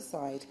attempting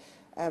suicide,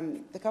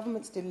 the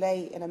government's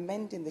delay in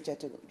amending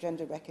the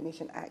Gender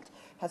Recognition Act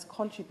has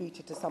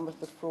contributed to some of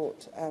the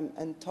fraught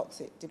and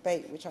toxic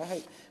debate, which I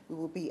hope we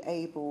will be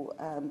able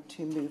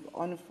to move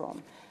on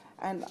from.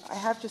 And I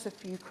have just a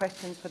few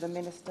questions for the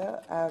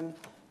Minister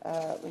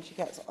when she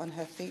gets on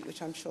her feet,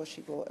 which I'm sure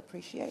she will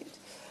appreciate.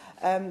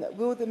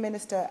 Will the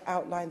Minister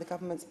outline the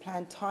government's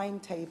planned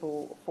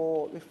timetable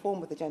for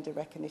reform of the Gender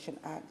Recognition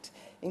Act,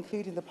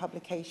 including the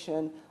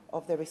publication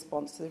of their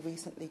response to the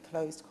recently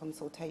closed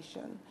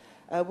consultation?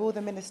 Will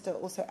the Minister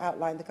also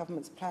outline the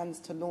government's plans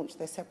to launch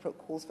their separate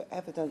calls for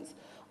evidence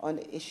on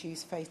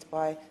issues faced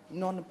by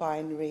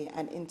non-binary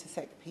and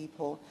intersex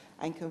people,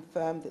 and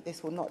confirm that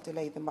this will not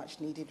delay the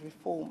much-needed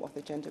reform of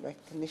the Gender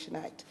Recognition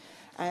Act?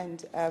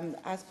 And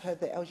as per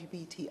the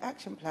LGBT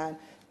Action Plan,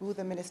 will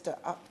the Minister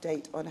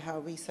update on how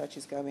research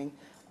is going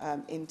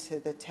into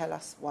the Tell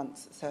Us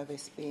Once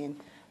service, being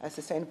a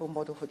sustainable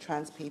model for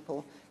trans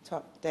people to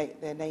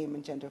update their name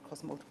and gender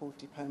across multiple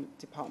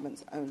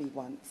departments only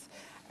once.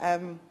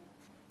 And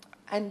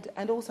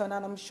also, and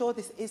I'm sure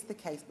this is the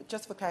case, but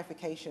just for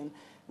clarification,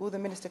 will the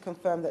Minister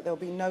confirm that there will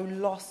be no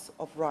loss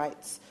of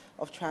rights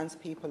of trans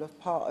people as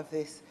part of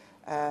this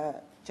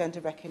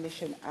Gender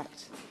Recognition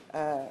Act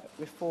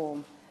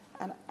reform?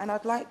 And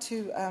I'd like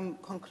to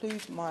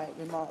conclude my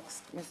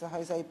remarks, Mr.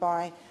 Jose,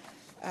 by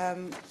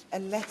a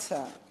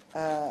letter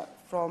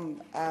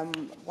from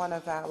one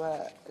of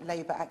our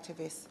Labour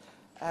activists,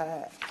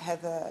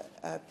 Heather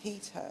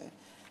Peto.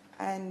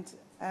 And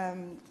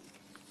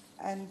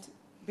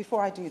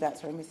before I do that,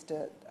 sorry,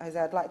 Mr. Jose,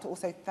 I'd like to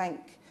also thank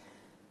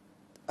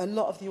a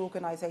lot of the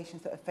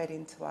organisations that have fed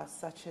into us,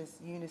 such as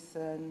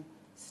Unison,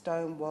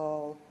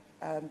 Stonewall,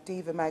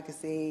 Diva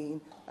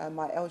Magazine,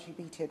 my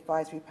LGBT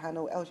advisory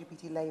panel,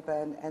 LGBT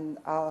Labour, and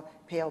our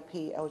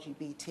PLP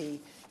LGBT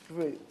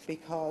group,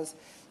 because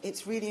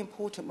it's really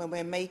important when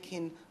we're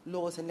making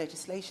laws and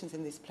legislations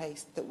in this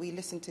place that we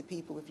listen to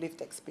people with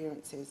lived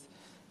experiences.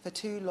 For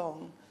too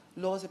long,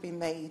 laws have been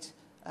made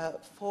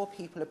for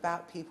people,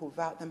 about people,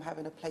 without them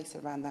having a place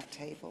around that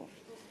table.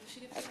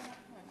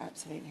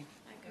 Absolutely.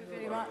 Thank you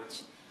very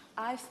much.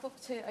 I spoke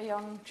to a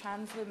young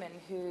trans woman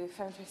who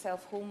found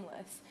herself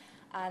homeless,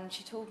 and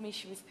she told me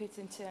she was put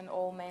into an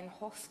all-men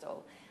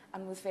hostel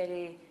and was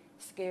very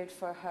scared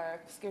for her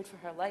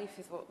life,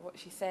 is what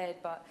she said,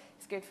 but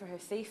scared for her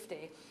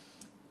safety.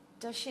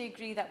 Does she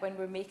agree that when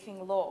we're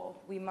making law,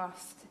 we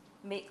must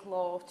make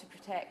law to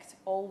protect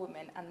all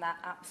women, and that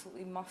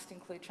absolutely must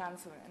include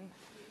trans women?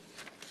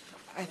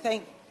 I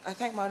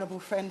thank my honourable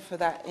friend for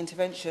that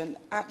intervention.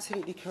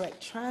 Absolutely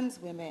correct. Trans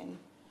women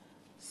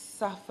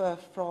suffer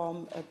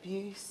from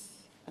abuse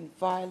and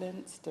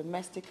violence,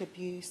 domestic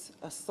abuse,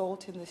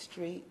 assault in the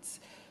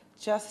streets,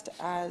 just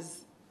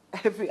as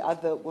every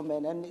other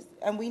woman.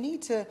 And we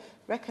need to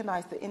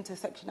recognise the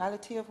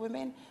intersectionality of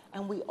women,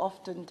 and we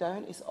often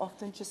don't. It's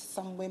often just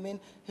some women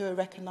who are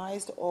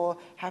recognised or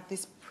have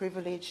this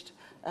privileged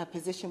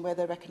position where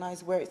they're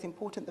recognised, where it's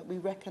important that we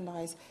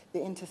recognise the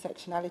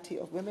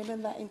intersectionality of women,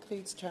 and that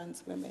includes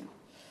trans women.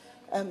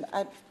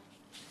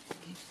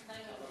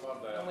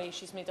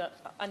 She's made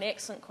an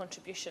excellent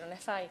contribution, and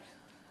if I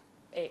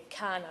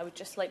I would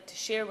just like to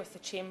share with the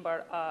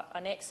Chamber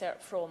an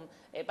excerpt from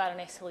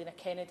Baroness Helena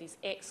Kennedy's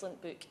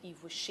excellent book,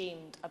 Eve Was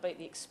Shamed, about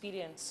the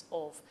experience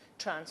of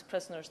trans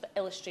prisoners, that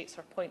illustrates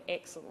her point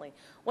excellently.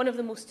 One of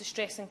the most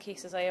distressing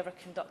cases I ever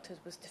conducted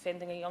was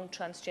defending a young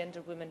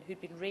transgender woman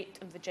who'd been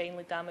raped and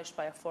vaginally damaged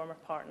by a former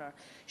partner.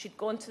 She'd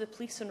gone to the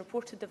police and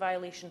reported the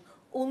violation,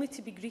 only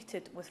to be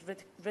greeted with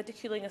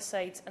ridiculing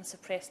asides and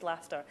suppressed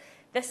laughter.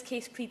 This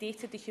case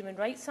predated the Human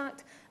Rights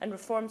Act and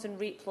reforms in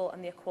rape law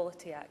and the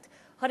Equality Act.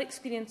 Her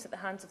experience at the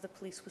hands of the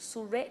police was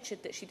so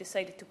wretched that she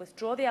decided to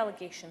withdraw the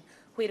allegation,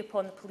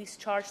 whereupon the police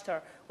charged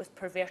her with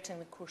perverting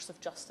the course of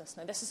justice.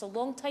 Now, this is a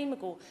long time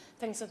ago,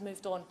 things have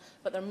moved on,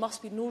 but there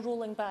must be no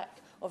rolling back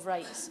of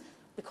rights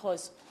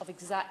because of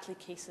exactly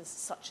cases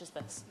such as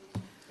this.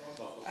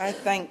 I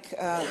thank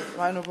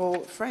my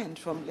honourable friend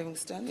from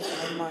Livingston,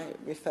 if I might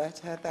refer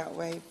to her that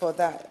way, for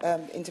that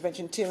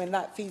intervention too, and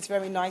that feeds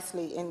very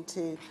nicely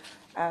into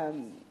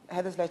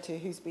Heather's letter,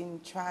 who's been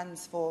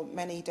trans for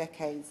many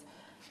decades.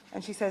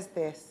 And she says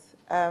this: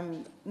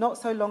 not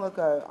so long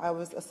ago, I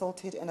was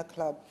assaulted in a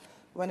club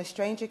when a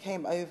stranger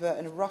came over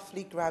and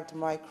roughly grabbed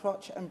my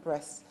crotch and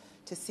breasts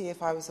to see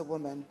if I was a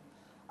woman.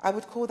 I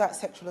would call that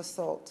sexual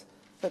assault,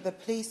 but the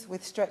police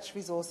with stretched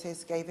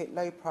resources gave it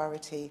low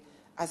priority,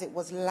 as it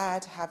was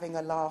lad having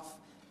a laugh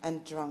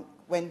and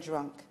when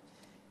drunk.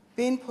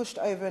 Being pushed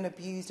over and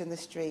abused in the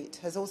street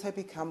has also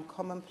become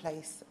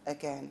commonplace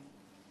again.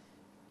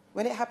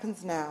 When it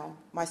happens now,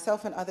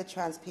 myself and other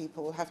trans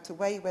people have to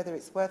weigh whether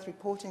it's worth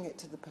reporting it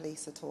to the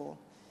police at all.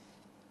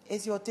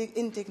 Is your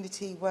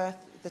indignity worth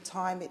the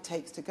time it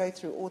takes to go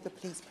through all the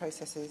police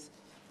processes,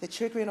 the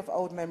triggering of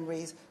old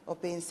memories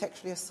of being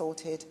sexually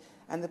assaulted,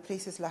 and the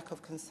police's lack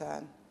of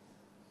concern?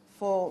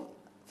 For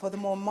the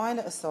more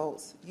minor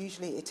assaults,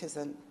 usually it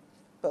isn't,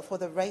 but for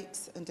the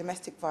rapes and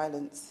domestic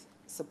violence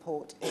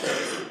support, it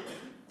is.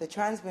 The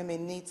trans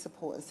women need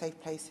support and safe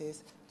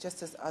places,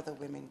 just as other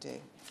women do.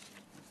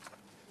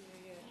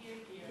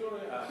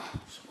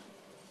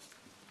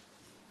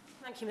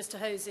 Thank you, Mr.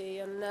 Hosey,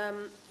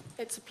 and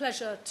it's a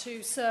pleasure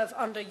to serve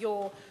under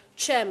your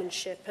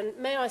chairmanship. And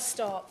may I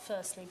start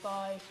firstly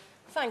by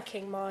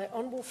thanking my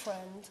honourable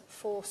friend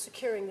for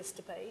securing this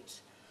debate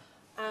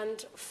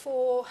and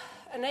for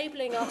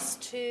enabling us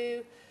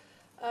to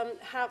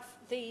have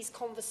these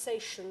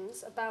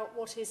conversations about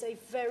what is a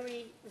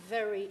very,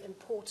 very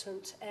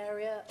important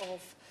area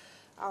of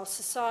our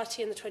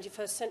society in the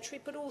 21st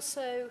century, but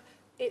also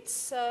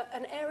it's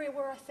an area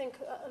where I think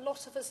a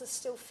lot of us are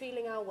still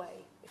feeling our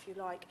way, if you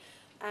like.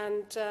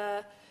 And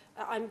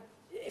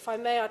if I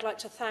may, I'd like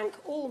to thank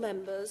all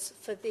members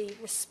for the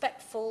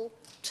respectful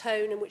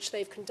tone in which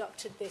they've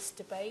conducted this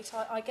debate.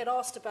 I get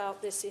asked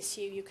about this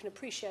issue, you can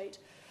appreciate,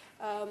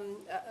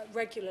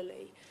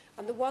 regularly.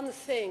 And the one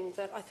thing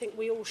that I think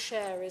we all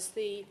share is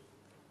the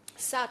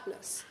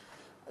sadness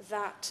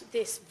that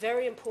this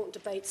very important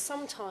debate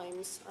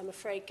sometimes, I'm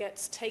afraid,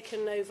 gets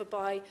taken over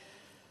by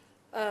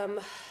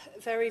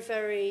very,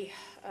 very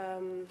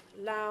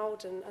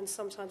loud and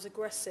sometimes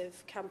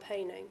aggressive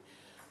campaigning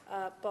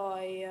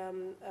by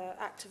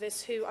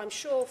activists who I'm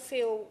sure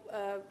feel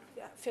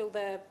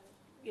their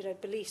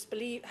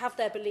have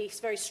their beliefs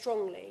very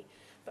strongly,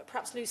 but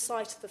perhaps lose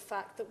sight of the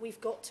fact that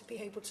we've got to be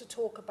able to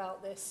talk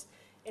about this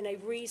in a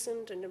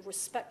reasoned and a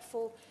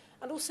respectful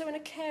and also in a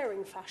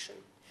caring fashion.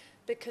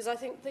 Because I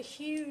think the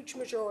huge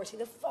majority,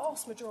 the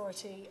vast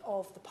majority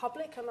of the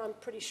public, and I'm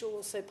pretty sure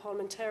also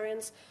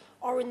parliamentarians,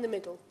 are in the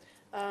middle.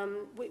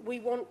 We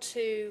want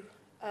to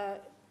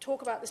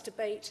talk about this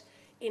debate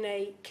in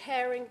a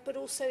caring but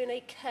also in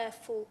a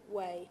careful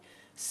way,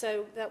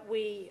 so that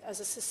we as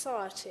a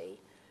society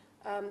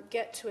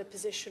get to a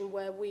position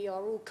where we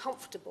are all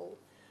comfortable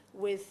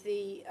with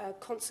the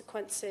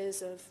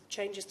consequences of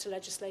changes to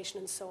legislation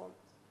and so on.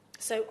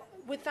 So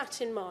with that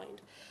in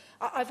mind,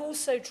 I've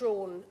also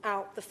drawn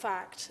out the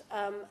fact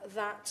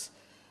that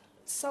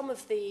some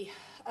of the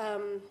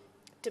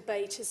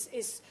debate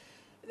is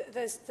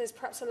there's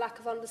perhaps a lack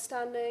of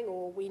understanding,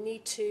 or we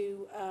need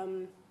to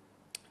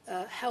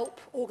help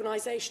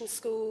organisations,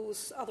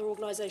 schools, other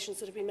organisations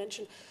that have been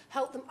mentioned,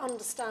 help them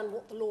understand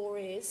what the law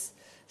is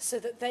so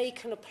that they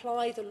can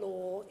apply the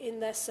law in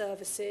their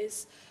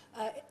services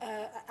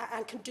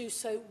and can do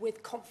so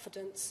with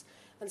confidence.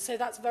 And so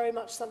that's very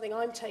much something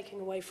I'm taking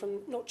away from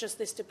not just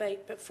this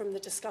debate, but from the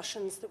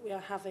discussions that we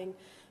are having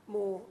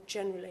more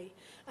generally.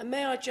 And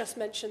may I just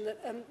mention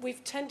that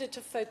we've tended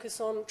to focus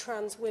on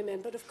trans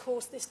women, but of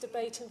course this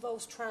debate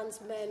involves trans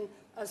men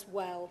as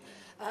well.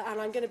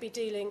 And I'm going to be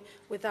dealing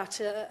with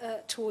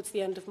that towards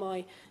the end of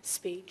my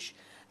speech.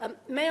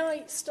 May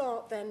I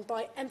start then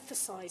by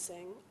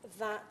emphasising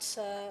that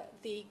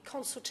the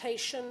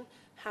consultation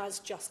has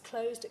just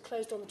closed. It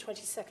closed on the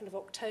 22nd of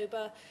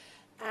October.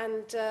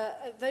 And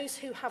those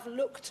who have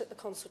looked at the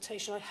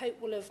consultation, I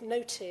hope, will have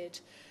noted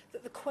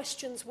that the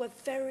questions were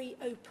very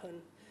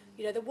open.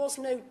 You know, there was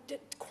no,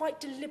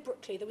 quite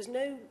deliberately, there was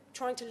no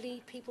trying to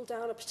lead people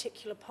down a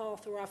particular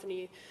path or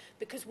avenue,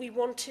 because we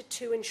wanted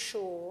to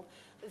ensure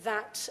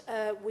that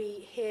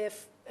we hear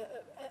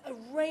a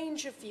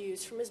range of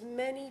views from as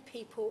many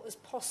people as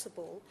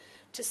possible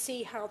to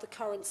see how the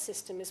current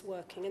system is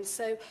working. And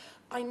so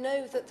I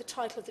know that the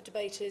title of the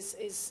debate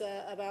is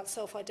about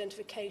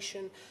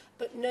self-identification,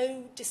 but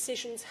no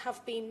decisions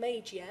have been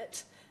made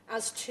yet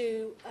as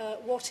to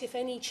what, if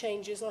any,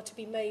 changes are to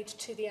be made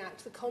to the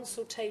Act. The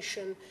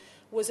consultation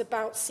was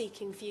about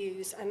seeking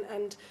views,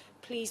 and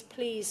please,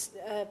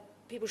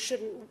 people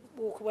shouldn't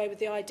walk away with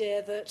the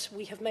idea that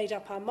we have made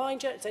up our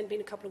mind yet. It's only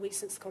been a couple of weeks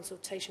since the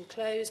consultation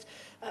closed,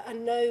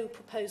 and no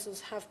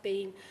proposals have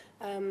been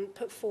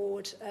put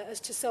forward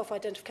as to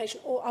self-identification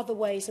or other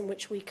ways in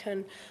which we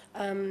can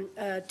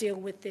deal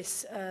with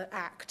this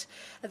Act.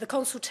 The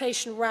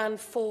consultation ran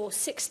for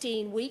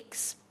 16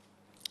 weeks.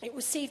 It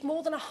received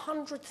more than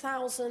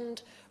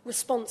 100,000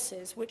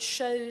 responses, which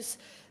shows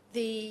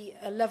the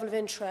level of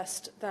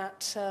interest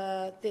that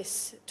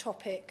this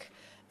topic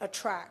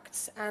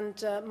attracts.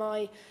 And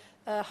my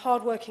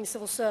hard-working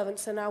civil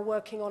servants are now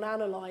working on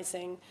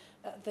analysing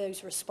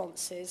those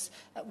responses.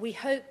 We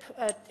hope,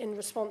 in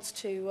response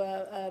to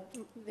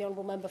the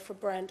Honourable Member for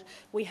Brent,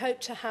 we hope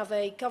to have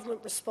a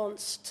government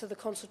response to the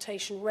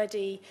consultation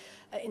ready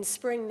in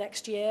spring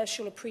next year.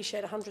 She'll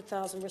appreciate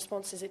 100,000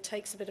 responses. It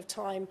takes a bit of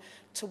time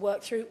to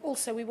work through.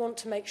 Also, we want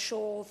to make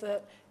sure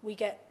that we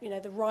get,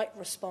 the right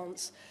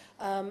response.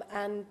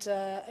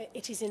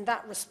 It is in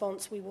that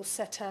response we will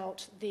set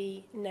out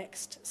the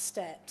next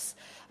steps.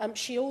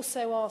 She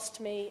also asked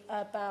me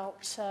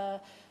about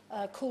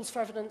calls for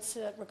evidence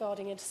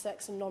regarding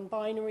intersex and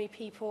non-binary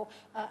people,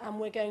 and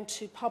we're going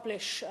to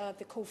publish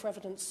the call for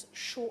evidence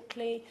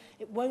shortly.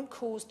 It won't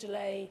cause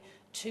delay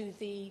to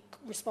the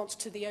response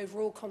to the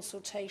overall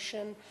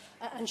consultation.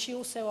 And she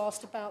also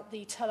asked about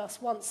the Tell Us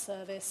Once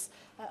service.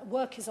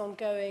 Work is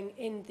ongoing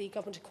in the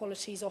Government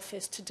Equalities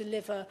Office to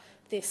deliver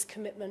this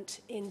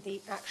commitment in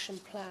the action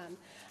plan.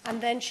 And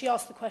then she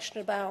asked the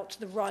question about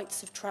the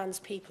rights of trans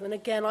people. And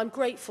again, I'm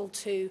grateful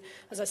to,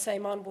 as I say,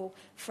 my honourable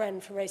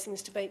friend for raising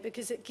this debate,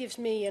 because it gives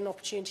me an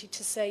opportunity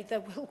to say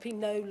there will be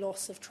no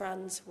loss of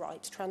trans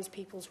rights, trans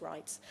people's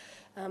rights.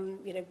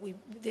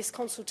 This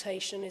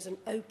consultation is an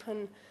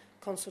open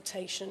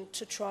consultation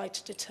to try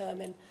to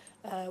determine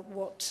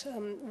what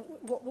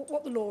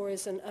the law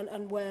is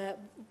and where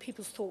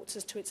people's thoughts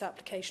as to its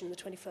application in the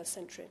 21st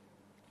century.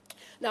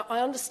 Now, I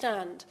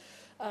understand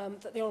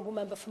that the Honourable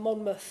Member for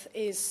Monmouth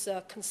is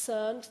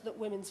concerned that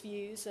women's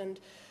views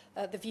and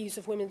the views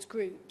of women's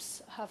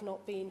groups have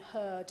not been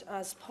heard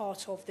as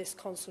part of this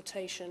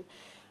consultation.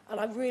 And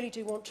I really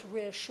do want to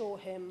reassure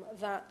him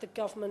that the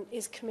government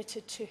is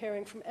committed to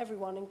hearing from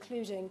everyone,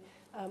 including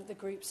the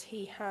groups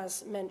he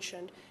has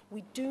mentioned.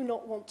 We do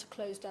not want to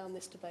close down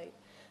this debate.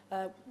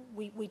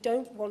 We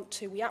don't want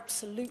to, we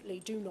absolutely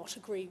do not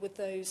agree with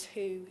those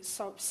who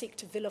seek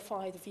to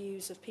vilify the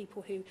views of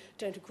people who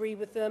don't agree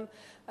with them.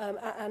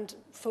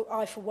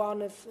 I, for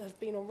one, have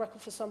been on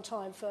record for some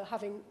time for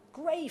having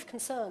grave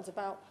concerns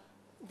about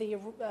the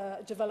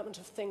development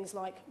of things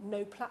like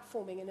no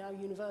platforming in our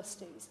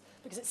universities,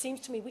 because it seems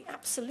to me we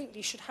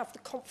absolutely should have the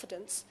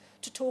confidence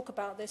to talk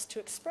about this, to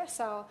express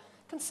our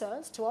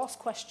concerns, to ask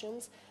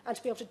questions, and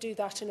to be able to do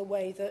that in a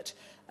way that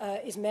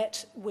is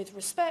met with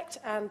respect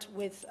and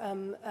with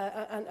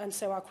and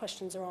so our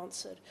questions are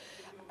answered.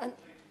 And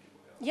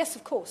yes,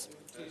 of course.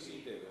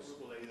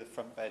 The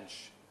front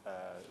bench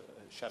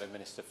Shadow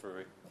Minister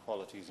for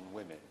Equalities and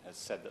Women has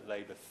said that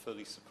Labour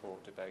fully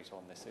support debate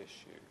on this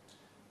issue.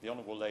 The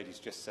Honourable Lady's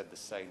just said the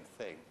same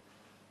thing.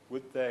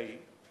 Would they,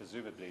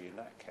 presumably in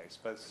that case,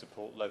 both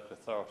support local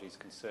authorities,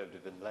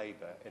 Conservative and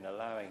Labour, in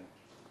allowing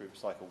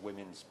groups like a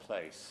Women's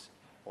Place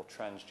or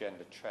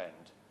Transgender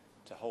Trend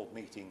to hold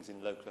meetings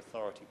in local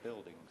authority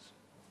buildings?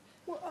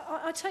 Well,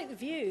 I take the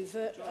view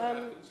that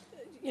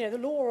you know, the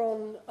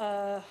law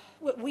on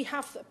we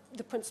have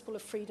the principle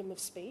of freedom of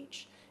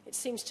speech. It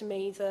seems to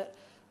me that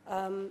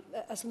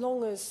as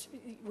long as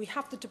we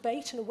have the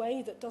debate in a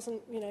way that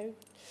doesn't, you know,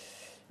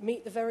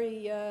 meet the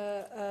very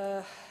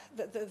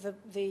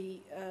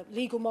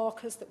legal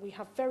markers that we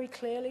have very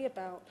clearly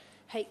about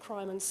hate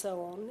crime and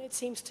so on, it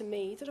seems to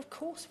me that of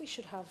course we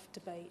should have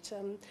debate.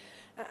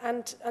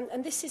 And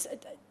this is,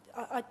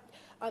 I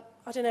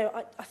don't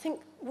know, I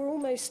think we're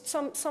almost,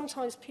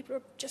 sometimes people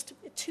are just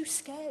too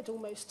scared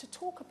almost to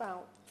talk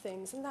about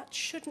things, and that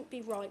shouldn't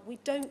be right. We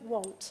don't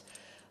want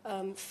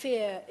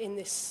fear in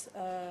this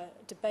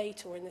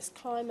debate or in this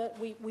climate.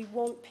 We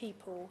want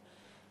people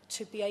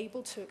to be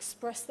able to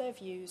express their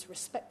views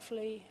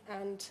respectfully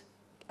and,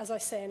 as I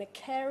say, in a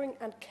caring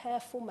and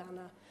careful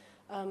manner,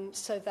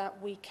 so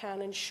that we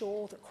can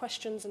ensure that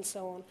questions and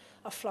so on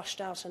are flushed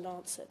out and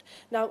answered.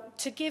 Now,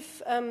 to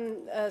give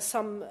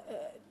some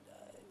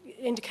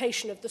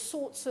indication of the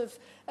sorts of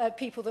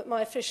people that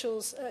my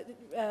officials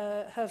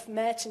have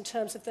met in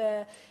terms of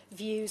their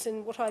views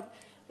and what I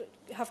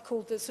have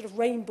called the sort of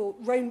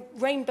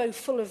rainbow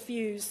full of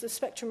views, the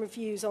spectrum of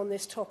views on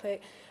this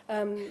topic.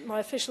 My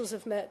officials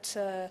have met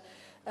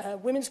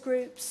women's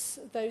groups,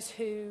 those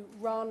who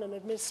run and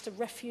administer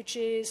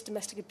refugees,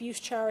 domestic abuse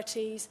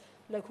charities,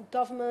 local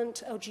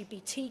government,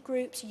 LGBT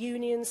groups,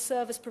 unions,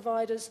 service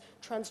providers,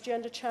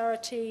 transgender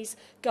charities,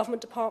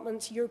 government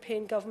departments,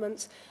 European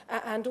governments,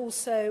 and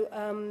also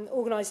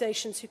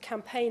organisations who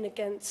campaign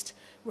against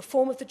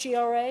reform of the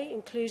GRA,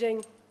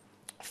 including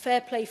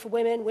Fair Play for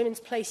Women, Women's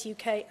Place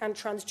UK and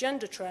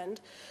Transgender Trend,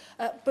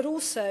 but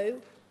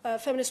also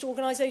feminist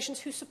organisations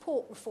who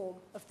support reform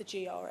of the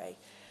GRA.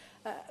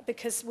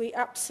 Because we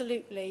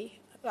absolutely,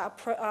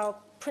 our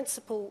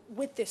principle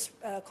with this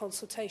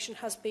consultation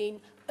has been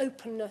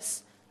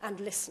openness and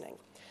listening.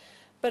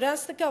 But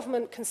as the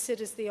government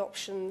considers the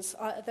options,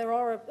 there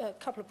are a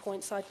couple of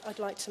points I'd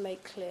like to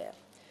make clear.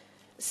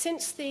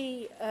 Since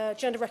the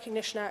Gender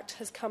Recognition Act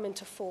has come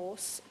into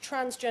force,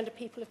 transgender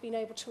people have been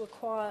able to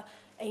acquire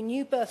a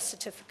new birth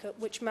certificate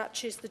which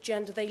matches the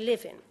gender they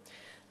live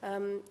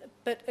in.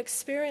 But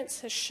experience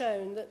has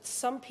shown that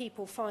some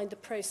people find the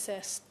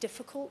process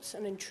difficult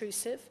and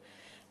intrusive,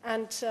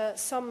 and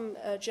some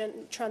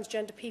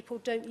transgender people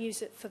don't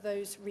use it for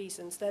those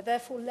reasons. They're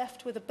therefore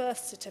left with a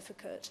birth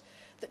certificate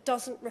that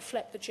doesn't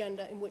reflect the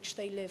gender in which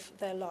they live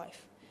their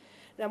life.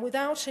 Now,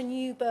 without a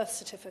new birth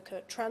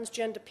certificate,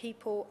 transgender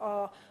people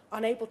are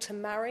unable to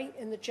marry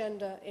in the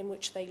gender in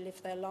which they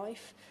live their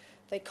life.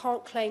 They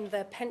can't claim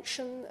their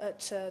pension at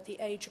the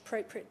age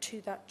appropriate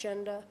to that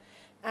gender.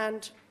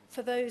 And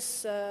for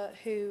those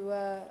who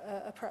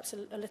are perhaps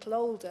a little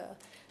older,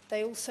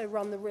 they also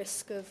run the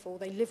risk of, or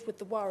they live with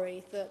the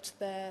worry that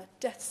their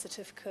death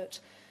certificate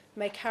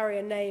may carry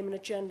a name and a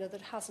gender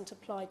that hasn't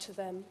applied to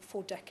them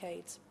for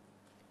decades.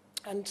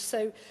 And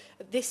so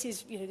this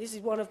is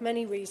one of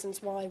many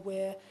reasons why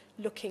we're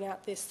looking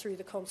at this through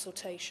the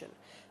consultation.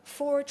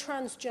 For a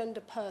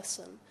transgender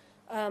person,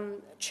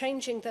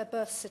 changing their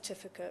birth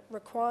certificate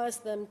requires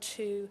them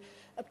to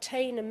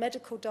obtain a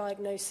medical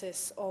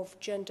diagnosis of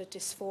gender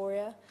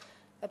dysphoria,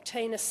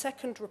 obtain a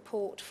second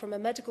report from a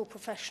medical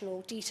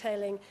professional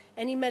detailing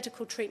any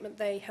medical treatment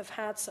they have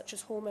had, such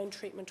as hormone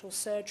treatment or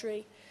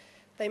surgery.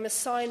 They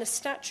must sign a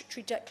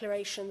statutory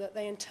declaration that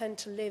they intend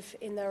to live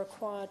in their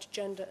acquired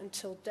gender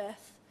until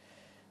death.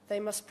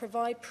 They must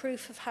provide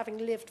proof of having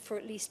lived for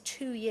at least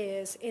 2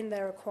 years in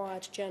their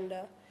acquired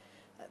gender.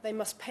 They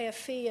must pay a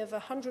fee of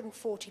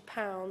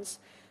 £140,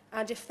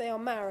 and if they are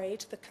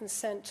married, the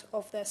consent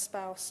of their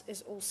spouse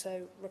is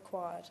also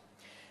required.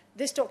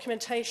 This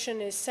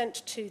documentation is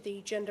sent to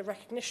the Gender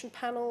Recognition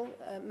Panel,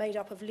 made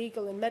up of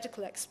legal and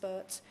medical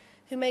experts,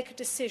 who make a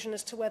decision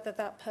as to whether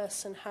that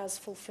person has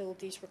fulfilled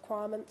these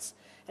requirements.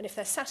 And if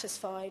they're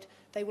satisfied,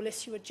 they will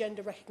issue a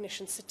gender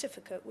recognition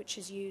certificate, which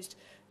is used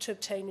to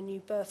obtain a new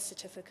birth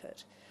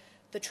certificate.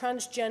 The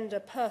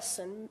transgender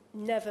person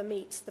never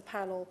meets the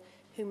panel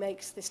who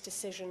makes this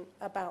decision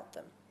about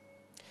them.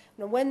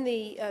 Now, when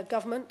the UK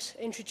government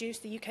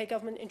introduced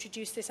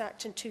this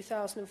Act in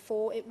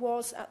 2004, it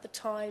was at the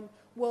time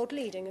world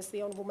leading, as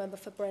the Honourable Member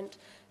for Brent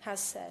has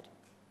said.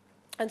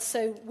 And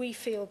so we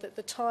feel that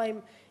the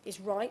time is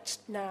right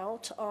now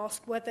to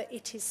ask whether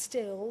it is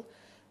still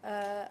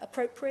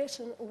appropriate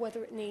or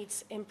whether it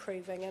needs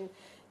improving. And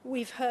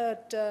we've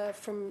heard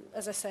from,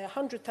 as I say,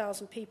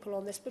 100,000 people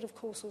on this, but of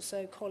course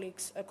also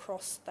colleagues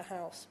across the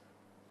House.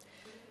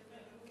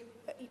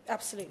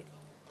 Absolutely.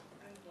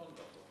 Thank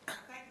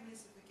you,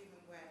 Minister, for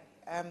giving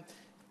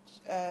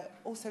way.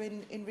 Also,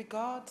 in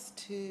regards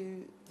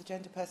to the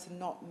gender person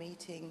not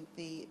meeting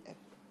the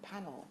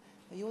panel,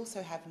 you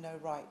also have no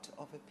right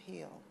of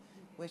appeal,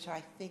 which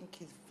I think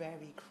is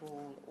very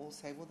cruel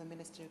also. Will the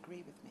Minister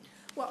agree with me?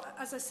 Well,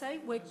 as I say,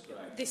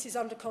 this is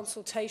under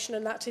consultation,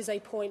 and that is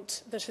a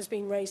point that has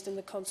been raised in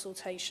the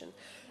consultation.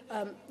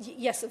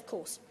 Yes, of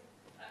course.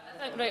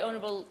 I thank Right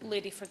Honourable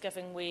Lady for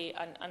giving way,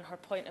 and her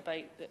point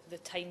about the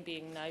time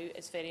being now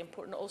is very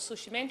important. Also,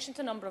 she mentioned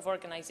a number of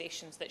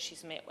organisations that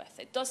she's met with.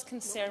 It does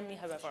concern me,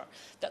 however,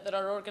 that there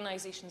are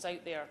organisations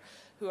out there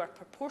who are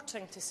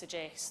purporting to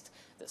suggest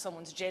that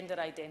someone's gender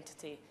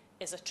identity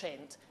is a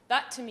trend.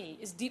 That, to me,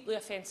 is deeply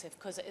offensive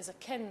because it is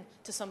akin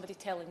to somebody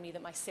telling me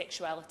that my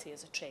sexuality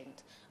is a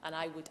trend. And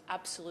I would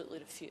absolutely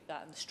refute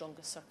that in the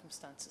strongest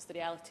circumstances. The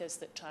reality is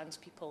that trans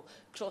people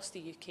across the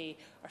UK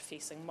are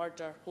facing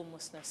murder,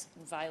 homelessness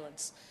and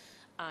violence.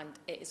 And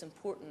it is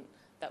important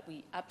that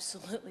we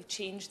absolutely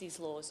change these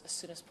laws as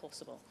soon as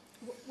possible.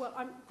 Well,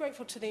 I'm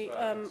grateful to the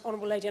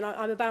Honourable Lady, and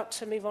I'm about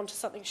to move on to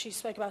something she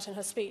spoke about in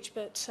her speech,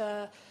 but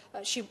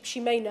she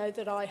may know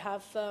that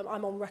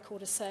I'm on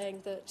record as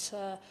saying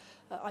that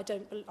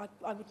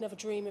I would never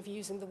dream of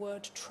using the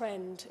word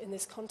trend in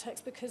this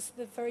context, because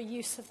the very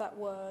use of that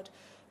word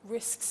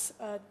risks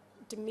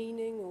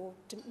demeaning or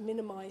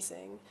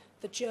minimising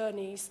the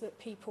journeys that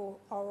people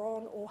are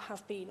on or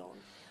have been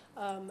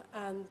on.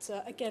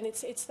 Again,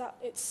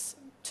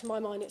 to my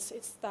mind,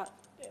 it's that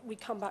we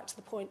come back to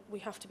the point we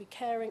have to be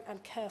caring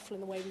and careful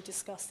in the way we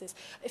discuss this.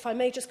 If I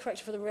may just correct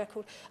you for the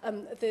record,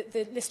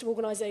 the list of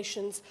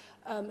organisations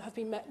have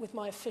met with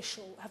my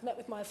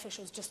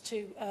officials just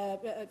to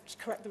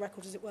correct the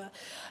record, as it were.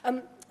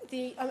 I'm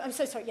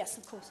so sorry. Yes,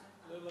 of course.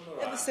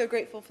 I was so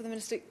grateful for the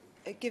Minister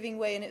giving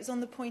way, and it was on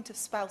the point of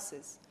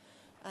spouses.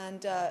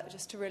 And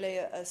just to relay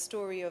a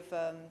story of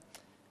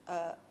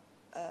a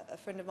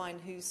friend of mine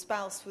whose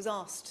spouse was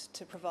asked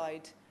to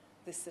provide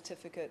this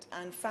certificate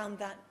and found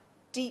that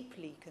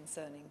deeply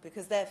concerning,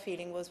 because their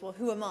feeling was, well,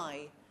 who am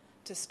I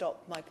to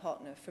stop my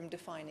partner from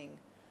defining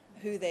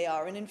who they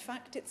are? And in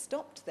fact, it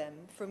stopped them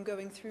from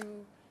going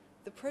through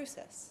the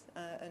process.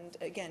 And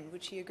again,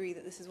 would she agree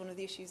that this is one of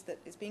the issues that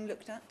is being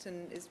looked at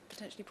and is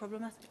potentially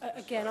problematic?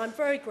 Again, I'm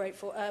very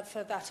grateful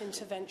for that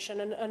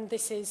intervention, and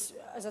this is,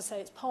 as I say,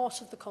 it's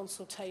part of the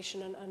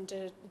consultation,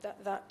 and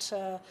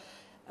that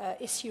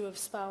issue of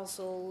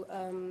spousal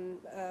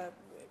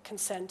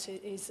consent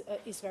is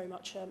very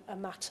much a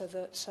matter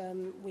that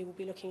we will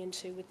be looking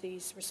into with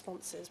these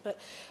responses. But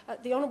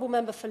the Honourable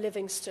Member for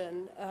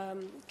Livingston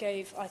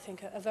gave, I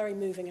think, a very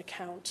moving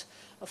account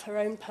of her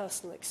own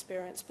personal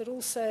experience, but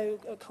also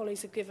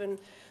colleagues have given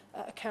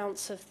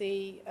accounts of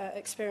the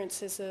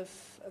experiences of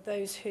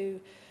those who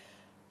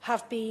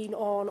have been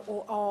on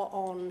or are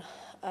on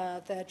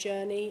their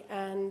journey,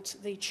 and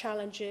the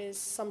challenges,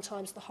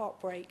 sometimes the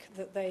heartbreak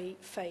that they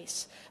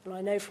face. And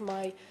I know from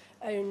my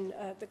own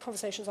the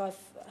conversations I've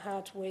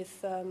had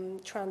with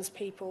trans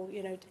people,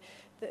 you know,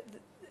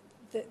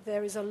 that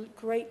there is a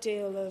great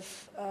deal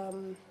of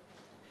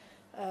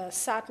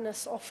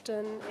sadness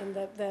often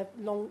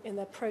in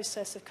their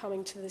process of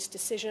coming to this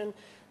decision.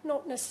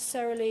 Not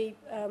necessarily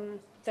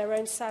their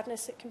own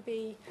sadness; it can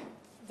be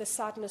the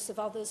sadness of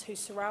others who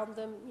surround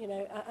them, you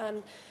know,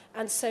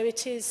 and so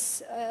it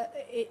is.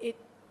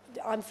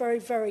 I'm very,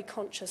 very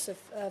conscious of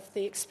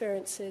the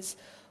experiences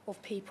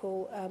of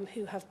people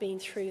who have been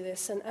through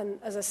this, and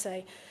as I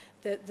say,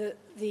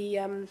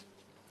 the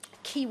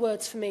key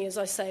words for me, as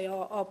I say,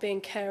 are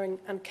being caring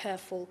and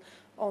careful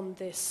on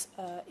this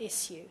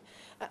issue.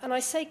 And I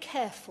say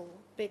careful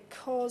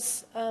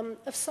because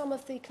of some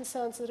of the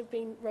concerns that have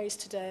been raised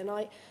today, and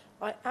I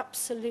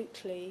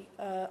absolutely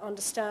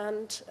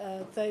understand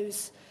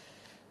those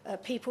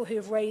people who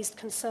have raised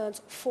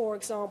concerns, for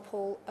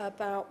example,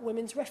 about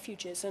women's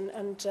refuges.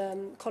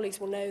 And colleagues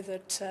will know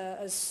that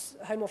as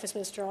Home Office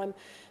Minister, I'm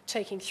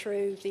taking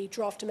through the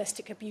draft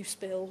domestic abuse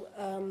bill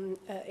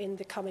in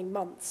the coming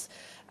months.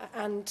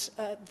 And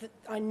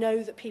I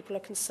know that people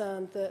are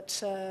concerned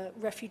that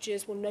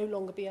refuges will no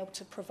longer be able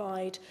to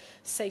provide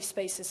safe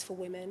spaces for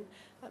women.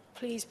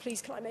 Please,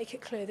 can I make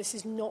it clear this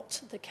is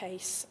not the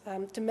case.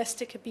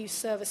 Domestic abuse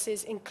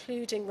services,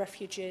 including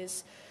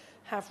refuges,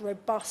 have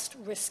robust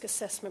risk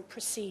assessment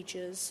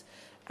procedures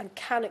and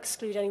can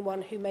exclude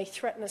anyone who may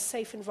threaten a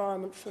safe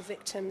environment for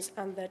victims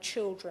and their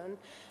children,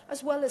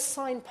 as well as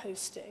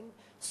signposting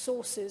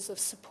sources of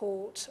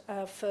support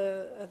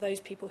for those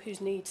people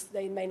whose needs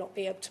they may not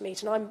be able to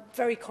meet. And I'm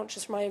very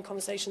conscious from my own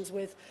conversations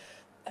with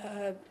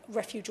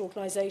refuge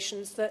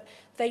organisations that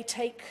they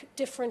take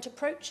different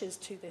approaches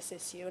to this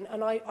issue,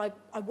 and I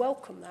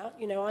welcome that.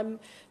 You know,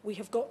 we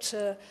have got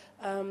to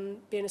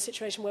be in a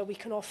situation where we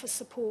can offer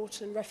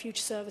support and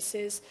refuge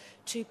services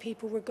to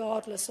people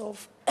regardless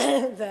of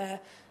their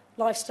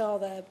lifestyle,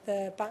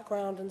 their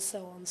background and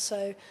so on.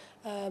 So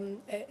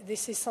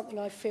this is something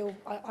I feel,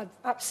 I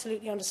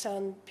absolutely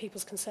understand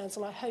people's concerns,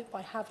 and I hope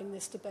by having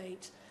this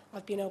debate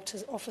I've been able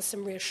to offer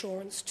some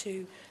reassurance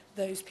to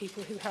those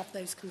people who have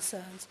those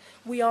concerns.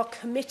 We are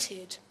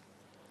committed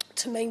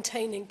to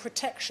maintaining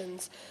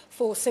protections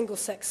for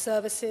single-sex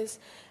services,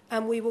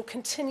 and we will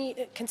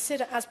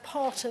consider as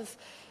part of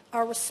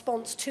our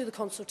response to the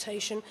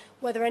consultation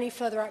whether any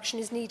further action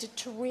is needed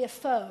to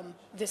reaffirm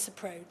this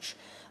approach.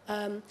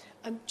 And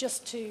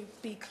just to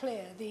be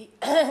clear, the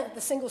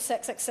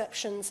single-sex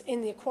exceptions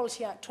in the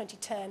Equality Act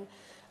 2010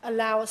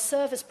 allow a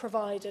service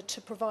provider to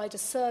provide a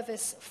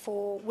service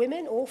for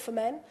women or for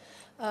men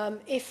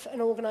if an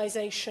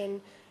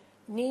organisation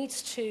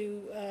needs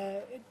to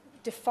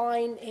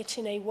define it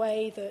in a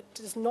way that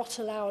does not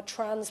allow a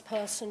trans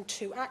person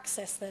to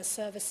access their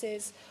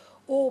services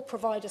or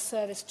provide a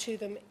service to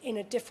them in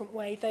a different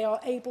way. They are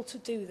able to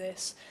do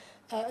this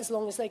as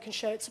long as they can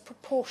show it's a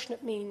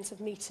proportionate means of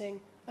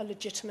meeting a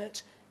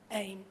legitimate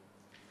aim.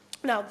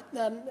 Now,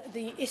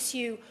 the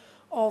issue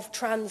of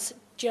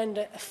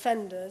transgender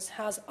offenders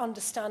has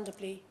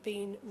understandably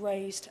been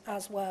raised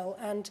as well,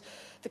 and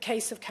the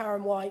case of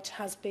Karen White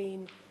has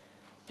been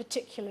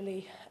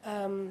particularly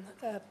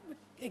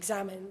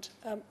examined.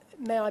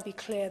 May I be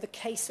clear, the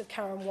case of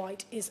Karen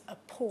White is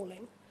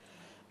appalling.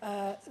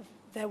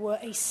 There were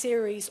a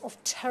series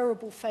of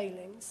terrible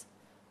failings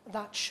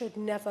that should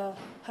never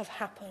have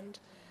happened.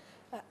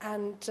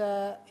 And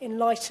in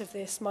light of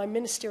this, my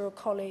ministerial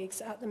colleagues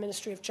at the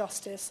Ministry of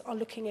Justice are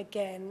looking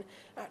again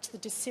at the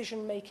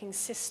decision-making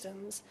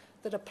systems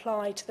that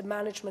apply to the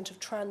management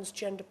of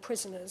transgender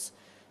prisoners,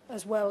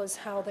 as well as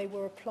how they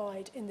were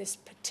applied in this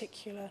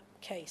particular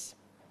case.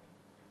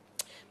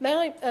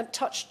 May I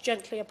touch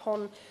gently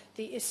upon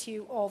the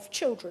issue of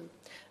children,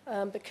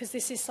 because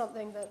this is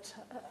something that,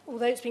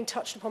 although it's been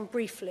touched upon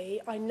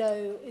briefly, I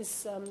know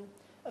is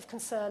of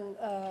concern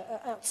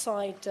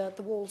outside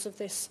the walls of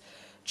this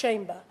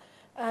chamber,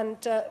 and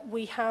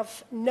we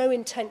have no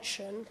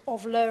intention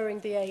of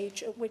lowering the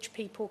age at which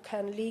people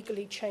can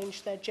legally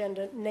change their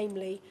gender,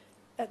 namely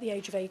at the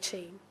age of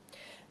 18.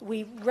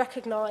 We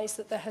recognise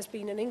that there has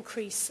been an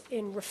increase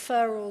in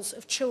referrals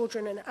of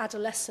children and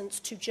adolescents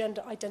to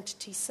gender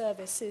identity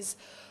services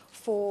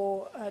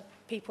for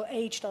people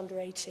aged under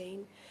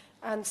 18,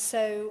 and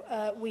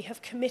so we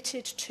have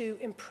committed to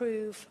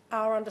improve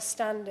our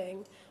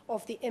understanding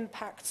of the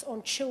impacts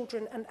on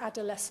children and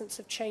adolescents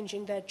of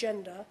changing their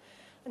gender,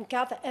 and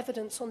gather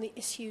evidence on the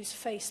issues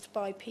faced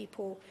by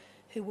people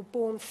who were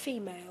born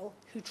female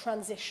who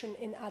transition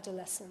in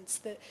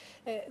adolescence.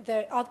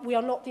 We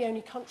are not the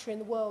only country in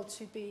the world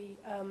to be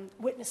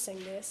witnessing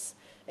this,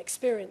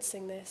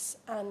 experiencing this,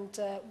 and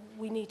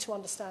we need to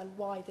understand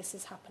why this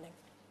is happening.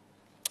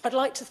 I'd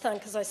like to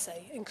thank, as I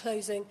say, in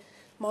closing,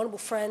 my honourable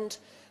friend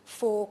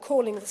for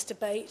calling this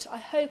debate. I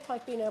hope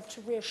I've been able to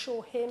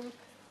reassure him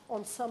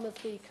on some of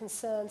the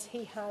concerns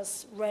he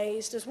has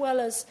raised, as well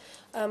as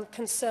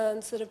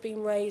concerns that have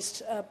been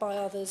raised by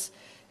others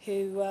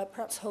who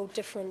perhaps hold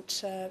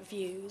different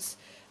views.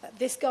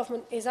 This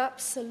government is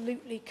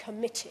absolutely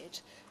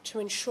committed to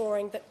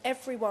ensuring that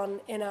everyone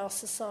in our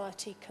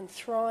society can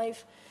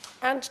thrive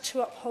and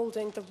to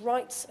upholding the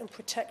rights and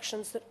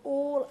protections that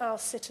all our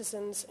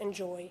citizens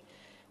enjoy.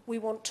 We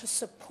want to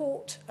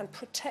support and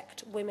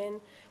protect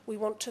women. We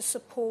want to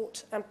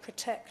support and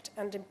protect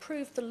and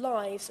improve the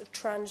lives of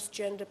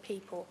transgender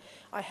people.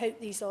 I hope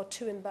these are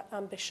two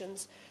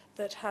ambitions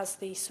that has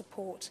the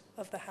support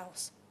of the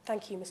House.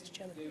 Thank you, Mr.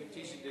 Chairman.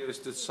 Davies,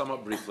 to sum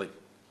up briefly. Mr.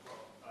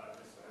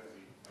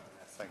 Hosey,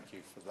 thank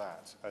you for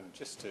that. And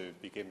just to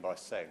begin by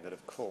saying that,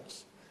 of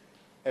course,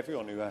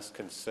 everyone who has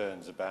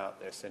concerns about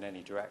this in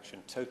any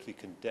direction totally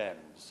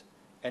condemns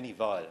any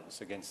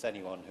violence against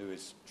anyone who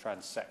is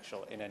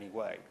transsexual in any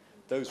way.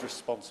 Those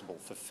responsible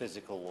for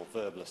physical or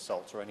verbal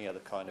assault or any other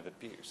kind of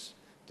abuse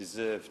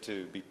deserve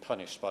to be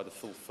punished by the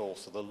full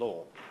force of the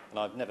law. And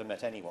I've never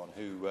met anyone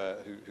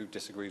who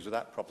disagrees with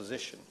that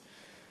proposition.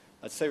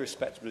 I'd say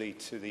respectfully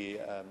to the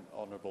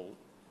honourable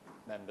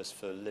members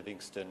for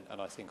Livingston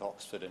and I think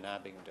Oxford and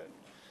Abingdon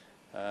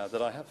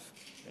that I have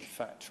in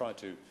fact tried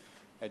to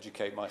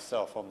educate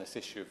myself on this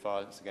issue of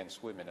violence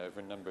against women over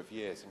a number of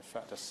years. In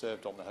fact, I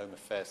served on the Home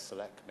Affairs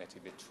Select Committee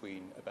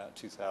between about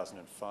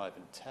 2005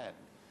 and 10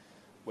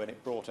 when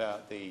it brought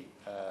out the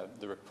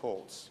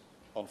reports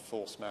on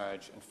forced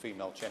marriage and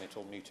female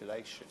genital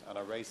mutilation, and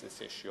I raised this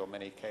issue on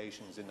many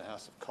occasions in the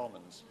House of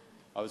Commons.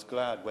 I was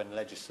glad when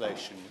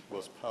legislation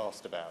was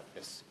passed about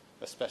this,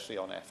 especially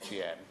on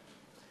FGM.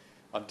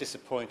 I'm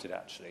disappointed,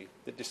 actually,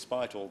 that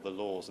despite all the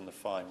laws and the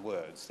fine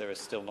words, there has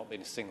still not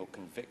been a single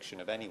conviction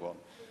of anyone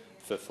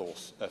for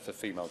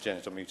female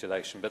genital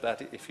mutilation. But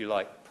that, if you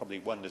like, probably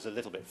wanders a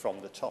little bit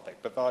from the topic.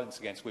 But violence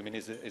against women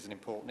is an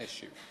important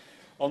issue.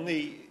 On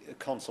the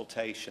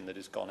consultation that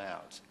has gone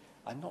out,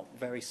 I'm not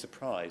very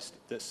surprised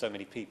that so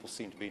many people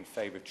seem to be in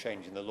favour of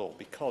changing the law,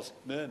 because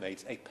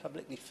Mermaids, a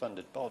publicly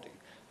funded body,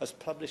 has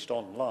published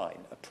online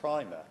a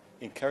primer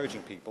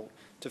encouraging people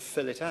to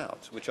fill it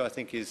out, which I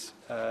think is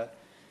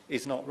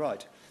not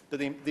right. But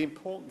the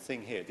important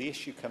thing here, the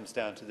issue comes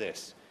down to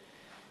this.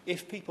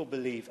 If people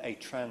believe a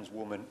trans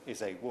woman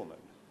is a woman,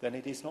 then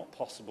it is not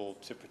possible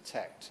to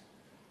protect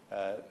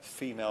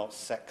female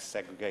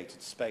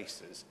sex-segregated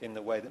spaces in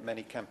the way that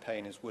many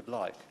campaigners would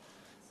like,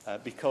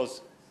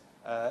 because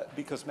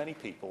many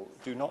people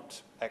do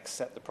not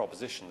accept the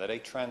proposition that a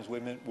trans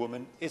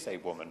woman is a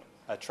woman.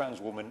 A trans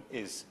woman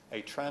is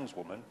a trans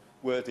woman,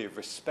 worthy of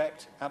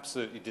respect,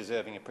 absolutely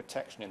deserving of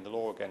protection in the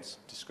law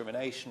against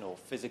discrimination or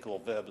physical or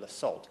verbal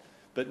assault,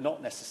 but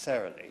not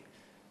necessarily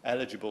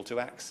eligible to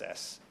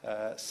access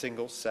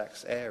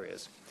single-sex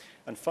areas.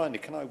 And finally,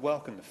 can I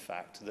welcome the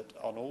fact that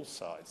on all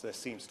sides there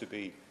seems to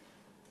be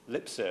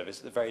lip service,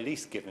 at the very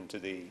least, given to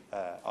the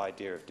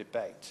idea of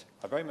debate.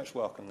 I very much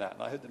welcome that,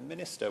 and I hope the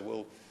Minister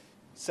will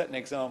set an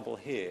example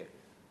here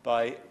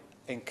by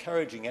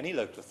encouraging any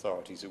local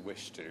authorities who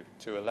wish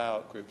to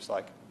allow groups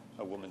like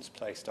A Woman's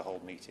Place to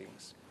hold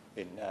meetings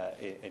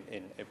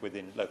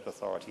within local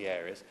authority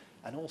areas,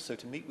 and also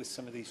to meet with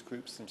some of these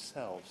groups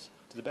themselves.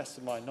 To the best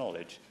of my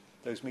knowledge,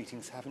 those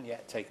meetings haven't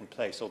yet taken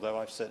place, although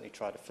I've certainly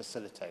tried to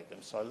facilitate them,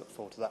 so I look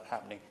forward to that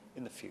happening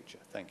in the future.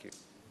 Thank you.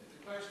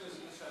 The question is,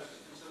 this House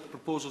to consider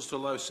proposals to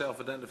allow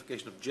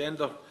self-identification of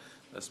gender.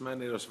 As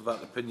many of us of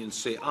that opinion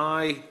say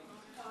aye.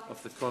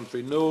 Of the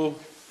contrary, no.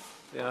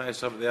 The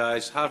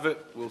ayes have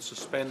it. We'll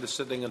suspend the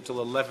sitting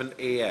until 11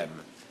 a.m.